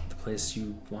not the place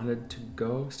you wanted to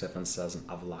go, Stefan says, and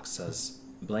Avlok says,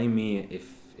 blame me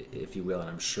if you will, and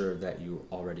I'm sure that you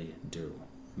already do.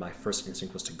 My first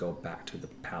instinct was to go back to the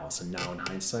palace, and now in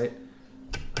hindsight,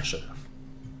 I should have.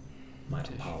 My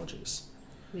apologies.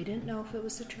 We didn't know if it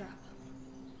was a trap.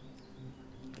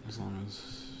 As long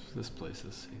as this place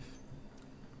is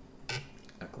safe.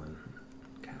 Eklund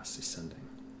casts Ascending.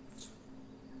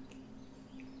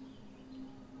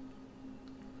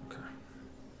 Okay.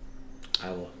 I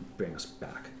will bring us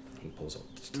back. He pulls up.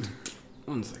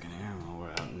 1 second here, while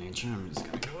we're out in nature, I'm just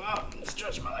gonna go out and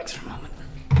stretch my legs for a moment.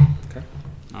 Okay.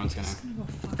 I'm just I'm gonna... just gonna go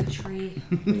fuck a tree.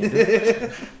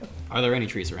 Are there any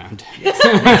trees around?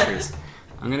 Yes, trees.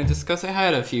 I'm gonna just go say hi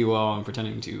to a few while I'm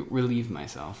pretending to relieve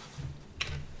myself.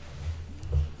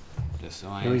 Just so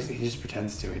I... He just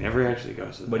pretends to. He never actually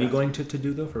goes to the What are you bathroom. going to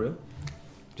do, though, for real?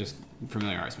 Just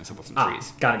familiarize myself with some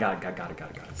trees. Got it.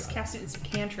 Just casting some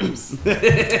cantrips.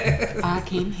 I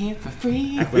came here for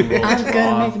free. Eklund will I'm draw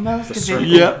gonna make the most the of circle. it.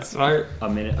 Yep, sorry. A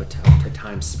minute of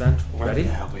time spent. Where Ready? the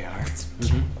hell we are.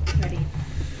 Ready.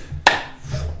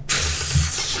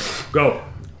 Go.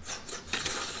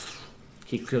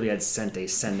 He clearly had sent a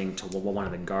sending to one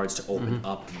of the guards to open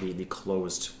up the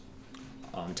closed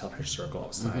teleportation circle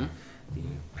outside the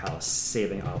palace,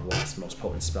 saving Avlok's most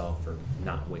potent spell for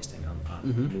not wasting on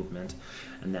movement.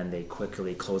 And then they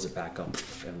quickly close it back up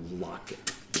and lock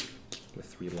it with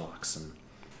 3 locks and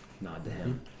nod to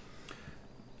him.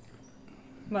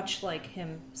 Much like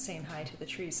him saying hi to the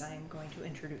trees, I am going to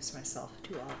introduce myself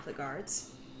to all of the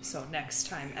guards. So next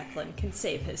time Eklund can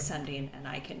save his sending and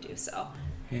I can do so.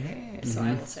 Yeah. So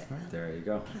I will say, There you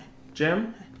go.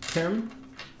 Jim? Pim?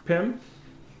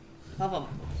 love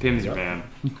him. Pim's your man.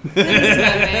 This is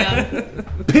my man.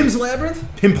 Pim's Labyrinth?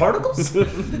 Pim Particles?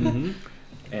 And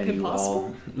Pim you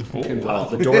all, Possible? well,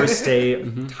 the doors stay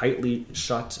tightly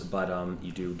shut, but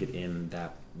you do get in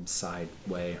that side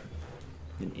way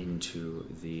and into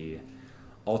the.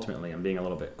 Ultimately, I'm being a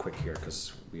little bit quick here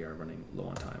because we are running low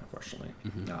on time, unfortunately.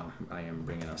 I am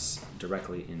bringing us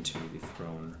directly into the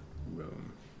throne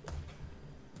room.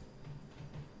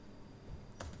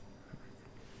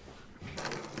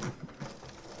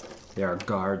 There are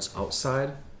guards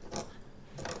outside,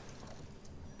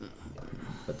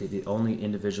 but the only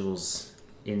individuals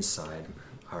inside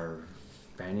are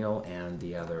Vaniel and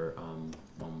the other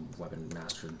weapon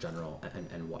master general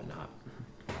and whatnot.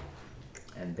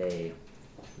 And they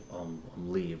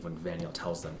leave when Vaniel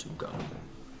tells them to go.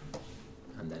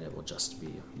 And then it will just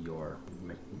be your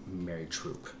merry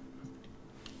troop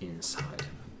inside.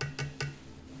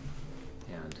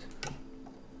 And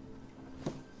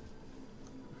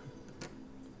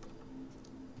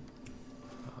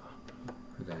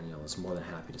Vaniel is more than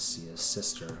happy to see his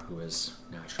sister, who is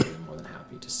naturally more than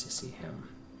happy to see him.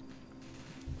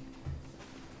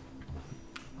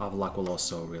 Avlok will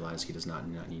also realize he does not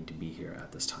need to be here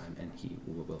at this time, and he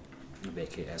will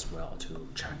vacate as well to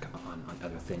check on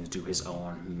other things, do his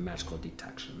own magical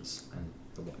detections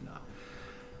and whatnot.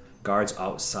 Guards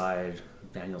outside,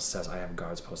 Daniel says, I have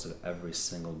guards posted at every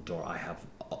single door. I have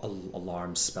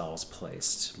alarm spells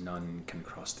placed. None can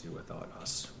cross through without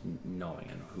us knowing,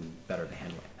 and who better to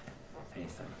handle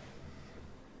anything.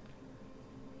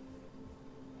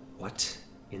 What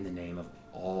in the name of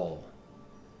all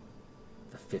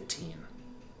the 15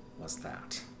 was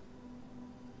that?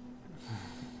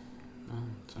 Well,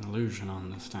 it's an illusion on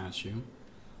the statue.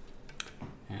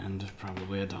 And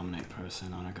probably a dominate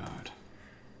person on a guard.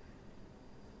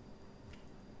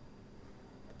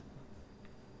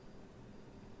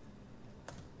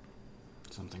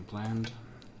 Something planned,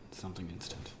 something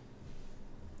instant.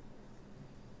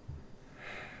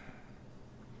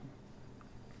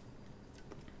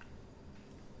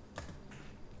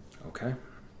 Okay.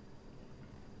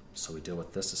 So we deal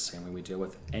with this the same way we deal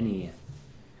with any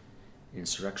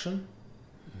insurrection.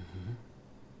 Mm-hmm.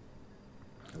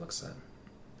 He looks at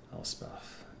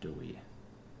Elspeth. Do we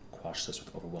quash this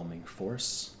with overwhelming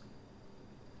force?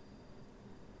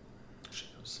 She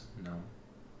goes, no.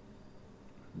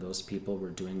 Those people were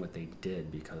doing what they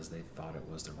did because they thought it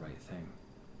was the right thing.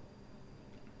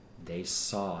 They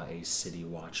saw a City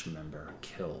Watch member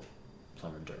kill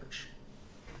Plumber Dirge.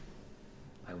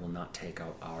 I will not take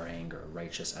out our anger,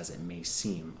 righteous as it may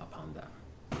seem, upon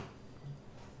them.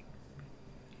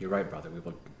 You're right, brother. We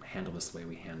will handle this the way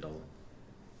we handle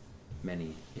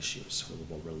many issues. We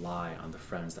will rely on the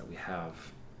friends that we have.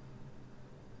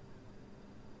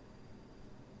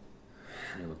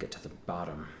 And we will get to the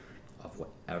bottom of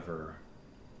whatever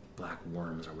black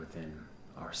worms are within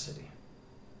our city.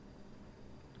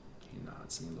 He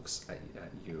nods and he looks at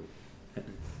you and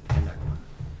Eklund.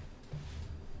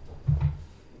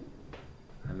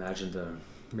 Imagine the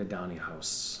Midani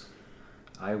house.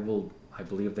 I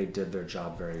believe they did their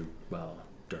job very well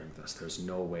during this. There's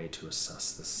no way to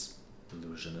assess this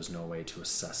illusion. There's no way to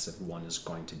assess if one is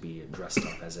going to be dressed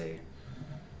up as a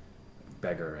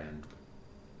beggar and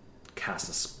cast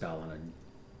a spell on a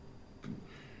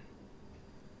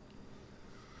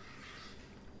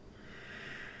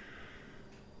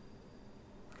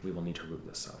We will need to root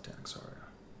this out, Anaxaria.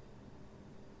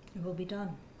 It will be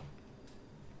done.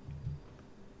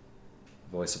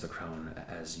 Voice of the Crown,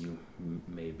 as you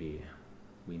may be,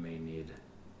 we may need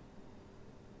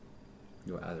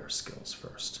your other skills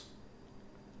first.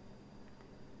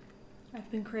 I've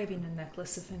been craving a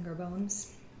necklace of finger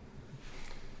bones.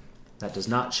 That does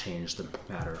not change the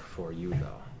matter for you,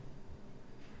 though,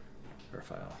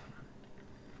 Raphael.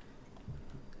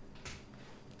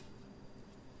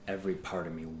 Every part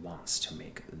of me wants to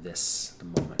make this the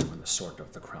moment when the Sword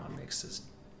of the Crown makes his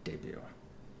debut.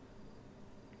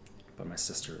 But my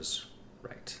sister is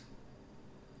right.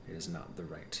 It is not the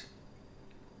right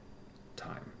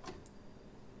time.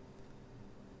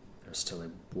 There's still a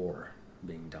war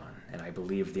being done, and I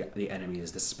believe the enemy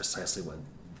this is precisely what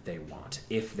they want.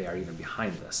 If they are even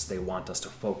behind this, they want us to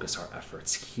focus our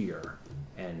efforts here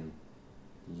and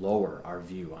lower our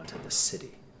view onto the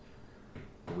city.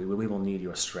 We will need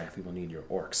your strength. We will need your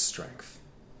orc's strength.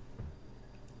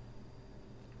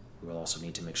 We will also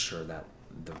need to make sure that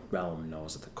the realm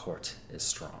knows that the court is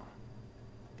strong.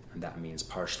 And that means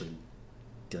partially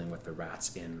dealing with the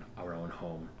rats in our own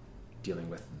home, dealing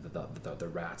with the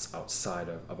rats outside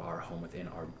of our home within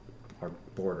our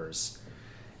borders,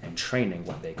 and training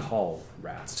what they call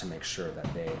rats to make sure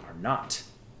that they are not.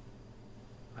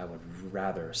 I would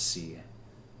rather see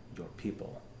your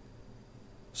people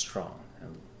strong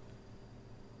and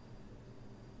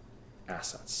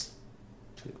assets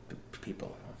to the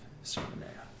people of Sermonea.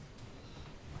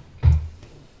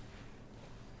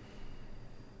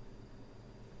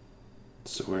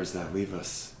 So where does that leave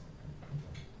us?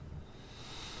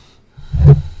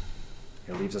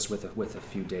 It leaves us with a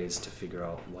few days to figure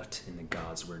out what in the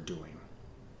gods we're doing.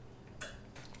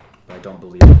 But I don't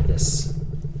believe that this.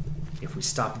 If we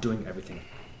stop doing everything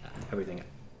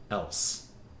else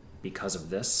because of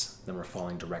this, then we're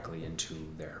falling directly into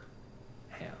their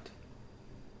hand.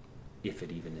 If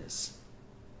it even is.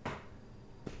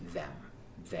 Them.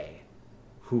 They.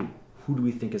 Who? Who do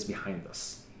we think is behind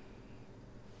this?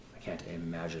 I can't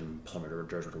imagine Plumber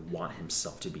Dirge would want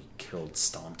himself to be killed,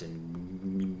 stomped,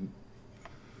 and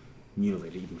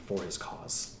mutilated even for his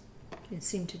cause. It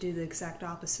seemed to do the exact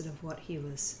opposite of what he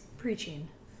was preaching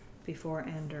before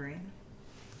and during.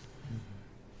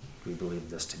 We believe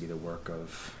this to be the work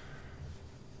of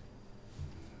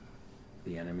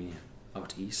the enemy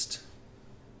out east.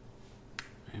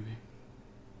 Maybe.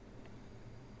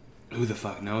 Who the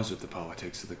fuck knows with the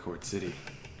politics of the court city?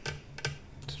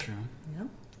 It's true. Yep.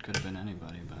 Could have been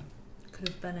anybody, but Could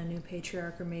have been a new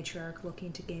patriarch or matriarch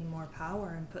looking to gain more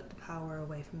power and put the power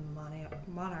away from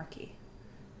the monarchy.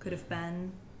 Could have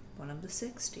been one of the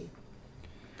 60.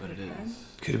 it is.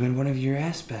 Could have been one of your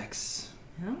aspects.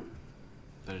 Yeah.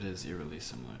 But it is eerily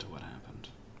similar to what happened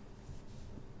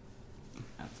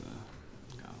at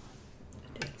the gala,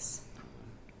 It is.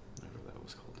 whatever that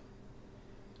was called,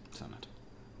 summit.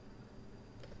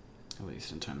 At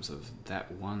least in terms of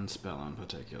that one spell in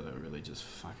particular, really just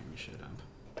fucking shit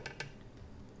up.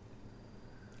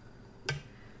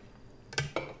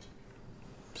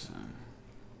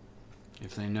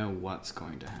 If they know what's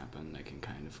going to happen, they can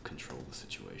kind of control the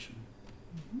situation.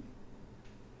 Mm-hmm.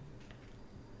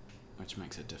 Which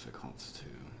makes it difficult to...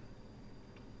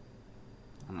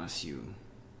 Unless you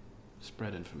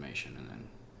spread information and then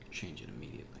change it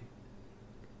immediately.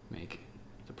 Make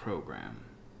the program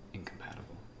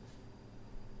incompatible.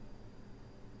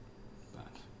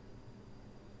 But...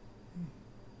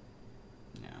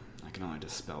 yeah, I can only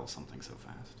dispel something so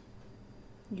fast.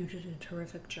 You did a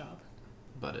terrific job.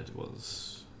 But it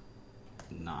was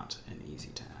not an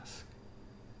easy task.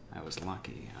 I was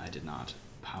lucky I did not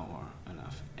power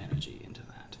enough energy into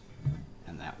that,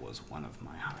 and that was one of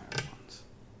my higher ones.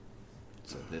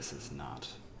 So this is not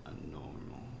a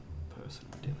normal person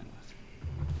we're dealing with.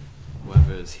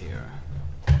 Whoever is here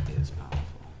is powerful.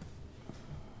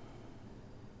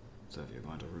 So if you're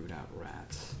going to root out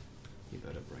rats, you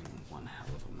better bring one hell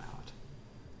of a mallet.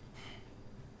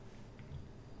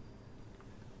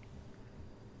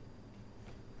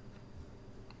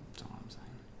 That's all I'm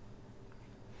saying.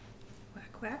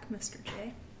 Whack whack, Mr.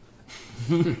 J.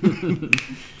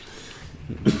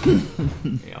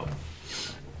 Yep.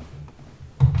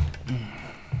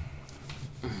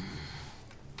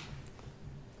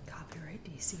 Copyright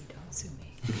DC, don't sue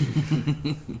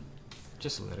me.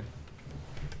 Just a letter.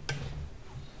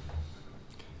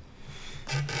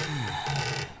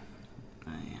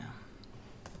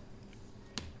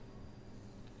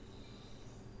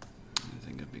 I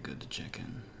think it'd be good to check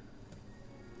in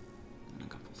on a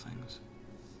couple things.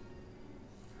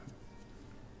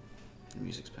 The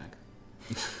music's back.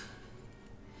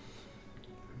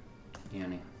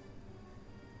 Annie.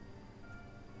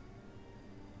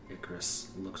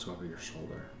 Icarus looks over your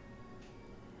shoulder,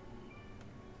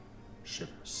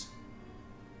 shivers,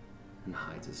 and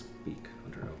hides his beak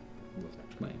under a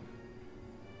wing.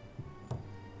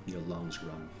 Your lungs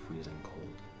run freezing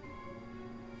cold.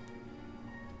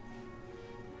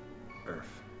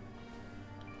 Earth,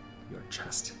 your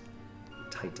chest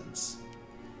tightens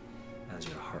as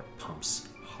your heart pumps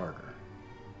harder.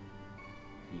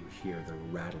 You hear the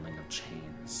rattling of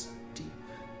chains deep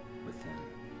within,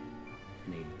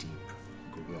 in a deep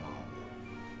growl.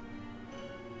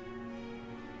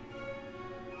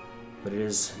 But it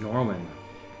is Norman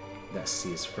that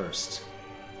sees first,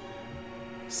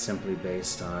 simply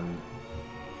based on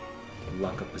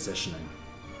luck of positioning.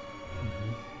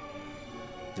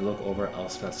 You look over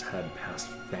Elspeth's head past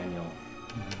Vaniel,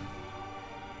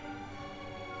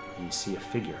 and you see a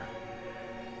figure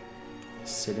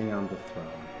sitting on the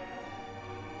throne.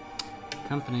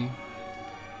 Company.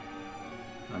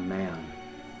 A man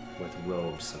with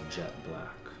robes of jet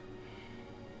black,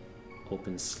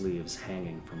 open sleeves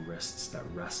hanging from wrists that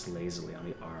rest lazily on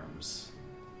the arms,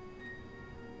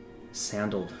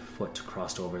 sandaled foot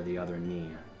crossed over the other knee,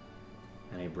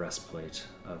 and a breastplate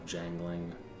of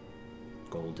jangling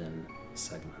golden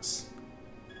segments.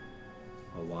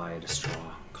 A wide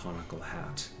straw conical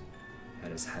hat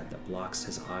at his head that blocks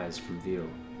his eyes from view.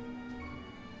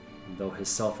 Though his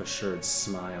self-assured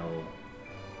smile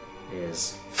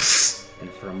is, and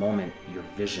for a moment your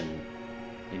vision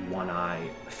in one eye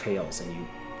fails and you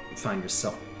find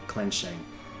yourself clenching.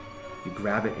 You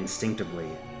grab it instinctively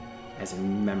as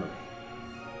in memory.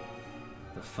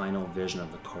 The final vision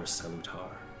of the Corse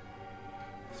Salutar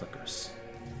flickers.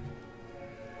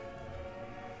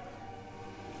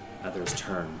 Others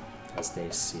turn as they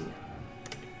see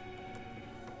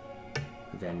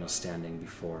Vaniel standing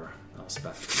before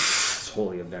Elspeth,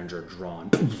 holy avenger drawn,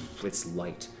 its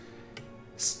light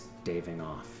staving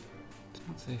off. It's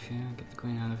not safe here. Get the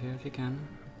queen out of here if you can.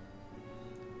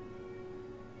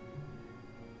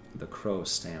 The crow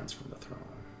stands from the throne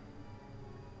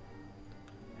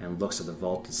and looks at the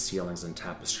vaulted ceilings and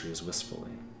tapestries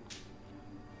wistfully,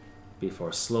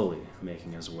 before slowly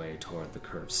making his way toward the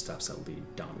curved steps that lead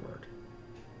downward.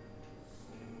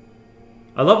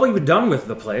 I love what you've done with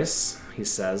the place, he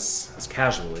says, as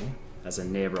casually as a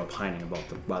neighbor opining about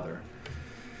the weather.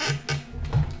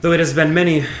 Though it has been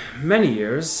many, many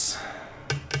years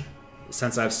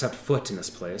since I've stepped foot in this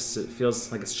place, it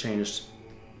feels like it's changed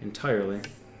entirely.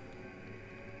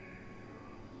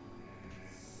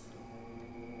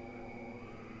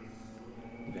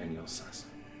 Vaniel says,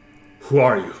 "Who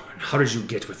are you, and how did you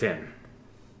get within?"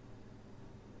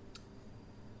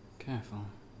 Careful.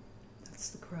 That's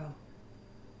the crow.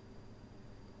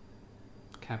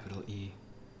 Capital E.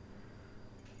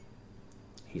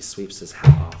 He sweeps his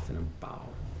hat off in a bow.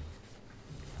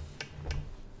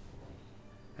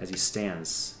 As he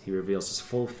stands, he reveals his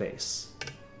full face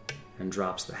and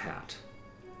drops the hat,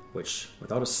 which,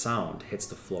 without a sound, hits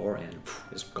the floor and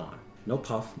is gone. No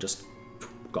puff, just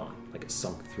gone, like it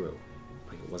sunk through,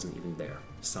 like it wasn't even there,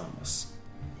 soundless.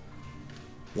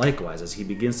 Likewise, as he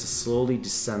begins to slowly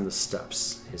descend the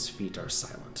steps, his feet are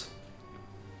silent.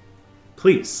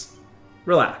 Please,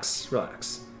 relax.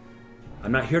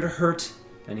 I'm not here to hurt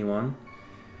anyone.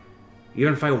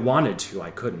 Even if I wanted to,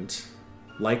 I couldn't.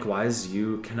 Likewise,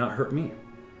 you cannot hurt me.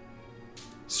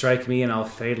 Strike me and I'll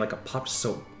fade like a popped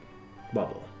soap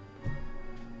bubble.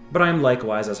 But I am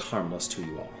likewise as harmless to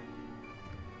you all.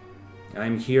 I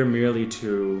am here merely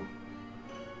to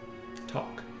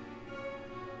talk.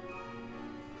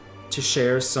 To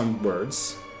share some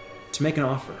words. To make an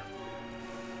offer.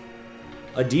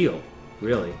 A deal,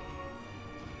 really.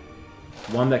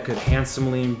 One that could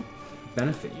handsomely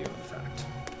benefit you, in fact.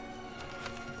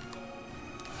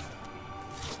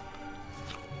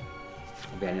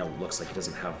 Daniel looks like he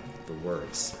doesn't have the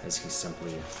words as he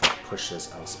simply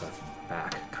pushes Elspeth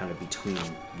back, kind of between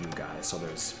you guys, so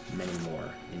there's many more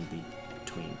in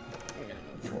between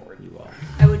forward you all.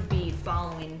 I would be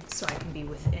following so I can be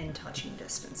within touching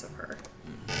distance of her.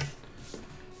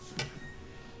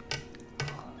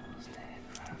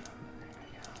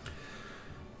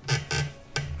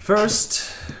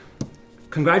 First,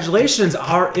 congratulations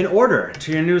are in order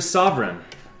to your new sovereign,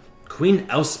 Queen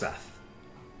Elspeth.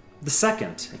 The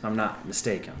second, if I'm not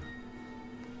mistaken.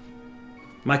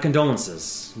 My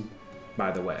condolences,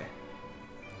 by the way,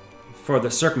 for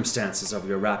the circumstances of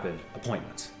your rapid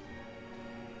appointment.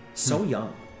 So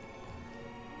young.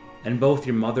 And both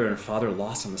your mother and father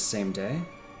lost on the same day?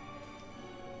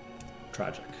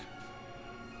 Tragic.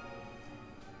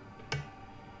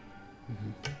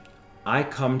 I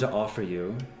come to offer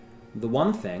you the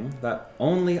one thing that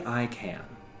only I can.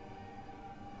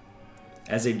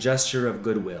 As a gesture of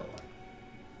goodwill.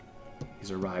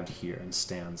 He's arrived here and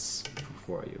stands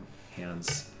before you,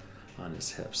 hands on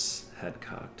his hips, head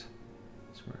cocked.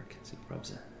 His work as he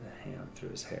rubs a hand through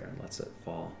his hair and lets it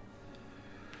fall.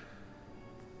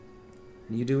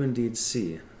 And you do indeed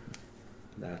see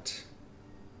that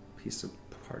piece of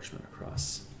parchment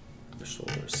across the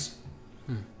shoulders.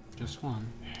 Just one.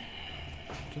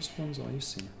 Just one's all you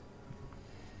see.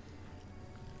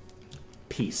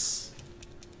 Peace.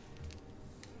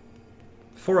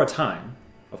 For a time,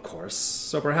 of course,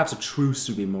 so perhaps a truce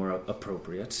would be more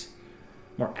appropriate,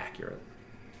 more accurate.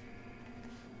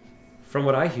 From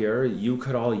what I hear, you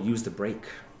could all use the break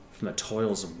from the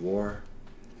toils of war,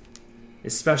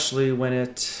 especially when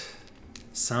it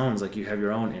sounds like you have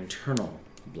your own internal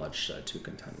bloodshed to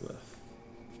contend with.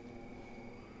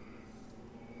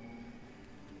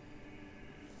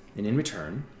 And in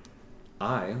return,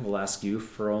 I will ask you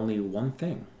for only one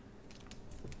thing.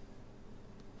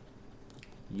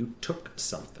 You took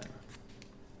something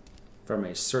from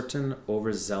a certain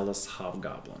overzealous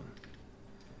hobgoblin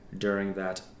during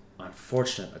that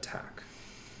unfortunate attack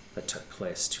that took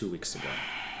place 2 weeks ago.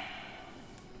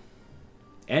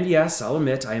 And yes, I'll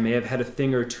admit I may have had a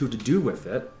thing or two to do with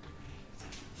it.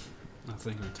 A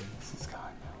thing or two. This is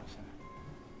gone now,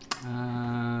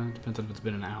 isn't it? Depends if it's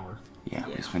been an hour. Yeah,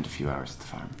 we spent a few hours at the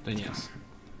farm. Then yes.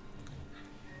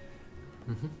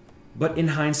 But in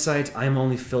hindsight, I am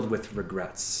only filled with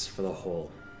regrets for the whole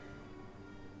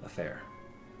affair.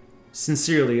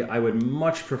 Sincerely, I would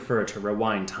much prefer to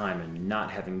rewind time and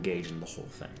not have engaged in the whole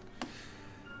thing.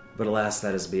 But alas,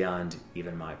 that is beyond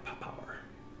even my power.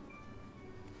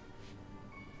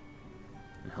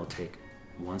 And he'll take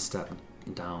one step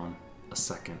down, a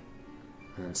second,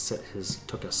 and then sit his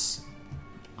tuchus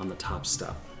on the top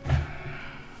step.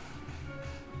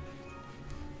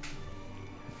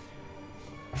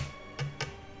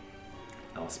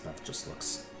 Elspeth just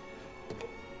looks,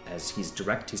 as he's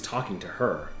talking to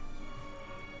her.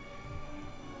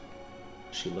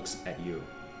 She looks at you.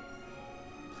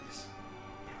 Please,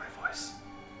 hear my voice.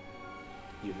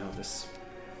 You know this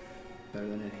better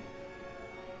than any.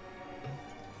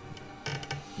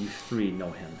 You three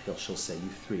know him. She'll say, you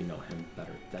three know him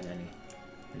better than any.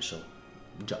 And she'll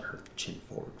jut her chin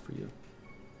forward for you,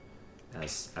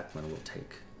 as Eklund will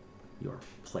take your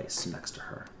place next to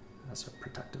her as her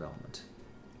protective element.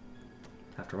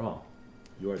 After all,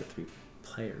 you are the three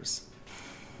players,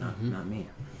 not me.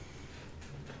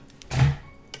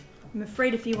 I'm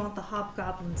afraid if you want the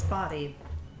hobgoblin's body,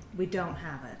 we don't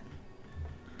have it.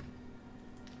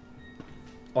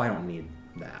 Oh, I don't need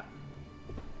that.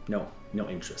 No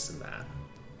interest in that.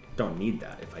 Don't need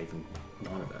that if I even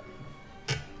wanted it.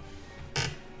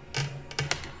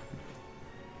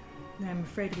 And I'm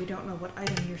afraid we don't know what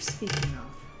item you're speaking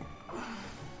of.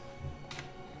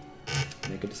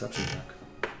 Make a deception check.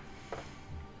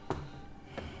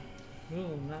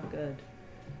 Ooh, not good.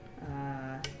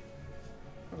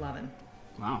 11.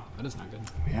 Wow, that is not good.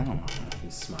 Yeah, I don't know. He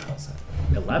smiles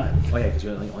at 11. Oh yeah, because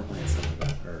you only had something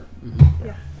about her.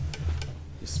 Yeah.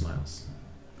 He smiles.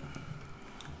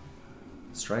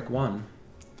 Strike one.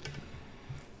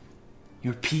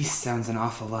 Your peace sounds an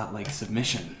awful lot like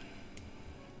submission.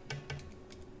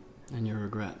 And your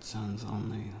regret sounds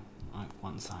only like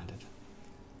one-sided.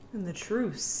 And the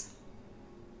truce.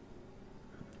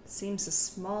 Seems a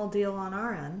small deal on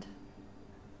our end.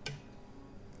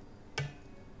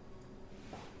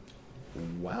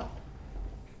 Well.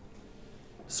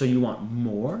 So you want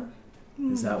more?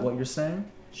 Is that what you're saying?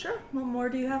 Sure, what more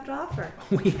do you have to offer?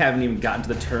 We haven't even gotten to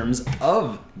the terms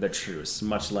of the truce,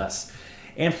 much less.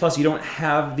 And plus, you don't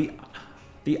have the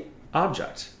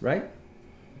object, right?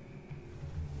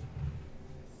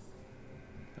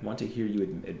 I want to hear you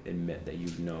admit that you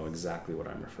know exactly what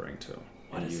I'm referring to.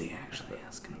 What is you he actually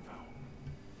asking about?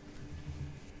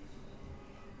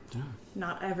 Yeah.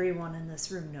 Not everyone in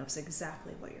this room knows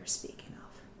exactly what you're speaking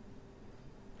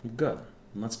of. Good.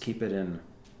 Let's keep it in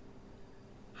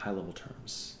high-level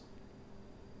terms.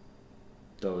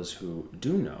 Those who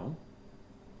do know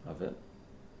of it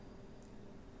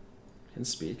can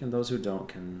speak, and those who don't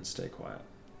can stay quiet.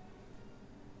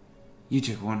 You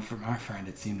took one from our friend.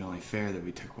 It seemed only fair that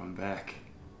we took one back.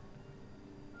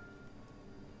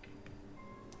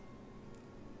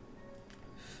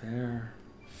 Fair.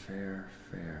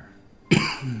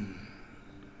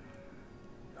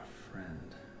 A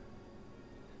friend.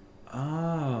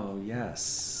 Oh,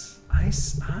 yes.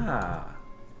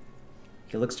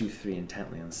 He looks to you three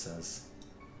intently and says,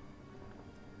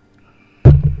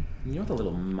 "You're the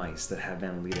little mice that have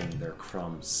been leading their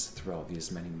crumbs throughout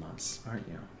these many months, aren't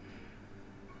you?"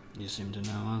 You seem to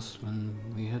know us when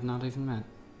we had not even met.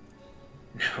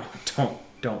 No,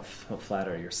 don't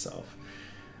flatter yourself.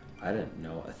 I didn't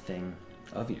know a thing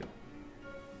of you.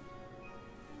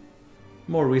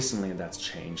 More recently, that's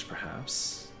changed,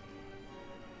 perhaps.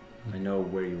 I know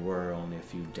where you were only a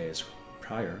few days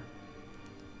prior.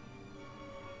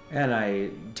 And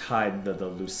I tied the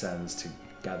loose ends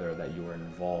together that you were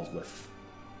involved with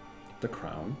the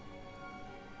crown.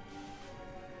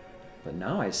 But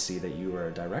now I see that you are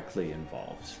directly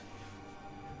involved,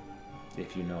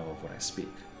 if you know of what I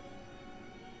speak.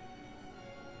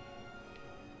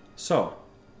 So,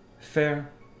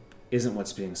 fair isn't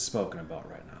what's being spoken about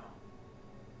right now.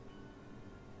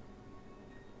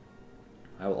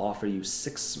 I will offer you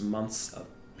 6 months of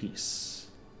peace.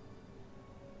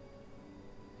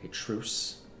 A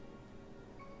truce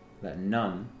that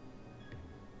none,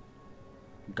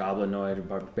 goblinoid,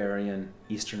 barbarian,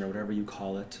 eastern, or whatever you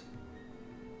call it,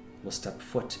 will step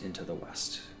foot into the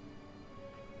West.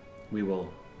 We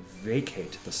will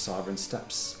vacate the sovereign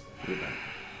steps, even.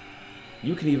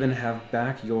 You can even have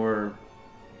back your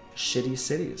shitty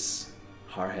cities.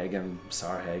 Harhagen,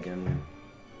 Sarhagen.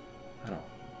 I don't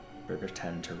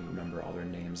pretend to remember all their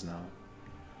names now.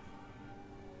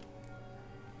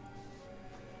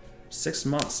 6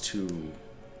 months to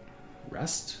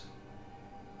rest,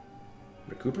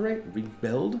 recuperate,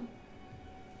 rebuild.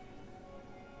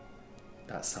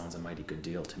 That sounds a mighty good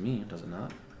deal to me, does it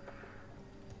not?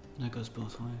 That goes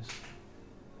both ways.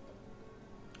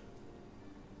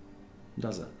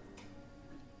 Does it?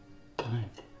 Aye.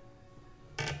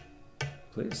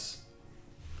 Please.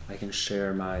 I can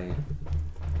share my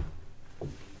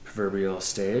proverbial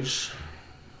stage.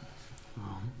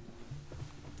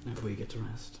 If we get to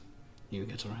rest, you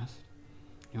get to rest.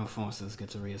 Your forces get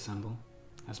to reassemble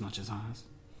as much as ours.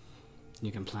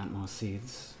 You can plant more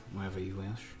seeds wherever you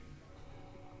wish.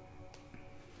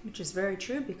 Which is very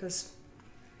true, because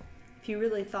if you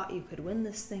really thought you could win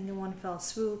this thing in one fell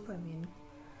swoop, I mean,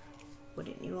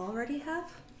 wouldn't you already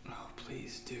have? Oh,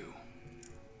 please do.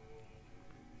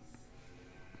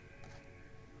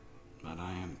 But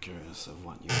I am curious of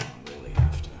what you all really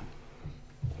after.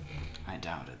 I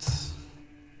doubt it's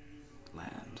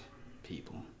land,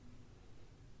 people.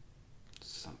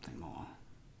 Something more.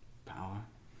 Power,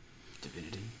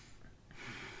 divinity.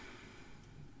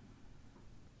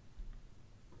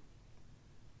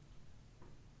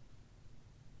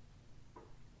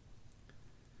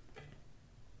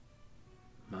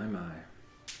 My.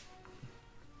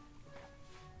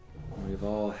 We've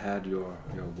all had your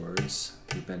words.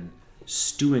 You've been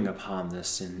stewing upon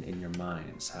this in your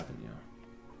minds, haven't you?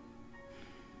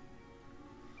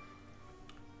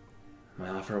 My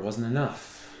offer wasn't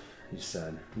enough, you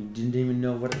said. You didn't even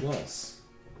know what it was.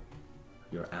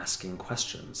 You're asking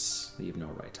questions that you've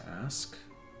no right to ask.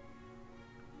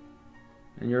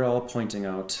 And you're all pointing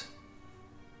out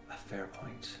a fair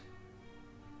point.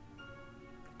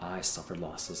 I suffered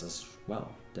losses as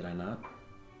well, did I not?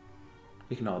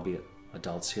 We can all be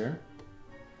adults here.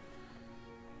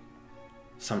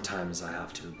 Sometimes I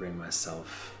have to bring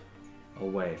myself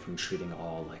away from treating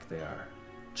all like they are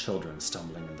children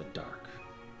stumbling in the dark.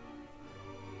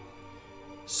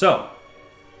 So,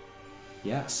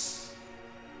 yes,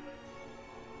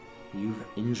 you've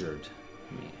injured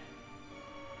me.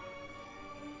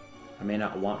 I may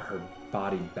not want her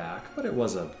body back, but it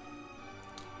was a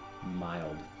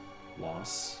mild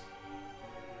loss.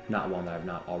 Not one that I've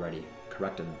not already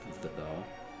corrected, though.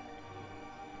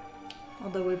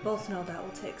 Although we both know that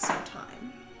will take some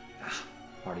time.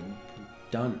 Already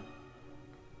done.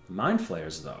 Mind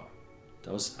flayers, though.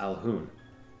 Those Alhoun.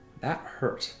 That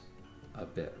hurt a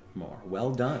bit more.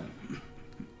 Well done.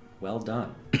 Well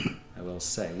done, I will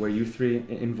say. Were you three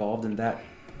involved in that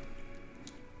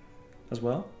as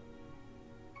well?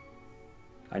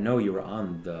 I know you were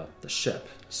on the ship,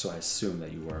 so I assume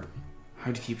that you were.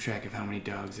 Hard to keep track of how many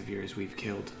dogs of yours we've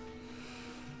killed.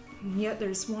 And yet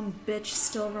there's one bitch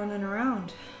still running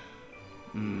around.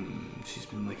 She's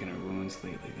been licking her wounds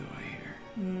lately, though, I hear.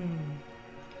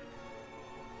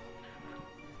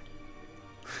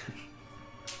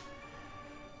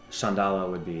 Chandala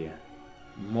would be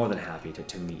more than happy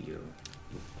to meet you.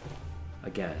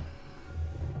 Again.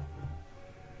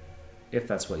 If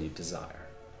that's what you desire.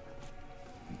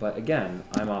 But again,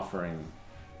 I'm offering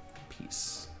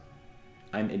peace.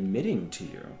 I'm admitting to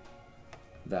you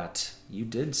that you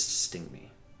did sting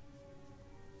me.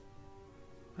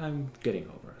 I'm getting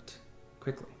over it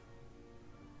quickly.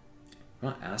 I'm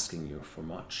not asking you for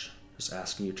much. Just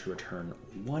asking you to return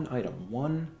one item,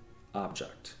 one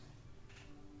object.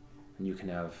 And you can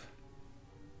have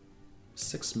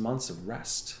 6 months of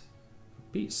rest,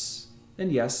 peace.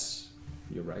 And yes,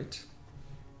 you're right.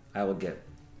 I will get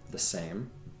the same.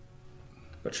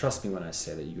 But trust me when I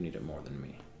say that you need it more than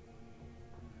me.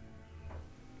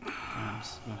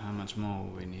 Perhaps, but how much more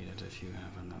will we need it if you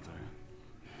have another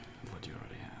of what you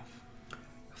already have?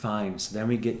 Fine, so then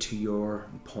we get to your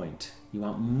point. You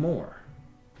want more.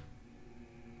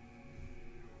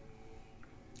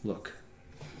 Look,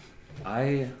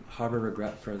 I harbor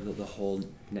regret for the whole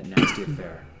nasty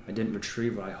affair. I didn't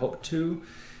retrieve what I hoped to,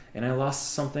 and I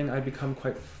lost something I'd become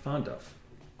quite fond of.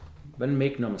 But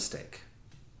make no mistake,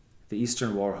 the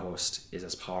Eastern War Host is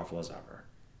as powerful as ever.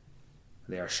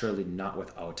 They are surely not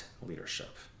without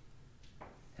leadership,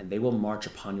 and they will march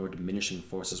upon your diminishing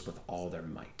forces with all their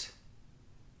might.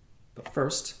 But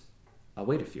first, I'll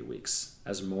wait a few weeks,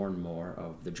 as more and more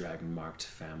of the dragon-marked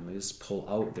families pull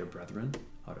out their brethren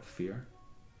out of fear.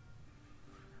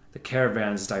 The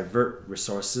caravans divert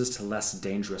resources to less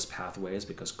dangerous pathways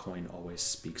because coin always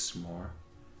speaks more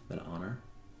than honor.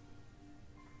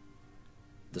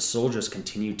 The soldiers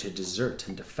continue to desert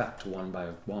and defect one by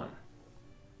one.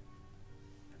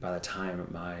 By the time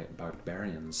my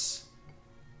barbarians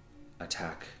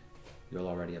attack, you'll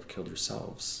already have killed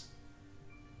yourselves.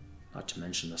 Not to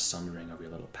mention the sundering of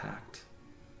your little pact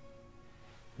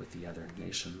with the other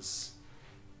nations.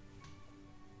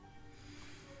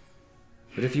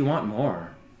 But if you want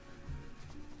more,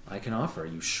 I can offer,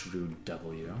 you shrewd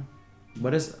devil you.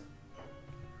 What is it?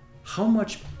 How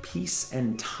much peace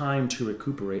and time to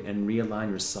recuperate and realign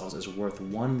yourselves is worth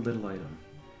one little item?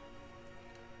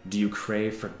 Do you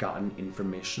crave forgotten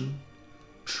information?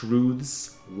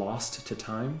 Truths lost to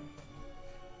time?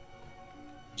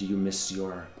 Do you miss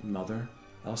your mother,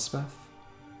 Elspeth?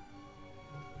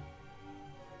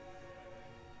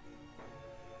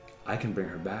 I can bring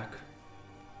her back.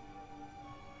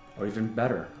 Or even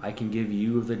better, I can give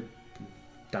you the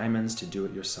diamonds to do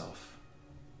it yourself.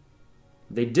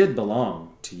 They did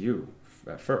belong to you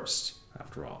at first,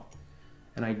 after all.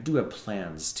 And I do have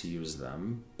plans to use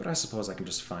them, but I suppose I can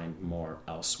just find more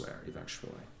elsewhere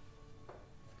eventually.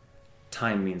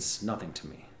 Time means nothing to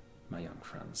me, my young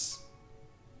friends.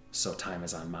 So time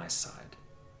is on my side,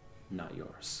 not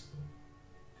yours.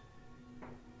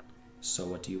 So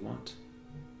what do you want?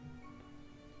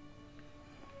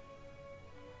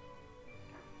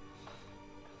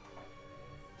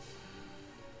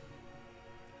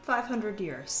 $500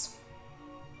 years.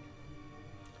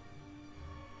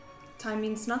 Time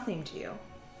means nothing to you.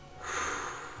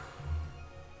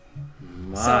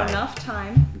 So enough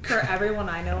time for everyone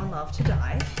I know and love to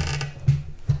die.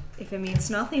 If it means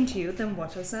nothing to you, then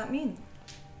what does that mean?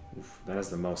 Oof, that is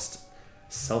the most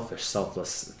selfish,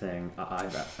 selfless thing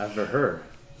I've ever heard.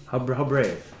 How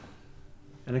brave.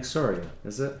 An Exoria,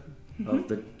 is it? Mm-hmm. Of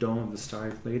the Dome of the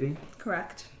Starry Lady?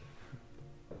 Correct.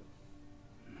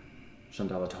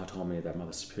 Chandala told me that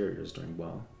Mother Superior is doing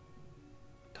well.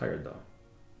 Tired, though.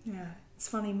 Yeah, it's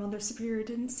funny, Mother Superior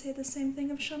didn't say the same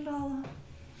thing of Chandala.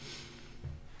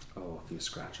 Oh, a few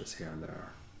scratches here and there.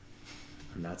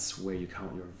 And that's where you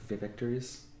count your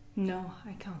victories? No,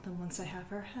 I count them once I have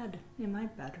her head in my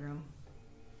bedroom.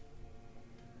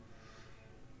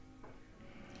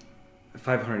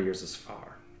 500 years is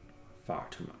far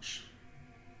too much.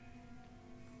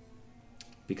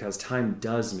 Because time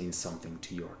does mean something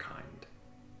to your kind.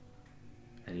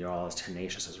 And you're all as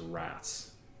tenacious as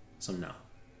rats. So no.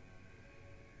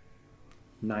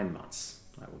 9 months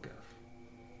I will give.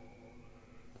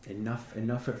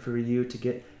 Enough for you to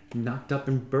get knocked up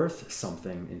and birth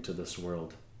something into this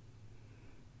world.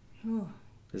 Oh,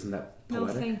 Isn't that no,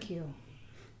 poetic? thank you.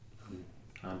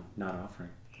 I'm not offering.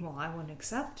 Well, I wouldn't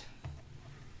accept.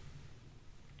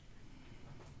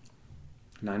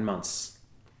 9 months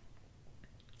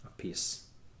of peace.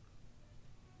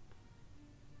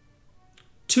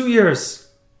 2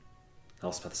 years,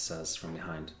 Elspeth says from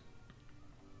behind.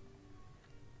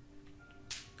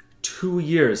 2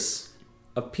 years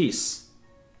of peace.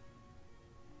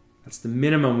 That's the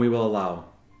minimum we will allow.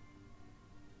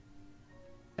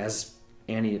 As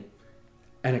the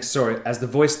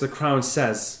voice of the crown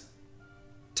says,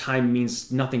 time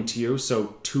means nothing to you,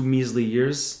 so 2 measly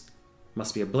years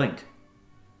must be a blink.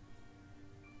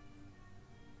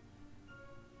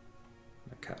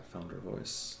 The cat found her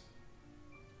voice.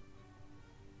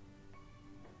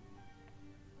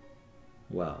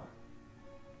 Well.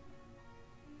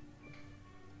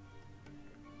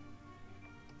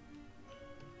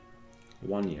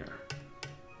 One year.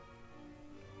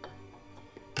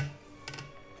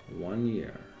 1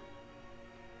 year.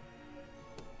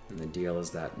 And the deal is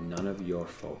that none of your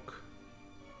folk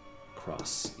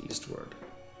cross eastward.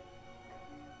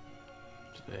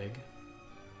 It's vague.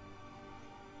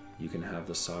 You can have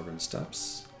the sovereign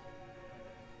steps.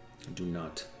 Do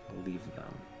not leave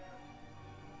them.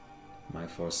 My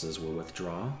forces will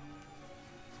withdraw.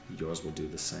 Yours will do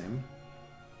the same.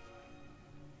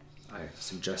 I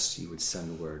suggest you would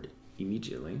send word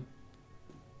immediately,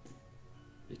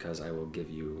 because I will give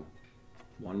you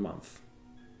 1 month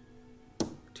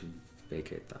to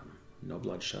vacate them. No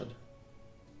bloodshed.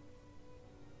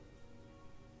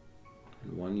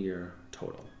 And 1 year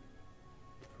total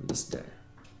from this day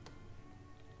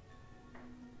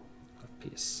of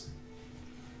peace.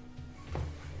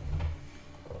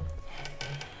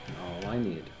 And all I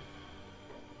need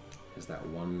is that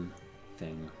one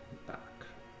thing back.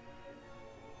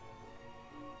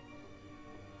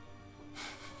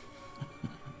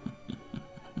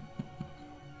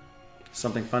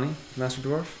 Something funny, Master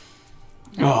Dwarf?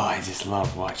 Oh, I just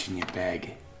love watching you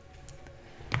beg.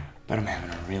 But I'm having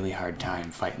a really hard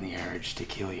time fighting the urge to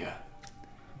kill you.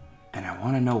 And I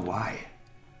want to know why.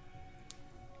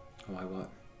 Why what?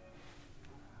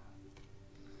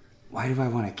 Why do I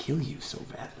want to kill you so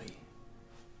badly?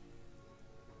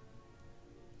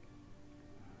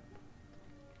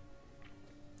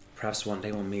 Perhaps one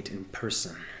day we'll meet in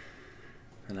person,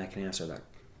 and I can answer that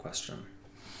question.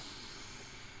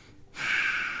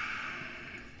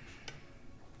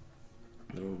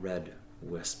 Little red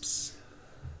wisps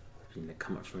begin to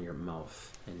come up from your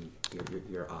mouth and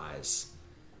your eyes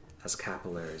as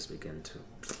capillaries begin to...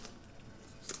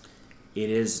 It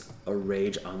is a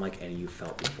rage unlike any you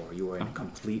felt before. You are in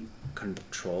complete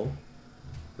control,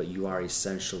 but you are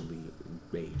essentially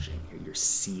raging. You're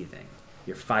seething.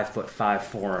 Your 5'5"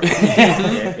 form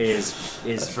is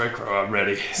That's right, Crow. I'm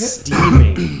ready.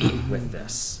 steaming with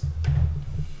this.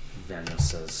 Vanya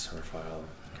says, Raphael,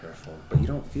 careful. But you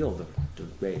don't feel the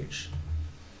rage.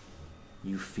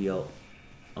 You feel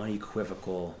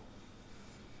unequivocal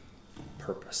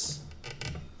purpose.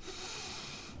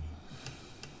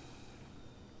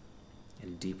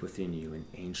 And deep within you, in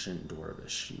ancient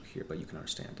Dwarvish, you hear, but you can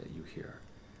understand it, you hear,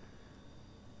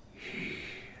 "He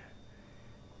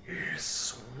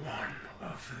is one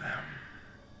of them.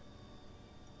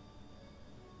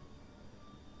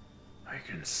 I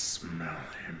can smell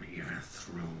him even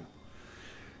through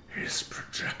his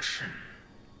projection.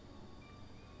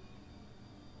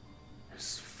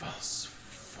 His false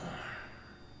form.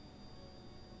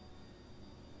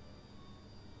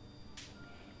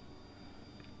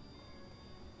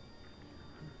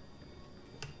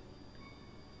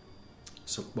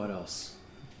 So what else?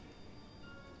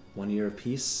 1 year of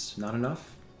peace, not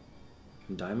enough?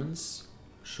 Diamonds?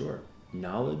 Sure.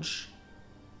 Knowledge?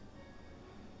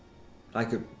 I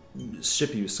could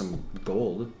ship you some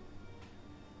gold.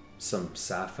 Some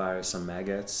sapphires, some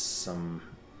agates, some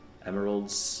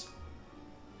emeralds.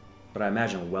 But I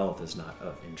imagine wealth is not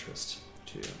of interest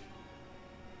to you.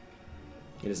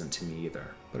 It isn't to me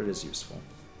either, but it is useful.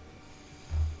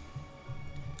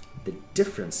 The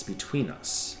difference between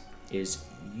us is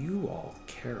you all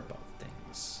care about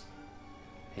things.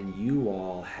 And you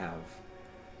all have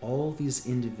all these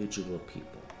individual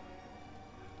people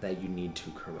that you need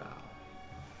to corral.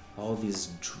 All these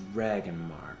dragon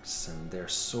marks, and they're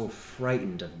so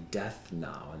frightened of death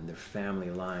now and their family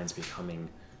lines becoming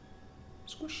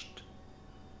squished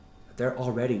They're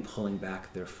already pulling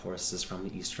back their forces from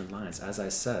the eastern lines. As I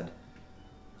said,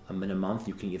 in a month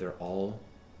you can either all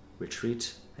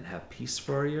retreat and have peace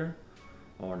for a year,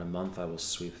 or in a month I will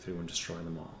sweep through and destroy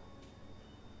them all.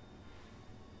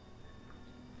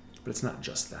 But it's not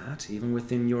just that. Even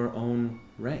within your own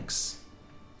ranks,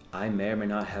 I may or may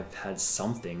not have had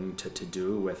something to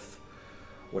do with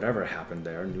whatever happened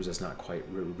there. News has not quite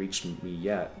reached me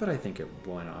yet, but I think it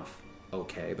went off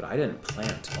okay. But I didn't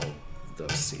plant all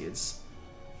those seeds.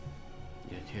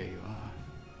 Yet here you are.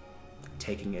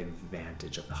 Taking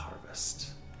advantage of the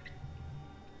harvest.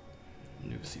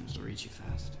 News seems to reach you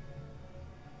fast.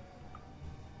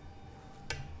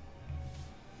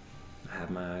 I have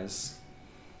my eyes.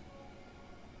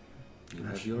 You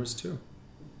have yours too.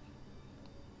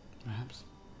 Perhaps.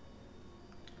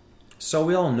 So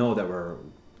we all know that we're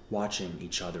watching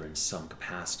each other in some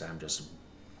capacity. I'm just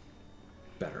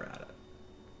better at it.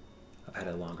 I've had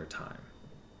a longer time.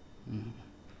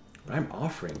 But I'm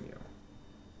offering you,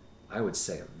 I would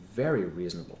say, a very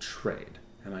reasonable trade.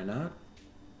 Am I not?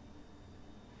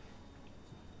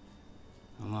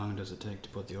 How long does it take to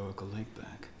put the Oracle Lake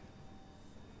back?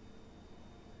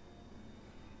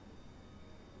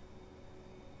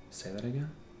 Say that again?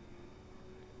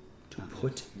 To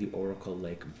put the Oracle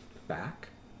Lake back?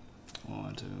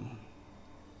 Or to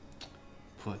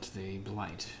put the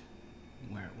blight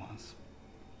where it was.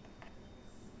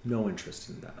 No interest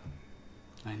in that.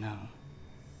 I know,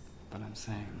 but I'm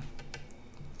saying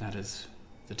that is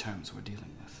the terms we're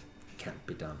dealing with. Can't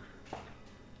be done.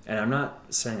 And I'm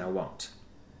not saying I won't.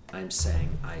 I'm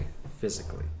saying I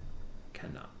physically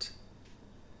cannot.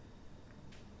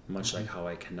 Much like how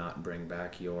I cannot bring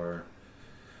back your...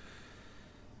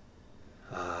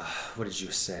 what did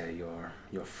you say?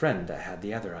 Your friend that had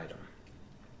the other item.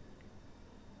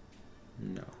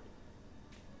 No.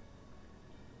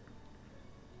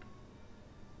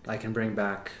 I can bring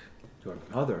back your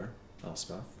mother,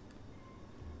 Elspeth.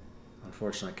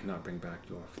 Unfortunately, I cannot bring back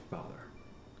your father.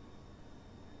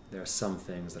 There are some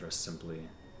things that are simply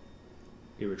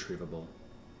irretrievable,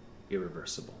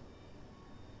 irreversible.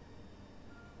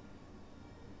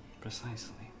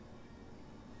 Precisely.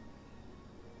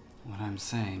 What I'm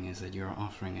saying is that you're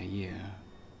offering a year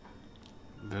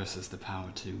versus the power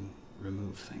to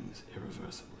remove things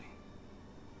irreversibly.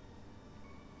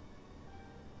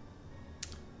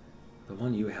 The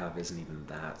one you have isn't even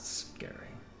that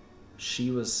scary.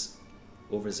 She was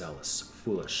overzealous,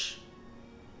 foolish,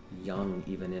 young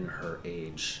even in her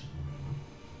age.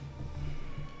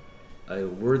 A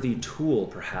worthy tool,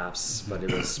 perhaps, but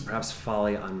it was perhaps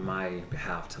folly on my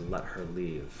behalf to let her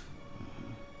leave.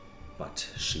 But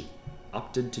she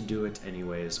opted to do it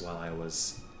anyways while I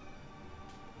was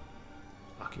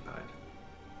occupied.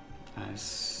 Eyes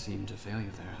seem to fail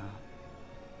you there,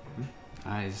 huh?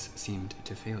 Eyes seemed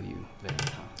to fail you there,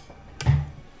 huh?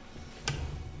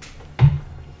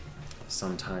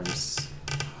 Sometimes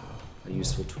a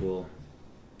useful tool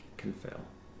can fail.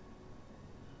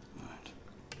 Right.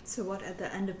 So what, at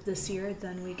the end of this year,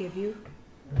 then we give you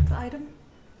the item?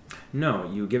 No,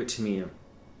 you give it to me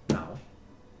now.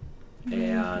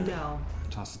 And No.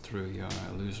 Toss it through your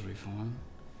illusory form.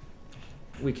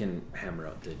 we can hammer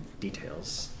out the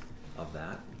details of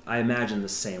that. I imagine the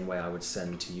same way I would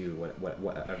send to you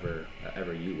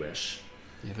whatever you wish.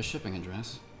 You have a shipping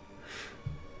address.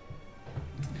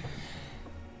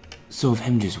 So of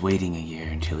him just waiting a year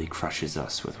until he crushes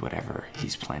us with whatever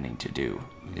he's planning to do,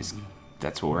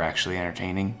 that's what we're actually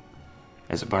entertaining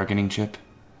as a bargaining chip?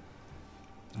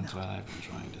 That's what I've been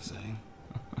trying to say.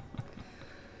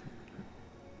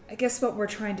 I guess what we're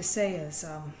trying to say is,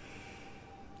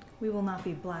 we will not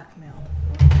be blackmailed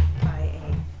by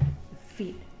a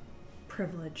effete,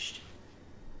 privileged,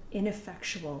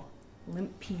 ineffectual,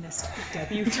 limp-penised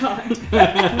debutante.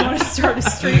 You want to start a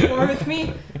straight war with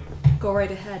me? Go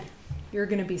right ahead. You're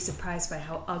gonna be surprised by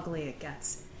how ugly it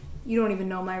gets. You don't even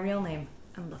know my real name.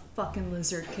 I'm the fucking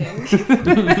Lizard King.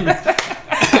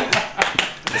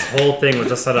 This whole thing was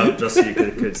just set up just so you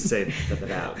could say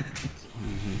that out.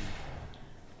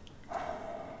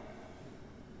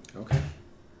 Okay.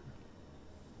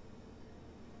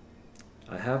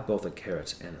 I have both a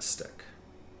carrot and a stick.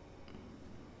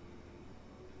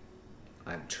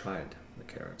 I've tried the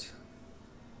carrot,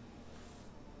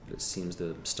 but it seems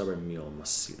the stubborn mule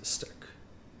must see the stick.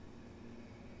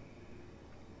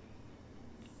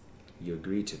 You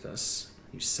agree to this,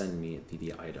 you send me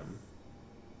the item,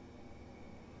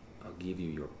 I'll give you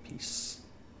your peace.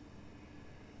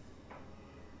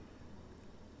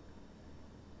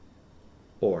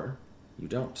 Or you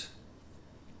don't.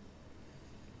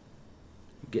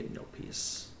 You get no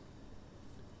peace.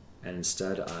 And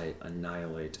instead, I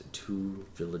annihilate 2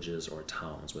 villages or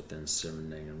towns within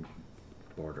Cyrenian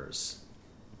borders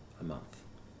a month.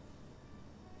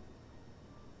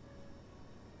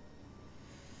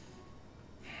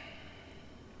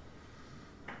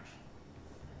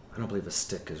 I don't believe a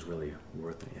stick is really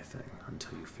worth anything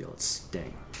until you feel its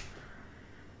sting.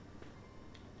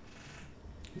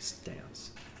 He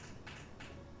stands,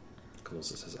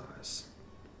 closes his eyes,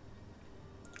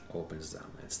 opens them.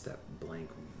 It's that blank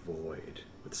void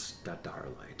with that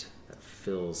starlight that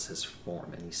fills his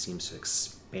form, and he seems to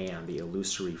expand, the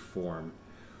illusory form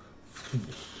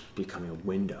becoming a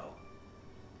window,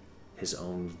 his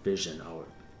own vision out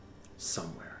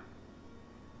somewhere.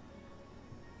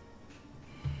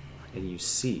 And you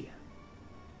see,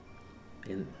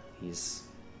 he's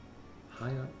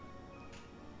high up,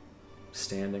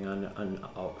 standing on an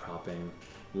outcropping,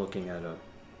 looking at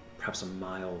perhaps a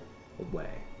mile away.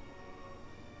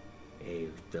 A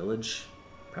village,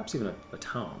 perhaps even a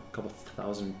town, a couple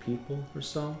thousand people or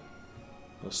so.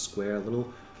 A square,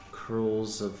 little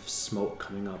curls of smoke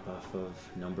coming up off of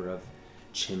a number of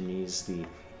chimneys, the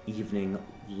evening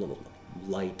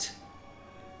light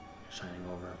shining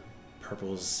over.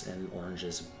 Purples and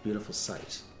oranges, beautiful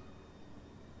sight.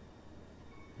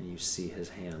 And you see his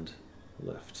hand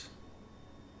lift.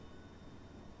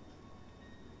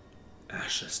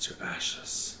 Ashes to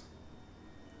ashes,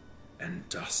 and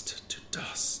dust to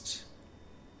dust.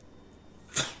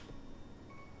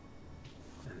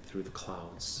 And through the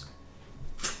clouds,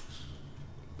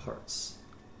 parts.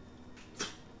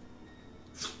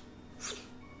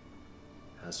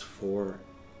 As 4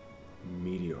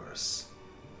 meteors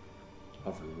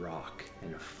of rock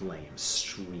and flame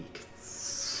streak,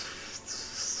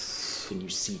 and you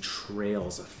see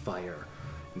trails of fire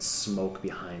and smoke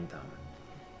behind them,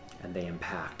 and they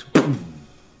impact,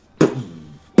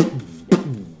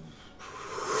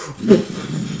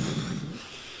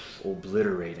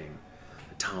 obliterating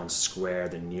the town square,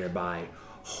 the nearby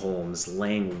homes,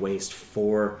 laying waste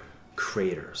 4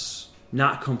 craters,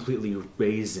 not completely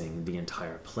razing the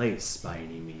entire place by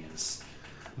any means.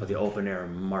 But the open-air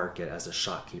market, as the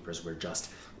shopkeepers were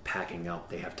just packing up,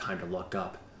 they have time to look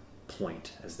up,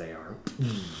 point as they are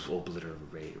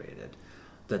obliterated.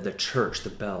 The church, the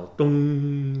bell,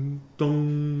 dong,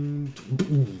 dong,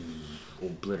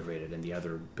 obliterated, and the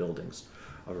other buildings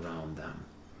around them.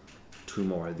 2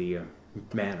 more, the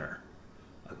manor,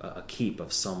 a keep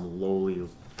of some lowly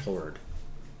lord,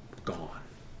 gone,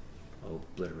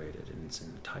 obliterated in its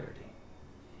entirety.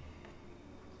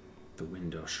 The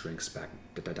window shrinks back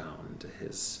down into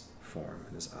his form,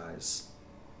 and his eyes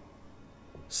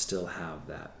still have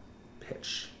that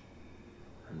pitch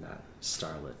and that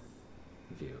starlit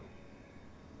view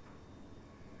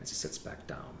as he sits back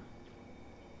down,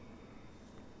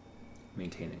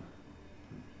 maintaining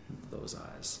those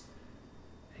eyes.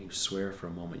 And you swear for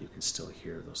a moment you can still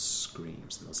hear those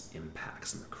screams and those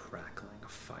impacts and the crackling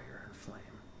of fire and flame.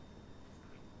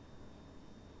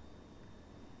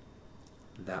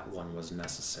 That one was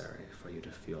necessary for you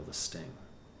to feel the sting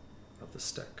of the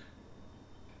stick.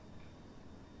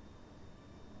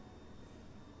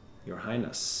 Your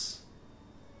Highness,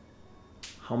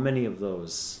 how many of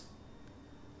those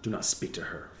do not speak to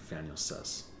her, Vaniel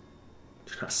says.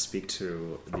 Do not speak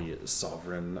to the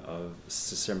sovereign of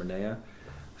Cicermenea.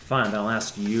 Fine, then I'll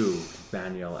ask you,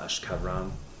 Vaniel Ashkavran,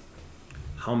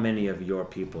 how many of your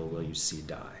people will you see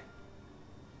die?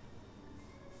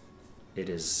 It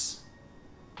is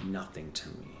nothing to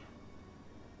me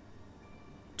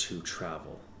to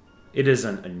travel. It is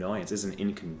an annoyance, it is an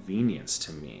inconvenience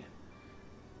to me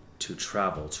to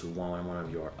travel to one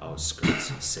of your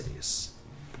outskirts cities,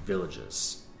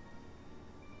 villages,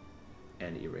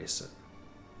 and erase it.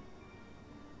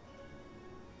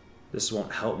 This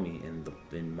won't help me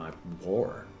in my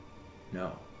war.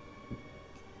 No.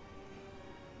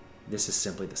 This is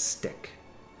simply the stick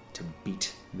to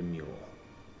beat the mule,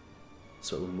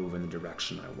 so it will move in the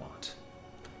direction I want.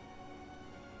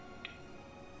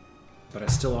 But I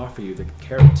still offer you the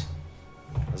carrot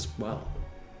as well.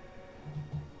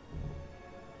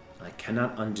 I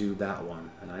cannot undo that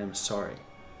one, and I am sorry.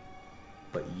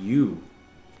 But you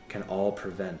can all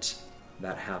prevent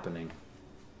that happening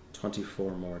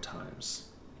 24 more times.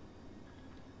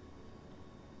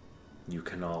 You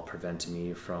can all prevent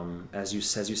me from, as you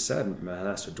said,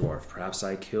 Master Dwarf, perhaps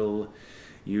I kill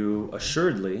you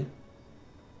assuredly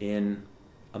in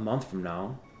a month from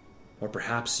now, or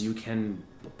perhaps you can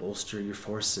bolster your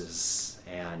forces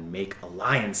and make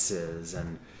alliances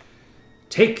and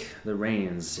take the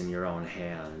reins in your own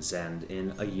hands, and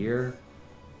in a year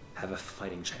have a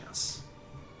fighting chance.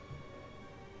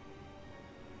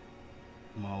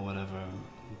 Well,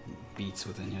 beats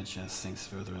within your chest sinks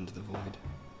further into the void.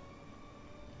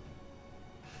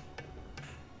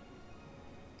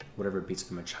 Whatever beats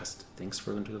in my chest thinks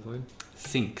further into the void?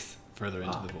 Sinks further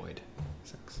into the void.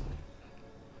 6.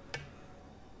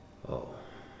 Oh.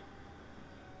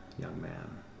 Young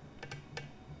man.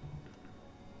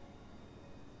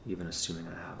 Even assuming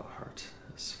I have a heart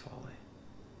is folly.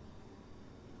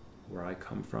 Where I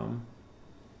come from,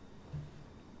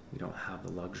 we don't have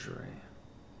the luxury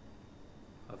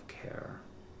of care,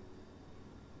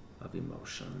 of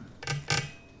emotion,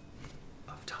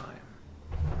 of time.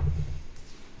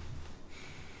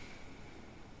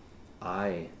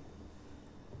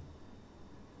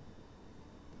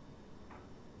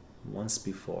 Once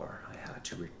before, I had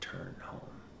to return home.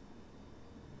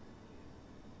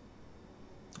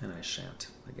 And I shan't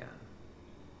again.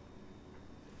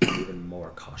 Even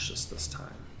more cautious this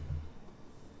time.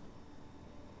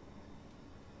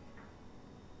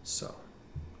 So,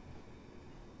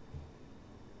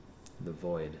 the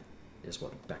void is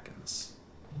what beckons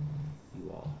you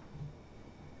all.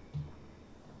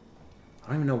 I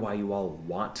don't even know why you all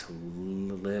want to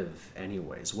live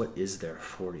anyways. What is there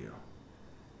for you?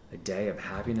 A day of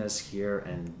happiness here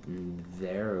and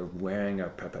there, wearing a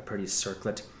pretty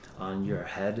circlet on your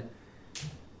head.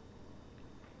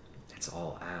 It's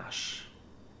all ash.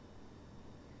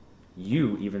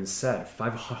 You even said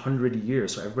 500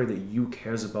 years, so everybody that you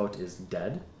cares about is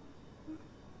dead?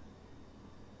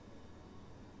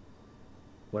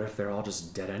 What if they're all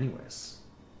just dead anyways?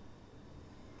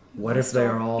 What if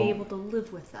they're all... be able to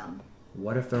live with them?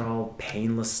 What if they're all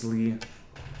painlessly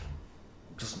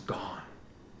just gone?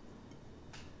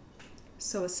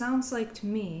 So it sounds like to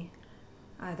me,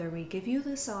 either we give you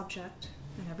this object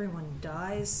and everyone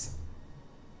dies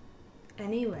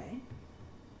anyway,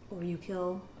 or you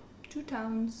kill 2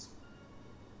 towns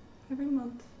every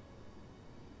month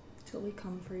till we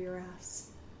come for your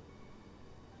ass.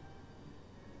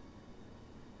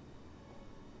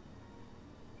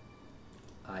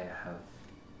 I have...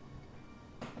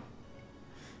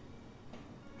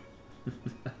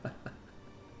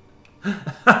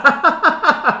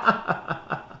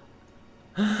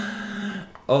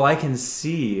 Oh, I can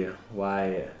see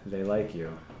why they like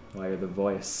you. Why you're the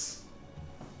voice.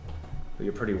 But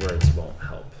your pretty words won't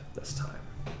help this time.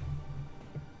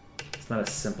 It's not a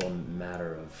simple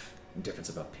matter of difference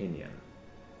of opinion.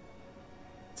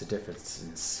 It's a difference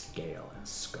in scale and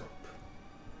scope.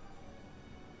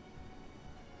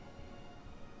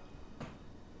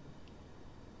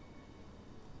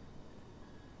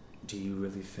 Do you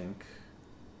really think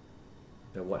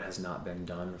that what has not been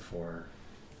done for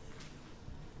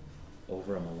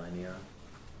over a millennia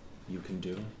you can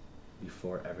do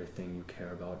before everything you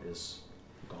care about is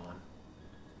gone?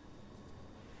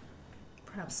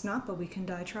 Perhaps not, but we can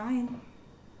die trying. Have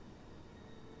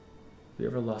you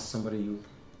ever lost somebody you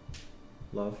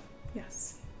love?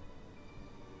 Yes.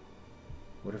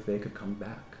 What if they could come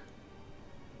back?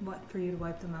 What, for you to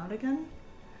wipe them out again?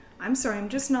 I'm sorry, I'm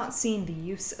just not seeing the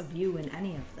use of you in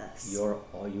any of this.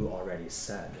 You already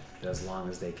said that as long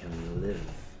as they can live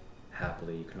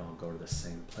happily, you can all go to the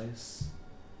same place.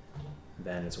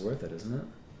 Then it's worth it, isn't it?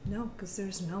 No, because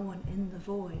there's no one in the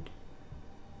void.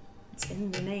 It's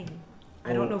in the name.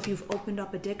 I don't know if you've opened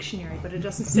up a dictionary, but it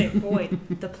doesn't say void,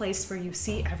 the place where you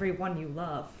see everyone you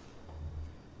love.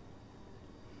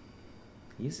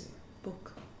 Easy.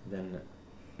 Book. Then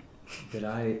did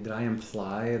I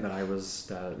imply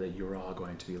that that you're all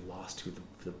going to be lost to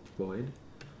the void?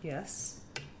 Yes.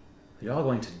 You're all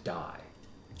going to die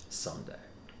someday,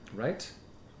 right?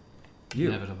 You,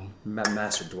 Inevitable.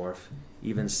 Master Dwarf,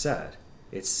 even said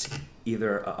it's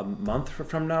either a month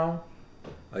from now,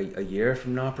 a year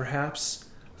from now, perhaps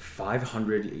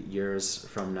 500 years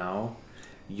from now.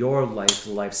 Your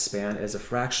lifespan is a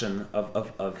fraction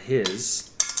of his.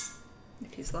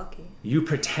 If he's lucky. You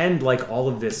pretend like all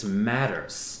of this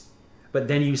matters, but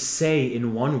then you say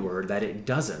in one word that it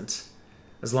doesn't,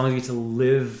 as long as you get to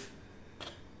live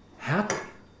happy.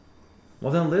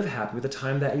 Well, then live happy with the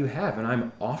time that you have, and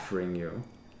I'm offering you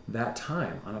that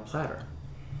time on a platter.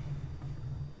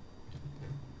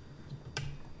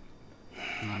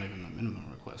 Not even the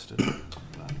minimum requested.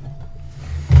 But...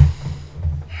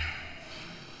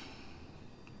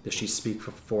 Does she speak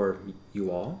for you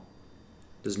all?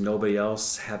 Does nobody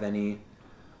else have any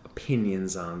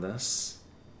opinions on this?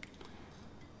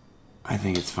 I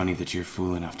think it's funny that you're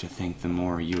fool enough to think the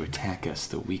more you attack us,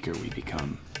 the weaker we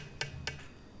become.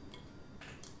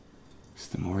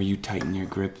 So the more you tighten your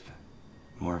grip,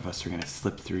 more of us are going to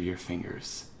slip through your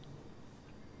fingers.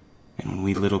 And when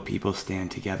we little people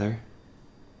stand together,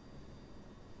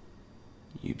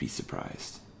 you'd be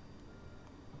surprised.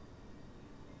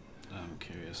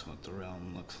 curious what the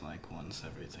realm looks like once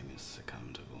everything is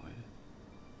succumbed to void.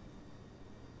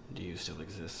 Do you still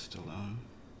exist alone?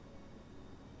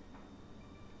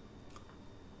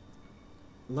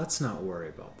 Let's not worry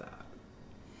about that.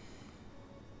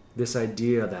 This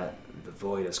idea that the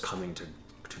void is coming to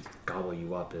gobble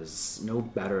you up is no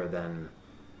better than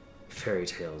fairy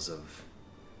tales of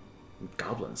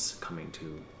goblins coming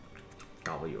to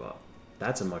gobble you up.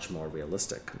 That's a much more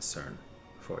realistic concern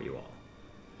for you all.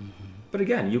 Mm-hmm. But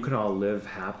again, you can all live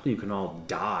happily, you can all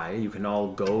die, you can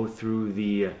all go through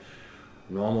the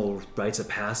normal rites of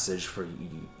passage for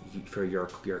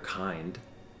your kind.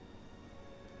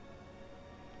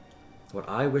 What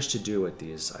I wish to do with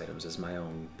these items is my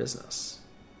own business.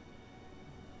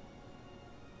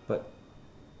 But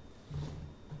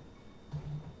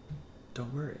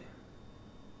don't worry.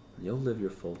 You'll live your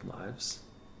full lives.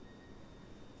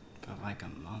 But like a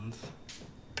month?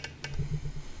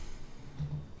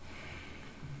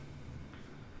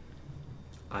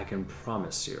 I can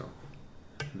promise you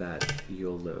that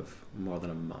you'll live more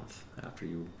than a month after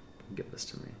you give this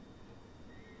to me.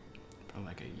 But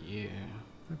like a year?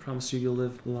 I promise you you'll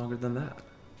live longer than that.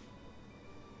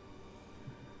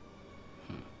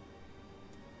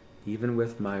 Even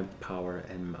with my power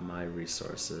and my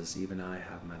resources, even I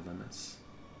have my limits.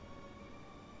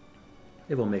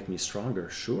 It will make me stronger,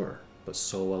 sure, but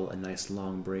so will a nice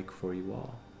long break for you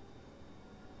all.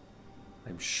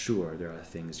 I'm sure there are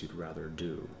things you'd rather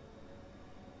do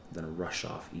than rush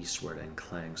off eastward and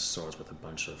clang swords with a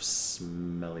bunch of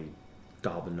smelly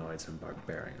goblinoids and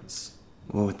barbarians.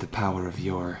 Well, with the power of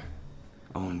your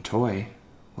own toy,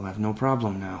 we'll have no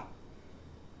problem now.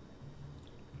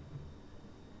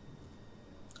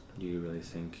 Do you really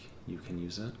think you can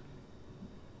use it?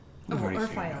 We've already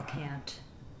figured Urfile out how. can't.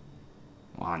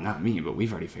 Well, not me, but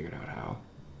we've already figured out how.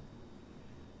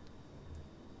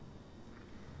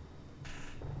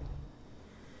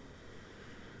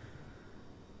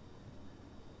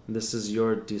 This is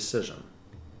your decision.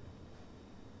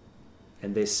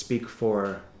 And they speak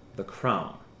for the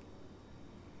crown.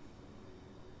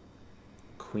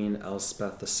 Queen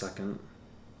Elspeth II,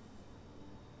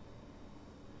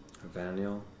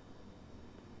 Vaniel,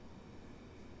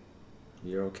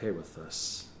 you're okay with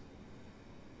this.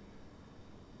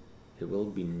 It will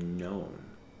be known.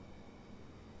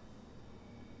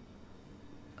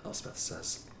 Elspeth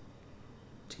says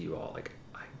to you all, like,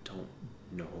 I don't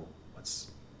know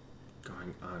what's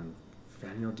going on.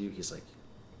 Vaniel, do you? He's like,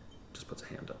 just puts a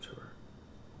hand up to her.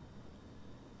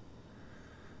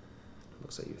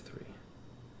 Looks at you three.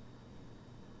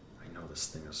 I know this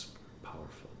thing is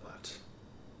powerful, but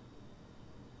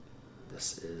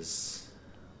this is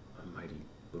a mighty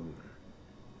boon.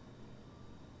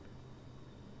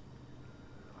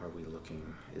 Are we looking,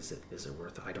 is it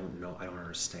worth it? I don't know. I don't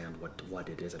understand what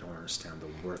it is. I don't understand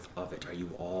the worth of it. Are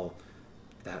you all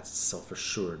that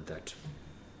self-assured that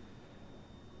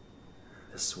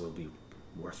this will be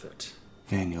worth it?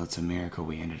 Daniel, it's a miracle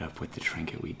we ended up with the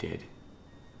trinket we did.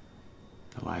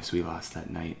 The lives we lost that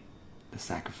night, the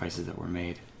sacrifices that were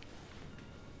made.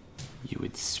 You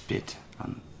would spit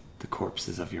on the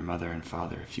corpses of your mother and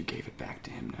father if you gave it back to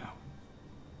him now.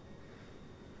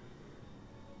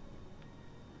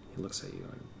 He looks at you,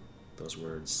 and those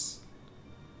words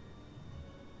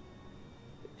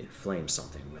inflame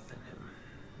something within him.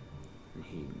 And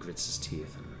he grits his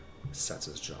teeth and sets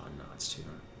his jaw and nods to you.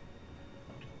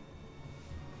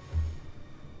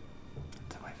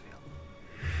 That's how I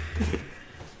feel.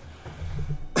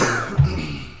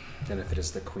 And if it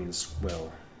is the Queen's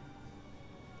will,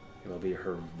 it will be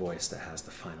her voice that has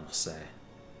the final say.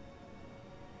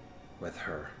 With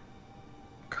her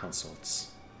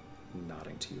consults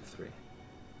nodding to you three.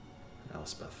 And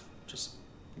Elspeth just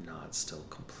nods, still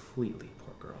completely,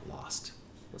 poor girl, lost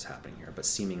what's happening here, but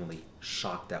seemingly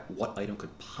shocked that what item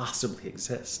could possibly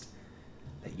exist,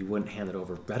 that you wouldn't hand it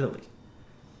over readily.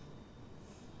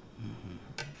 Mm-hmm.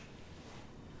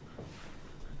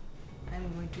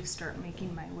 I'm going to start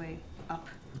making my way up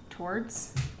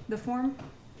towards the form.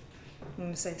 I'm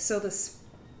going to say, so this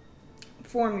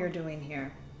form you're doing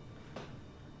here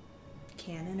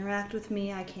can't interact with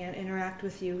me, I can't interact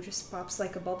with you, just pops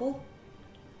like a bubble?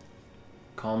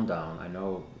 Calm down. I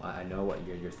know what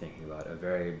you're thinking about. A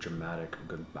very dramatic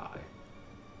goodbye.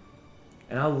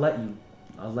 And I'll let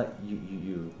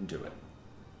you do it.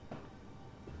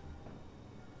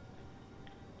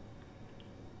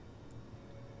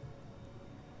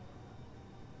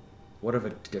 What of a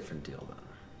different deal then?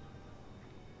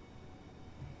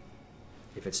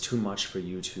 If it's too much for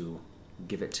you to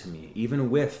give it to me,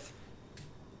 even with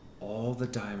all the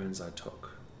diamonds I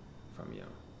took from you,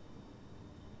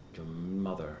 your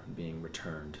mother being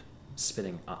returned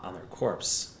spitting on their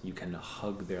corpse, you can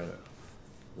hug their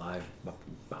live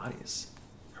bodies.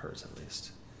 Hers, at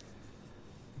least.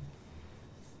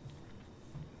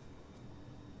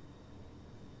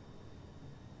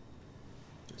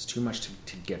 It's too much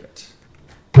to give it.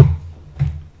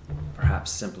 Perhaps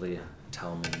simply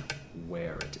tell me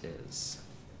where it is.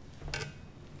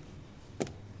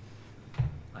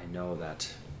 I know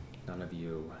that none of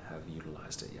you have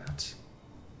utilized it yet,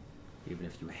 even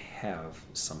if you have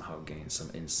somehow gained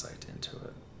some insight into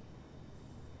it.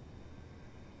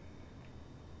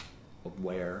 A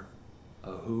where,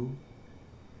 a who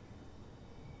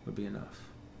would be enough.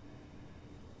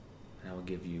 And I will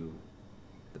give you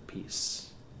the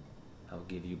peace. I will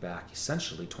give you back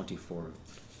essentially 24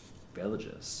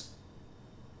 villages.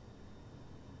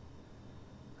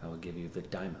 I will give you the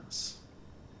diamonds.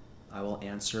 I will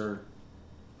answer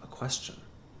a question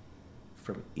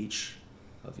from each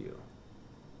of you.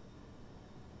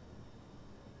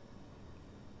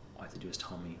 All you have to do is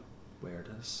tell me where it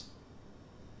is.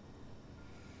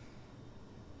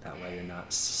 That way you're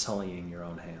not sullying your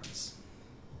own hands.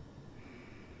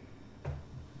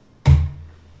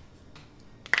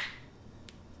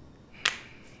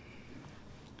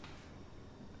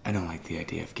 I don't like the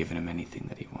idea of giving him anything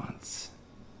that he wants.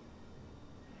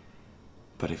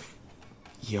 But if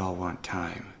y'all want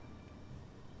time,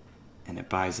 and it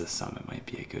buys us some, it might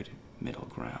be a good middle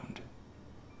ground.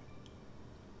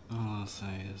 All I'll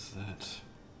say is that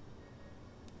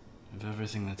of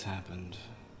everything that's happened,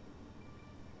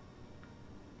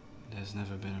 there's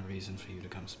never been a reason for you to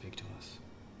come speak to us.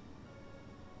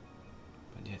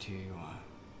 But yet here you are.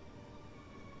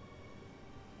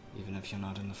 Even if you're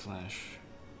not in the flesh,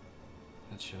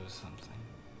 that shows something.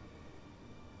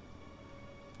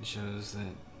 It shows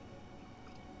that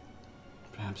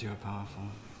perhaps you're powerful,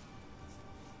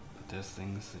 but there's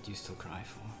things that you still cry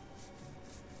for.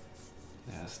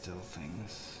 There are still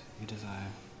things you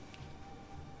desire.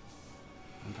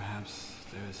 And perhaps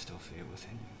there is still fear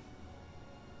within you.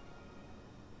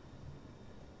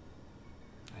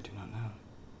 I do not know.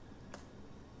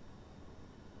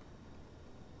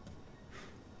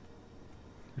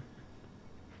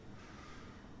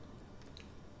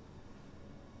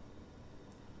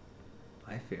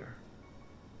 My fear.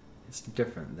 It's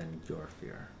different than your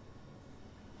fear.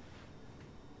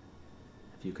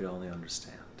 If you could only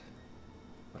understand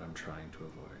what I'm trying to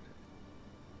avoid.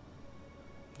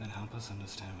 Then help us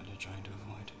understand what you're trying to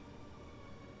avoid.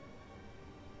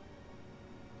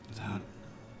 Without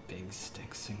big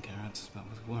sticks and carrots, but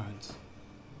with words.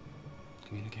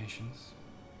 Communications.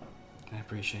 I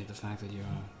appreciate the fact that you're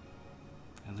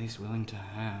at least willing to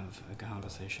have a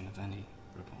conversation of any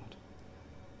report.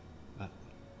 But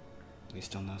we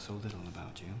still know so little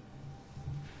about you.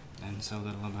 And so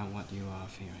little about what you are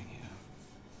fearing here.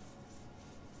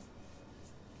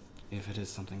 If it is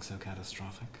something so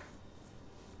catastrophic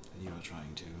that you are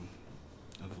trying to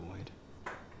avoid,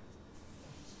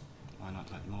 why not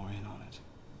let more in on it?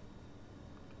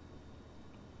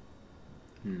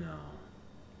 No.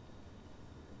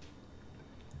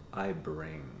 I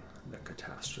bring the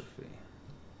catastrophe.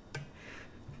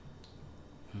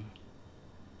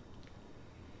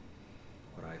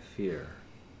 What I fear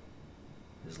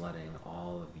is letting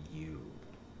all of you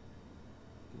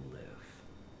live.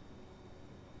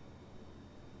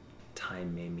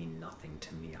 Time may mean nothing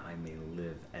to me. I may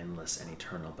live endless and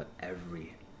eternal, but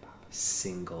every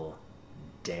single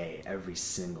day, every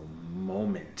single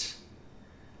moment,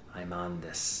 I'm on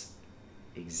this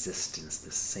existence,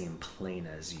 the same plane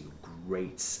as you,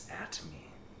 grates at me.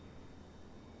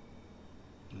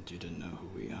 And you didn't know who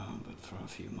we are, but for a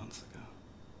few months ago.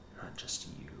 Not just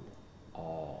you,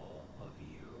 all of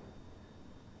you.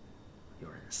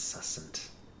 Your incessant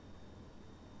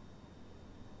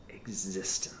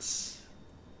existence.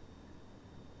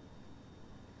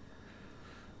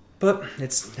 But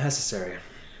it's necessary,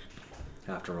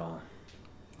 after all.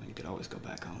 Well, you could always go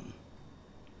back home.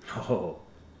 Oh,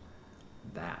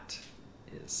 that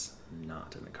is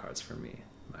not in the cards for me,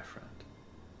 my friend.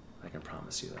 I can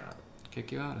promise you that.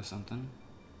 Kick you out or something.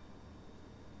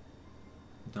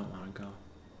 Don't want to go.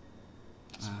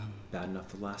 It's bad enough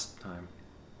the last time.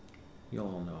 You'll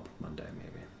all know Monday,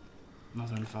 maybe.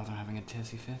 Mother and father having a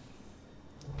tizzy fit?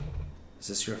 Is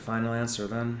this your final answer,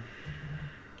 then?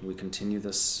 We continue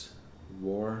this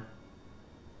war?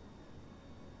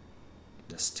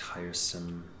 This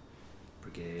tiresome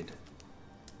brigade?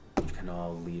 You can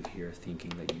all leave here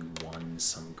thinking that you won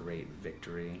some great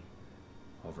victory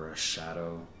over a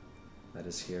shadow that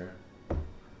is here?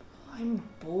 I'm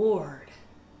bored.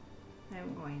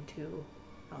 I'm going to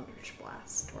Eldritch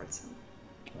Blast towards him.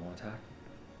 One attack?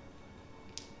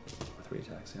 Or 3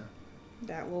 attacks, yeah.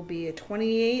 That will be a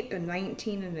 28, a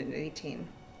 19, and an 18.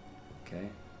 Okay.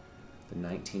 The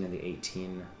 19 and the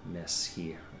 18 miss.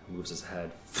 He moves his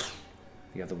head.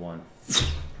 The other one.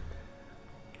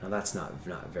 Now that's not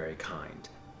very kind.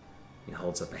 He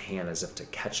holds up a hand as if to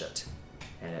catch it,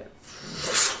 and it.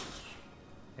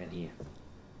 And he.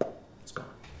 It's gone.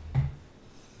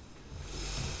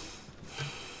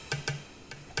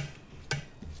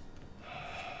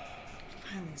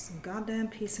 Finally, some goddamn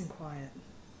peace and quiet.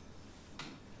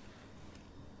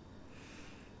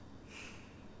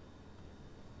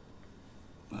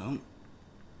 Well,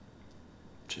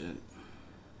 shit.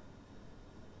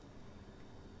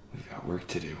 We've got work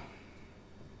to do.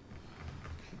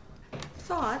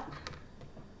 Thought.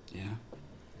 Yeah?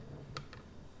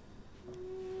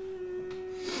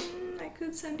 I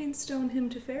could sending stone him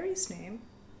to Fairy's name.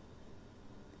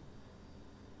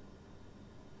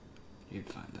 You'd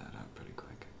find that out pretty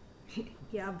quick.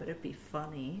 Yeah, but it'd be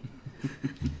funny.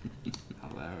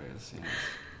 Hilarious, yes.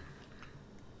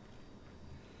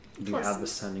 Do you Plus- have the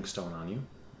sending stone on you?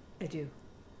 I do.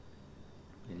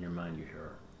 In your mind, you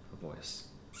hear a voice.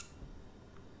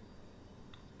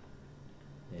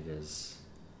 It is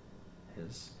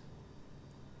his.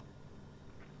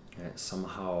 And it's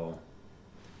somehow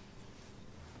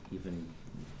even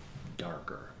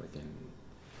darker within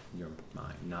your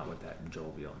mind, not with that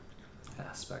jovial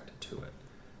aspect to it.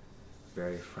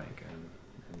 Very frank and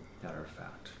matter of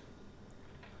fact.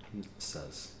 He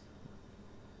says,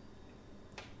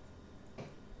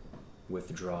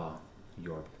 "Withdraw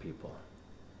your people,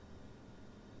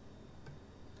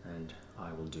 and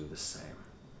I will do the same."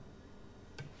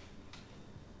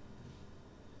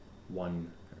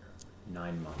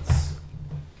 9 months.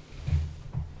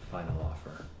 Final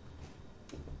offer,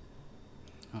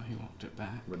 Oh, he walked it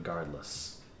back.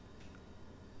 regardless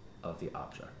of the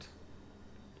object.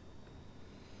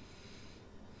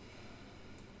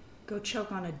 Go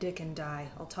choke on a dick and die.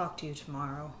 I'll talk to you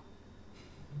tomorrow.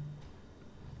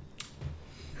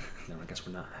 No, I guess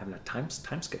we're not having a time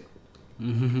skip.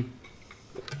 Mm-hmm.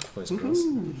 Boys and girls.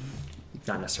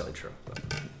 Not necessarily true, but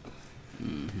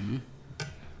Mm-hmm.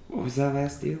 What was that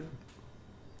last deal?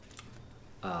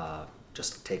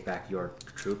 just take back your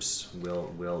troops.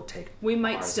 We'll take. We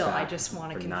might ours still. I back just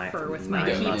want to for confer with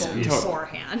 9 my months. people Totally.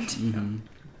 beforehand. Mm-hmm.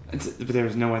 But there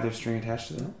was no other string attached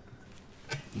to that?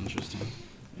 Interesting.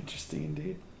 Interesting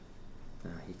indeed.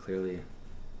 He clearly,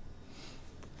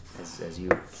 as you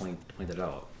pointed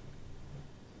out,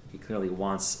 he clearly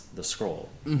wants the scroll,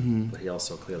 Mm-hmm. but he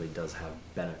also clearly does have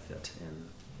benefit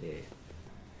in a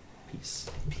peace.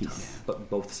 But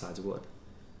both sides would.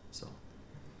 So,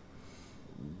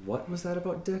 what was that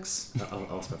about dicks?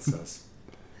 Elspeth says.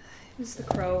 It was the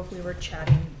crow. We were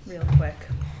chatting real quick.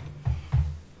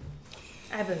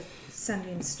 I have a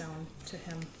sending stone to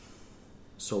him.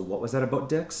 So what was that about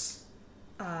dicks?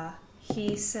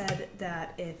 He said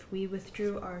that if we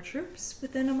withdrew our troops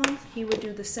within a month, he would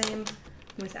do the same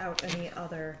without any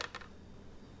other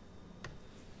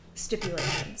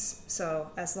stipulations.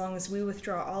 So as long as we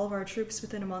withdraw all of our troops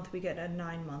within a month, we get a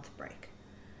 9-month break.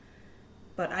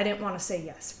 But I didn't want to say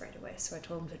yes right away, so I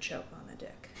told him to choke on a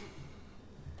dick.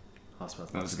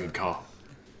 Elspeth That was a good call.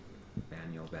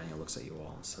 Baniel looks at you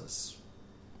all and says,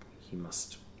 he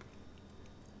must,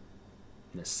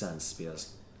 in a sense, be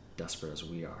as desperate as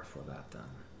we are for that then.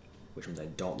 Which means I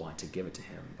don't want to give it to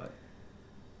him, but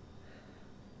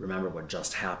remember what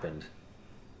just happened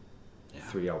Yeah.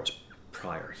 3 hours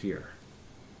prior here.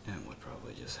 And what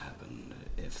probably just happened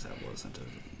if that wasn't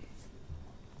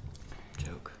a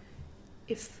joke.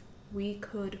 If we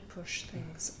could push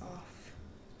things off,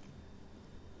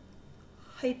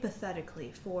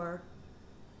 hypothetically, for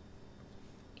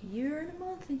a year and a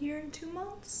month, a year and 2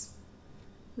 months,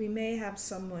 we may have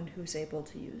someone who's able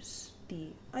to use the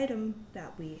item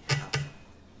that we have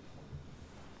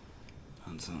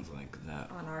It sounds like that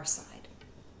on our side.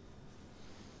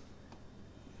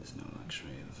 is no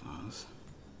luxury of ours.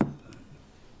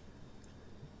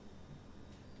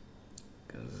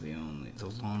 Because the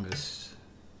longest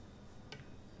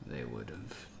they would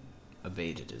have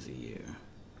abated is a year,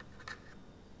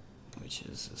 which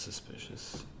is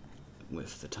suspicious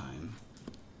with the time,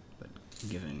 but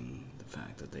given the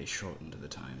fact that they shortened the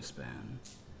time span,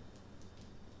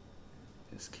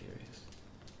 is curious.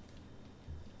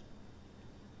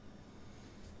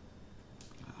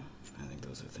 Well, I think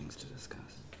those are things to discuss.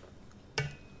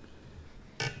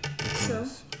 So?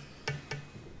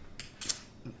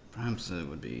 Perhaps it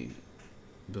would be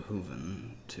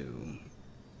behooven to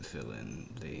fill in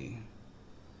the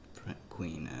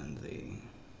queen and the...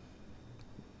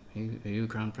 Are you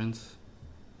crown prince?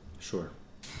 Sure.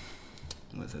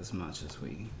 With as much as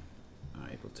we are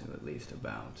able to, at least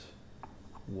about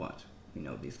what we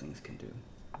know these things can do.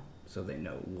 So they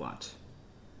know what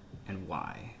and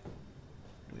why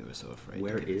we were so afraid.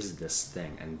 Where is this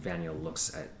thing? And Vaniel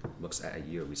looks at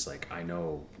you. He's like, I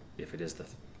know if it is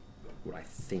what I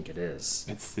think it is.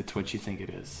 It's what you think it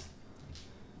is.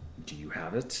 Do you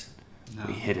have it? No.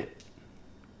 We hid it.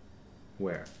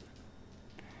 Where?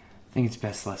 I think it's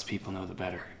best less people know the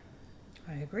better.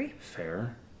 I agree.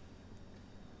 Fair.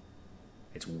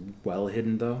 It's well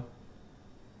hidden, though.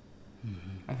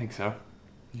 I think so.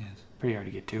 Yes. Pretty hard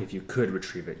to get to. If you could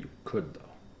retrieve it, you could, though.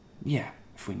 Yeah,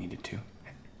 if we needed to.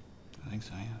 I think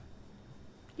so, yeah.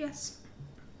 Yes.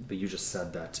 But you just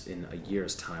said that in a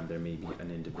year's time there may be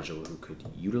an individual who could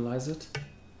utilize it?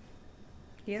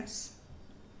 Yes.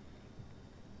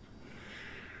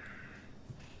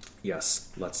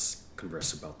 Yes, let's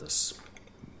converse about this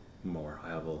more.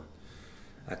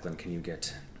 Eklund, can you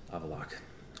get Avalok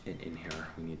in here?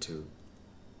 We need to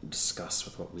discuss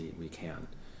with what we can.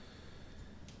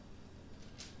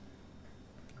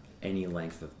 Any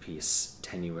length of peace,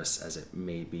 tenuous as it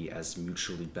may be, as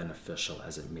mutually beneficial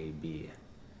as it may be,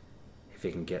 if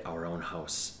we can get our own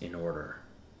house in order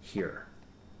here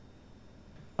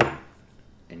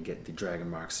and get the dragon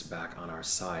marks back on our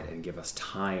side and give us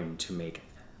time to make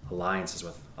alliances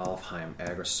with Alfheim,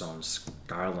 Agerstone,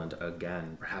 Skarland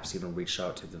again, perhaps even reach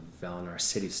out to the Valinor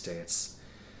city-states.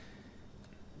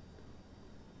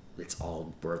 It's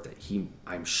all worth it.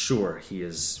 I'm sure he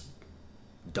is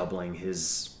doubling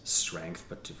his strength,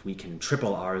 but if we can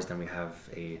triple ours, then we have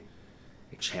a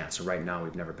chance. So right now,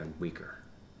 we've never been weaker.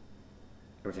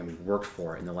 Everything we've worked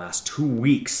for in the last 2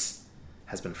 weeks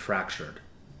has been fractured.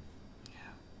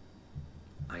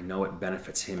 I know it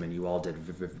benefits him, and you all did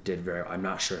very. I'm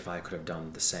not sure if I could have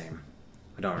done the same.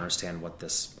 I don't understand what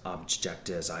this object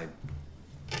is. I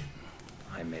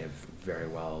may have very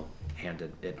well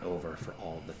handed it over for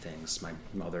all the things. My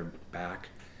mother back.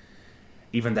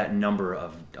 Even that number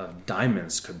of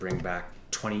diamonds could bring back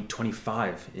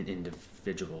 25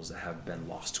 individuals that have been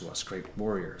lost to us, great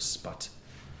warriors. But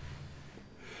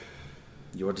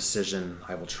your decision,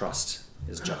 I will trust,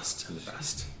 is just and the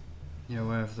best. You're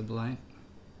aware of the blight?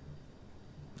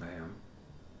 I am.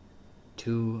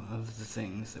 2 of the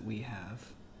things that we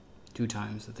have, 2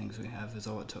 times the things we have, is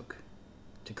all it took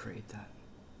to create that.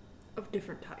 Of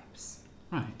different types.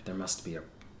 Right. There must be a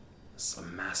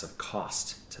massive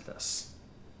cost to this.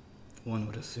 One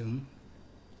would assume.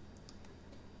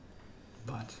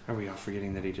 But... Are we all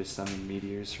forgetting that he just summoned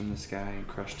meteors from the sky and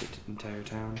crushed the entire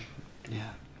town?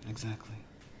 Yeah, exactly.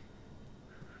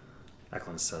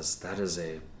 Eklund says, that is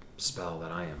a spell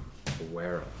that I am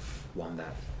aware of. One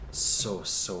that so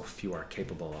few are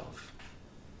capable of.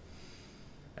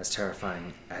 As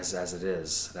terrifying as it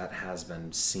is, that has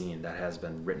been seen, that has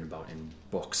been written about in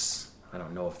books. I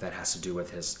don't know if that has to do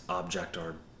with his object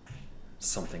or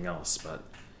something else, but...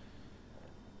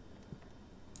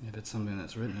 If it's something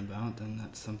that's written about, then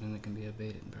that's something that can be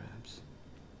abated, perhaps.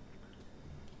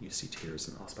 You see tears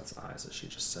in Elspeth's eyes as she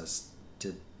just says,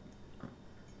 Did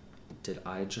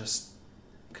I just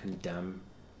condemn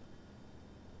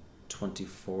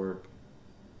 24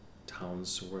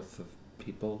 towns worth of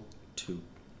people to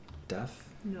death?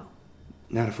 No.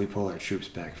 Not if we pull our troops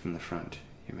back from the front,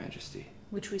 Your Majesty.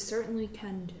 Which we certainly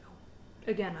can do.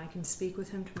 Again, I can speak with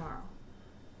him tomorrow.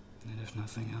 And if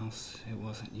nothing else, it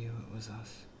wasn't you, it was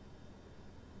us.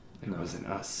 It wasn't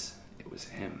us, it was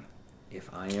him.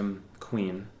 If I am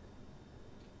queen,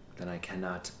 then I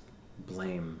cannot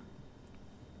blame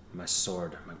my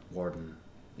sword, my warden,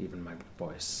 even my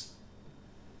voice.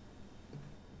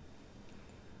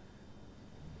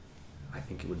 I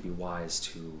think it would be wise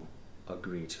to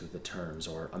agree to the terms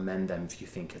or amend them if you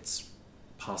think it's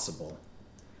possible.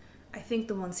 I think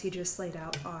the ones he just laid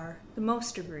out are the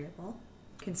most agreeable,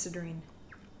 considering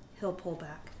he'll pull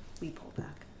back, we pull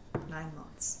back. 9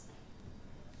 months.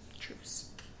 Truce.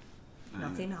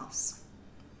 Nothing else.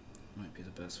 Might be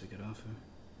the best we could offer.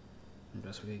 The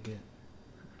best we could get.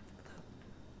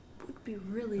 It would be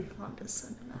really fun to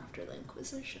send him after the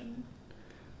Inquisition.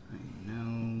 I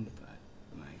know,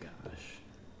 but my gosh.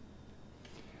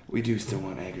 We do still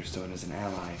want Agerstone as an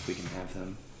ally if we can have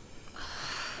them.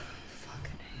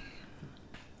 Fucking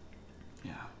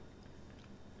Yeah.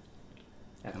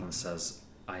 Eklund says,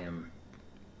 I am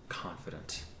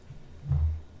confident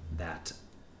that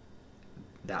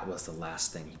that was the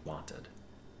last thing he wanted.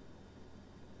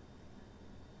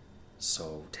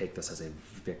 So take this as a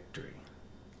victory.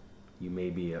 You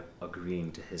may be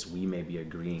agreeing to we may be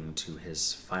agreeing to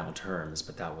his final terms,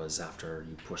 but that was after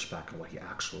you pushed back on what he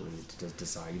actually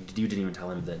decided. You didn't even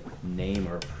tell him the name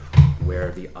or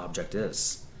where the object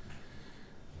is.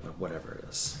 Whatever it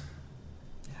is.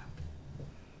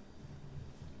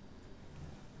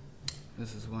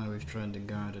 This is why we've tried to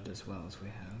guard it as well as we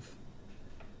have.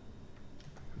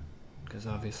 Because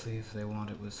obviously if they want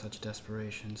it with such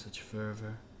desperation, such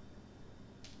fervor,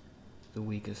 the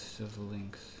weakest of the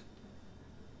links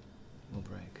will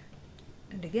break.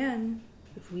 And again,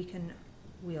 if we can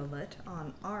wield it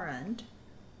on our end,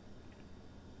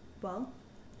 well,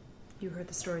 you heard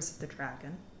the stories of the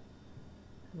dragon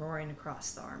roaring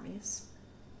across the armies.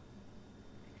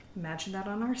 Imagine that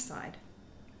on our side,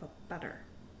 but better.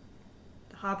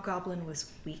 The hobgoblin was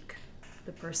weak.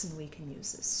 The person we can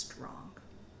use is strong.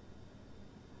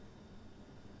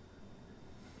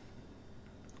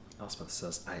 Elspeth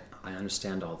says, I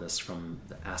understand all this from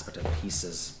the aspect of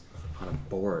pieces on a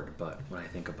board, but when I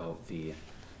think about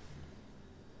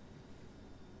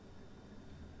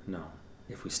no,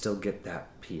 if we still get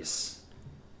that piece,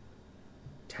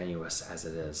 tenuous as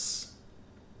it is,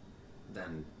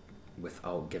 then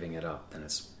without giving it up, then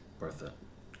it's worth it,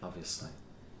 obviously.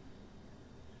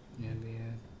 Yeah, it'd be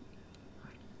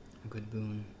a good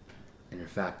boon. And in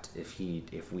fact, if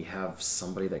we have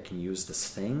somebody that can use this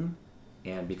thing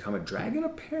and become a dragon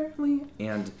apparently,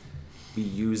 and be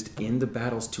used in the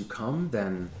battles to come,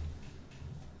 then,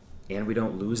 and we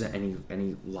don't lose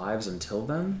any lives until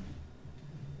then,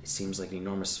 it seems like an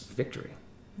enormous victory,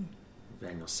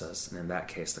 Daniel says. And in that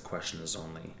case, the question is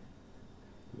only,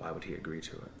 why would he agree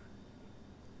to it?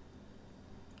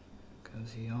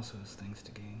 Because he also has things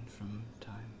to gain from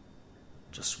time.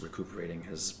 Just recuperating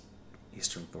his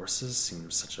eastern forces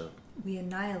seems such a... We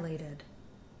annihilated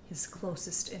his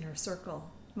closest inner circle,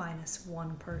 minus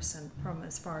one person from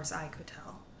as far as I could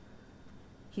tell.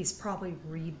 He's probably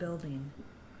rebuilding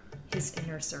his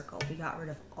inner circle. We got rid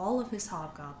of all of his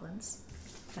hobgoblins.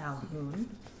 Valhoon.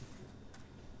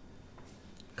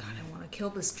 God, I want to kill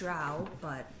this drow,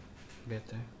 but... Get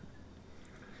there.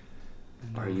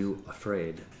 Are you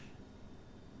afraid?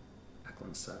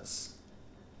 Eklund says.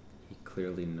 He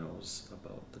clearly knows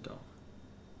about the dome.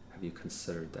 Have you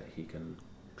considered that he can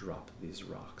drop these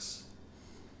rocks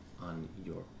on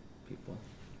your people?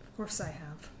 Of course I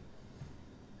have.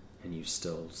 And you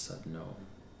still said no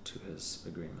to his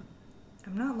agreement?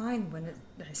 I'm not lying when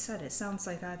I said it. Sounds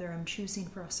like either I'm choosing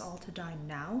for us all to die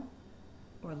now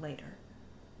or later.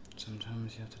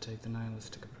 Sometimes you have to take the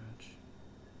nihilistic approach.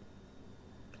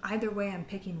 Either way, I'm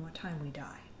picking what time we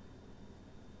die.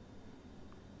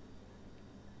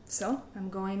 So, I'm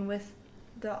going with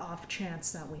the off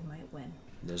chance that we might win.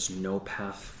 There's no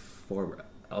path forward.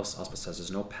 Elspeth says there's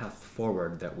no path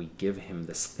forward that we give him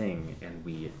this thing and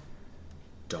we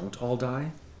don't all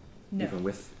die? No. Even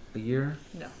with a year?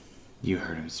 No. You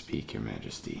heard him speak, Your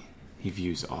Majesty. He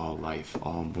views all life,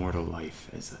 all mortal life,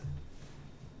 as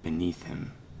beneath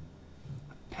him,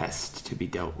 a pest to be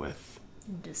dealt with,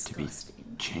 Disgusting. to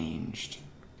be changed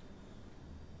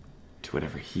to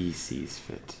whatever he sees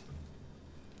fit.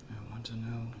 I want to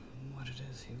know what it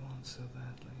is he wants so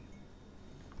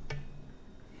badly.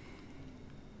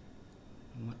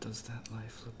 And what does that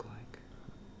life look like?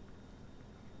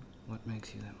 What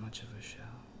makes you that much of a shell?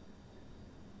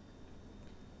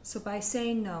 So by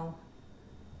saying no,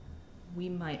 we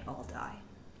might all die.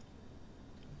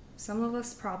 Some of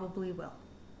us probably will.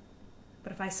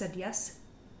 But if I said yes,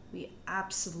 we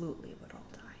absolutely would all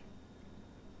die.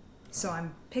 So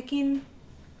I'm picking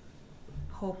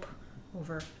hope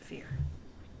over fear.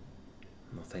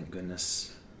 Well, thank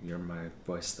goodness you're my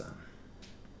voice then.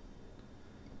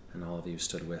 And all of you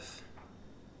stood with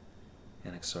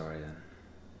Anaxaria.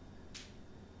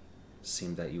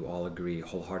 Seemed that you all agree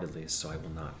wholeheartedly, so I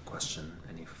will not question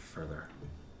any further.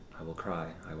 I will cry,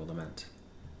 I will lament.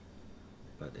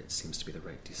 But it seems to be the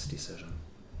right decision.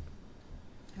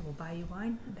 I will buy you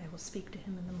wine, and I will speak to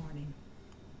him in the morning.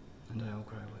 And I will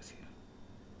cry with you.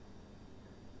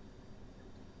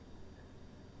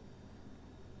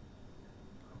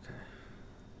 Okay.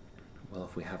 Well,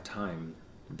 if we have time,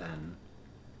 then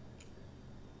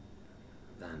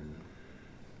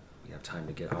we have time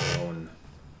to get our own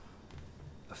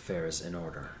affairs in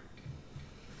order.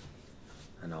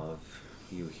 And all of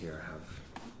you here have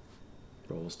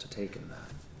roles to take in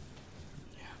that.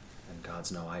 Yeah. And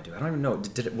gods know I do. I don't even know.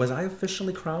 Was I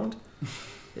officially crowned?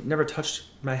 It never touched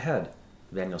my head.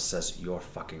 Daniel says, "You're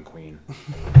fucking queen."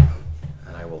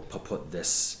 And I will put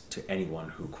this to anyone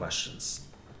who questions.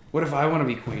 What if I want to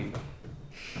be queen?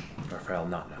 Raphael,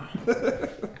 not now.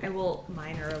 I will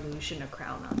minor illusion a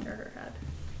crown onto her head.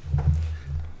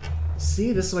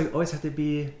 See, this is why you always have to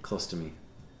be close to me.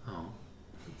 Oh.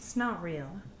 It's not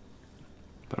real.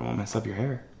 But it won't mess up your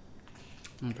hair.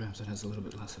 And perhaps it has a little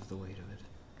bit less of the weight of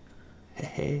it.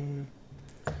 Hey.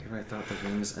 Here I thought the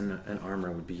wings and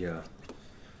armor would be a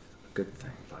good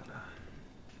thing, but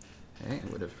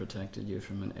It would have protected you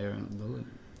from an errant bullet.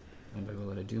 And by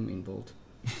bullet, I do mean bolt.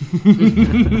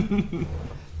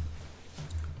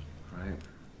 Right.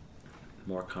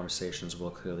 More conversations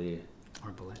will clearly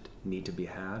Or bullet. need to be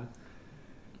had.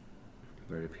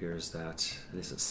 But it appears that this is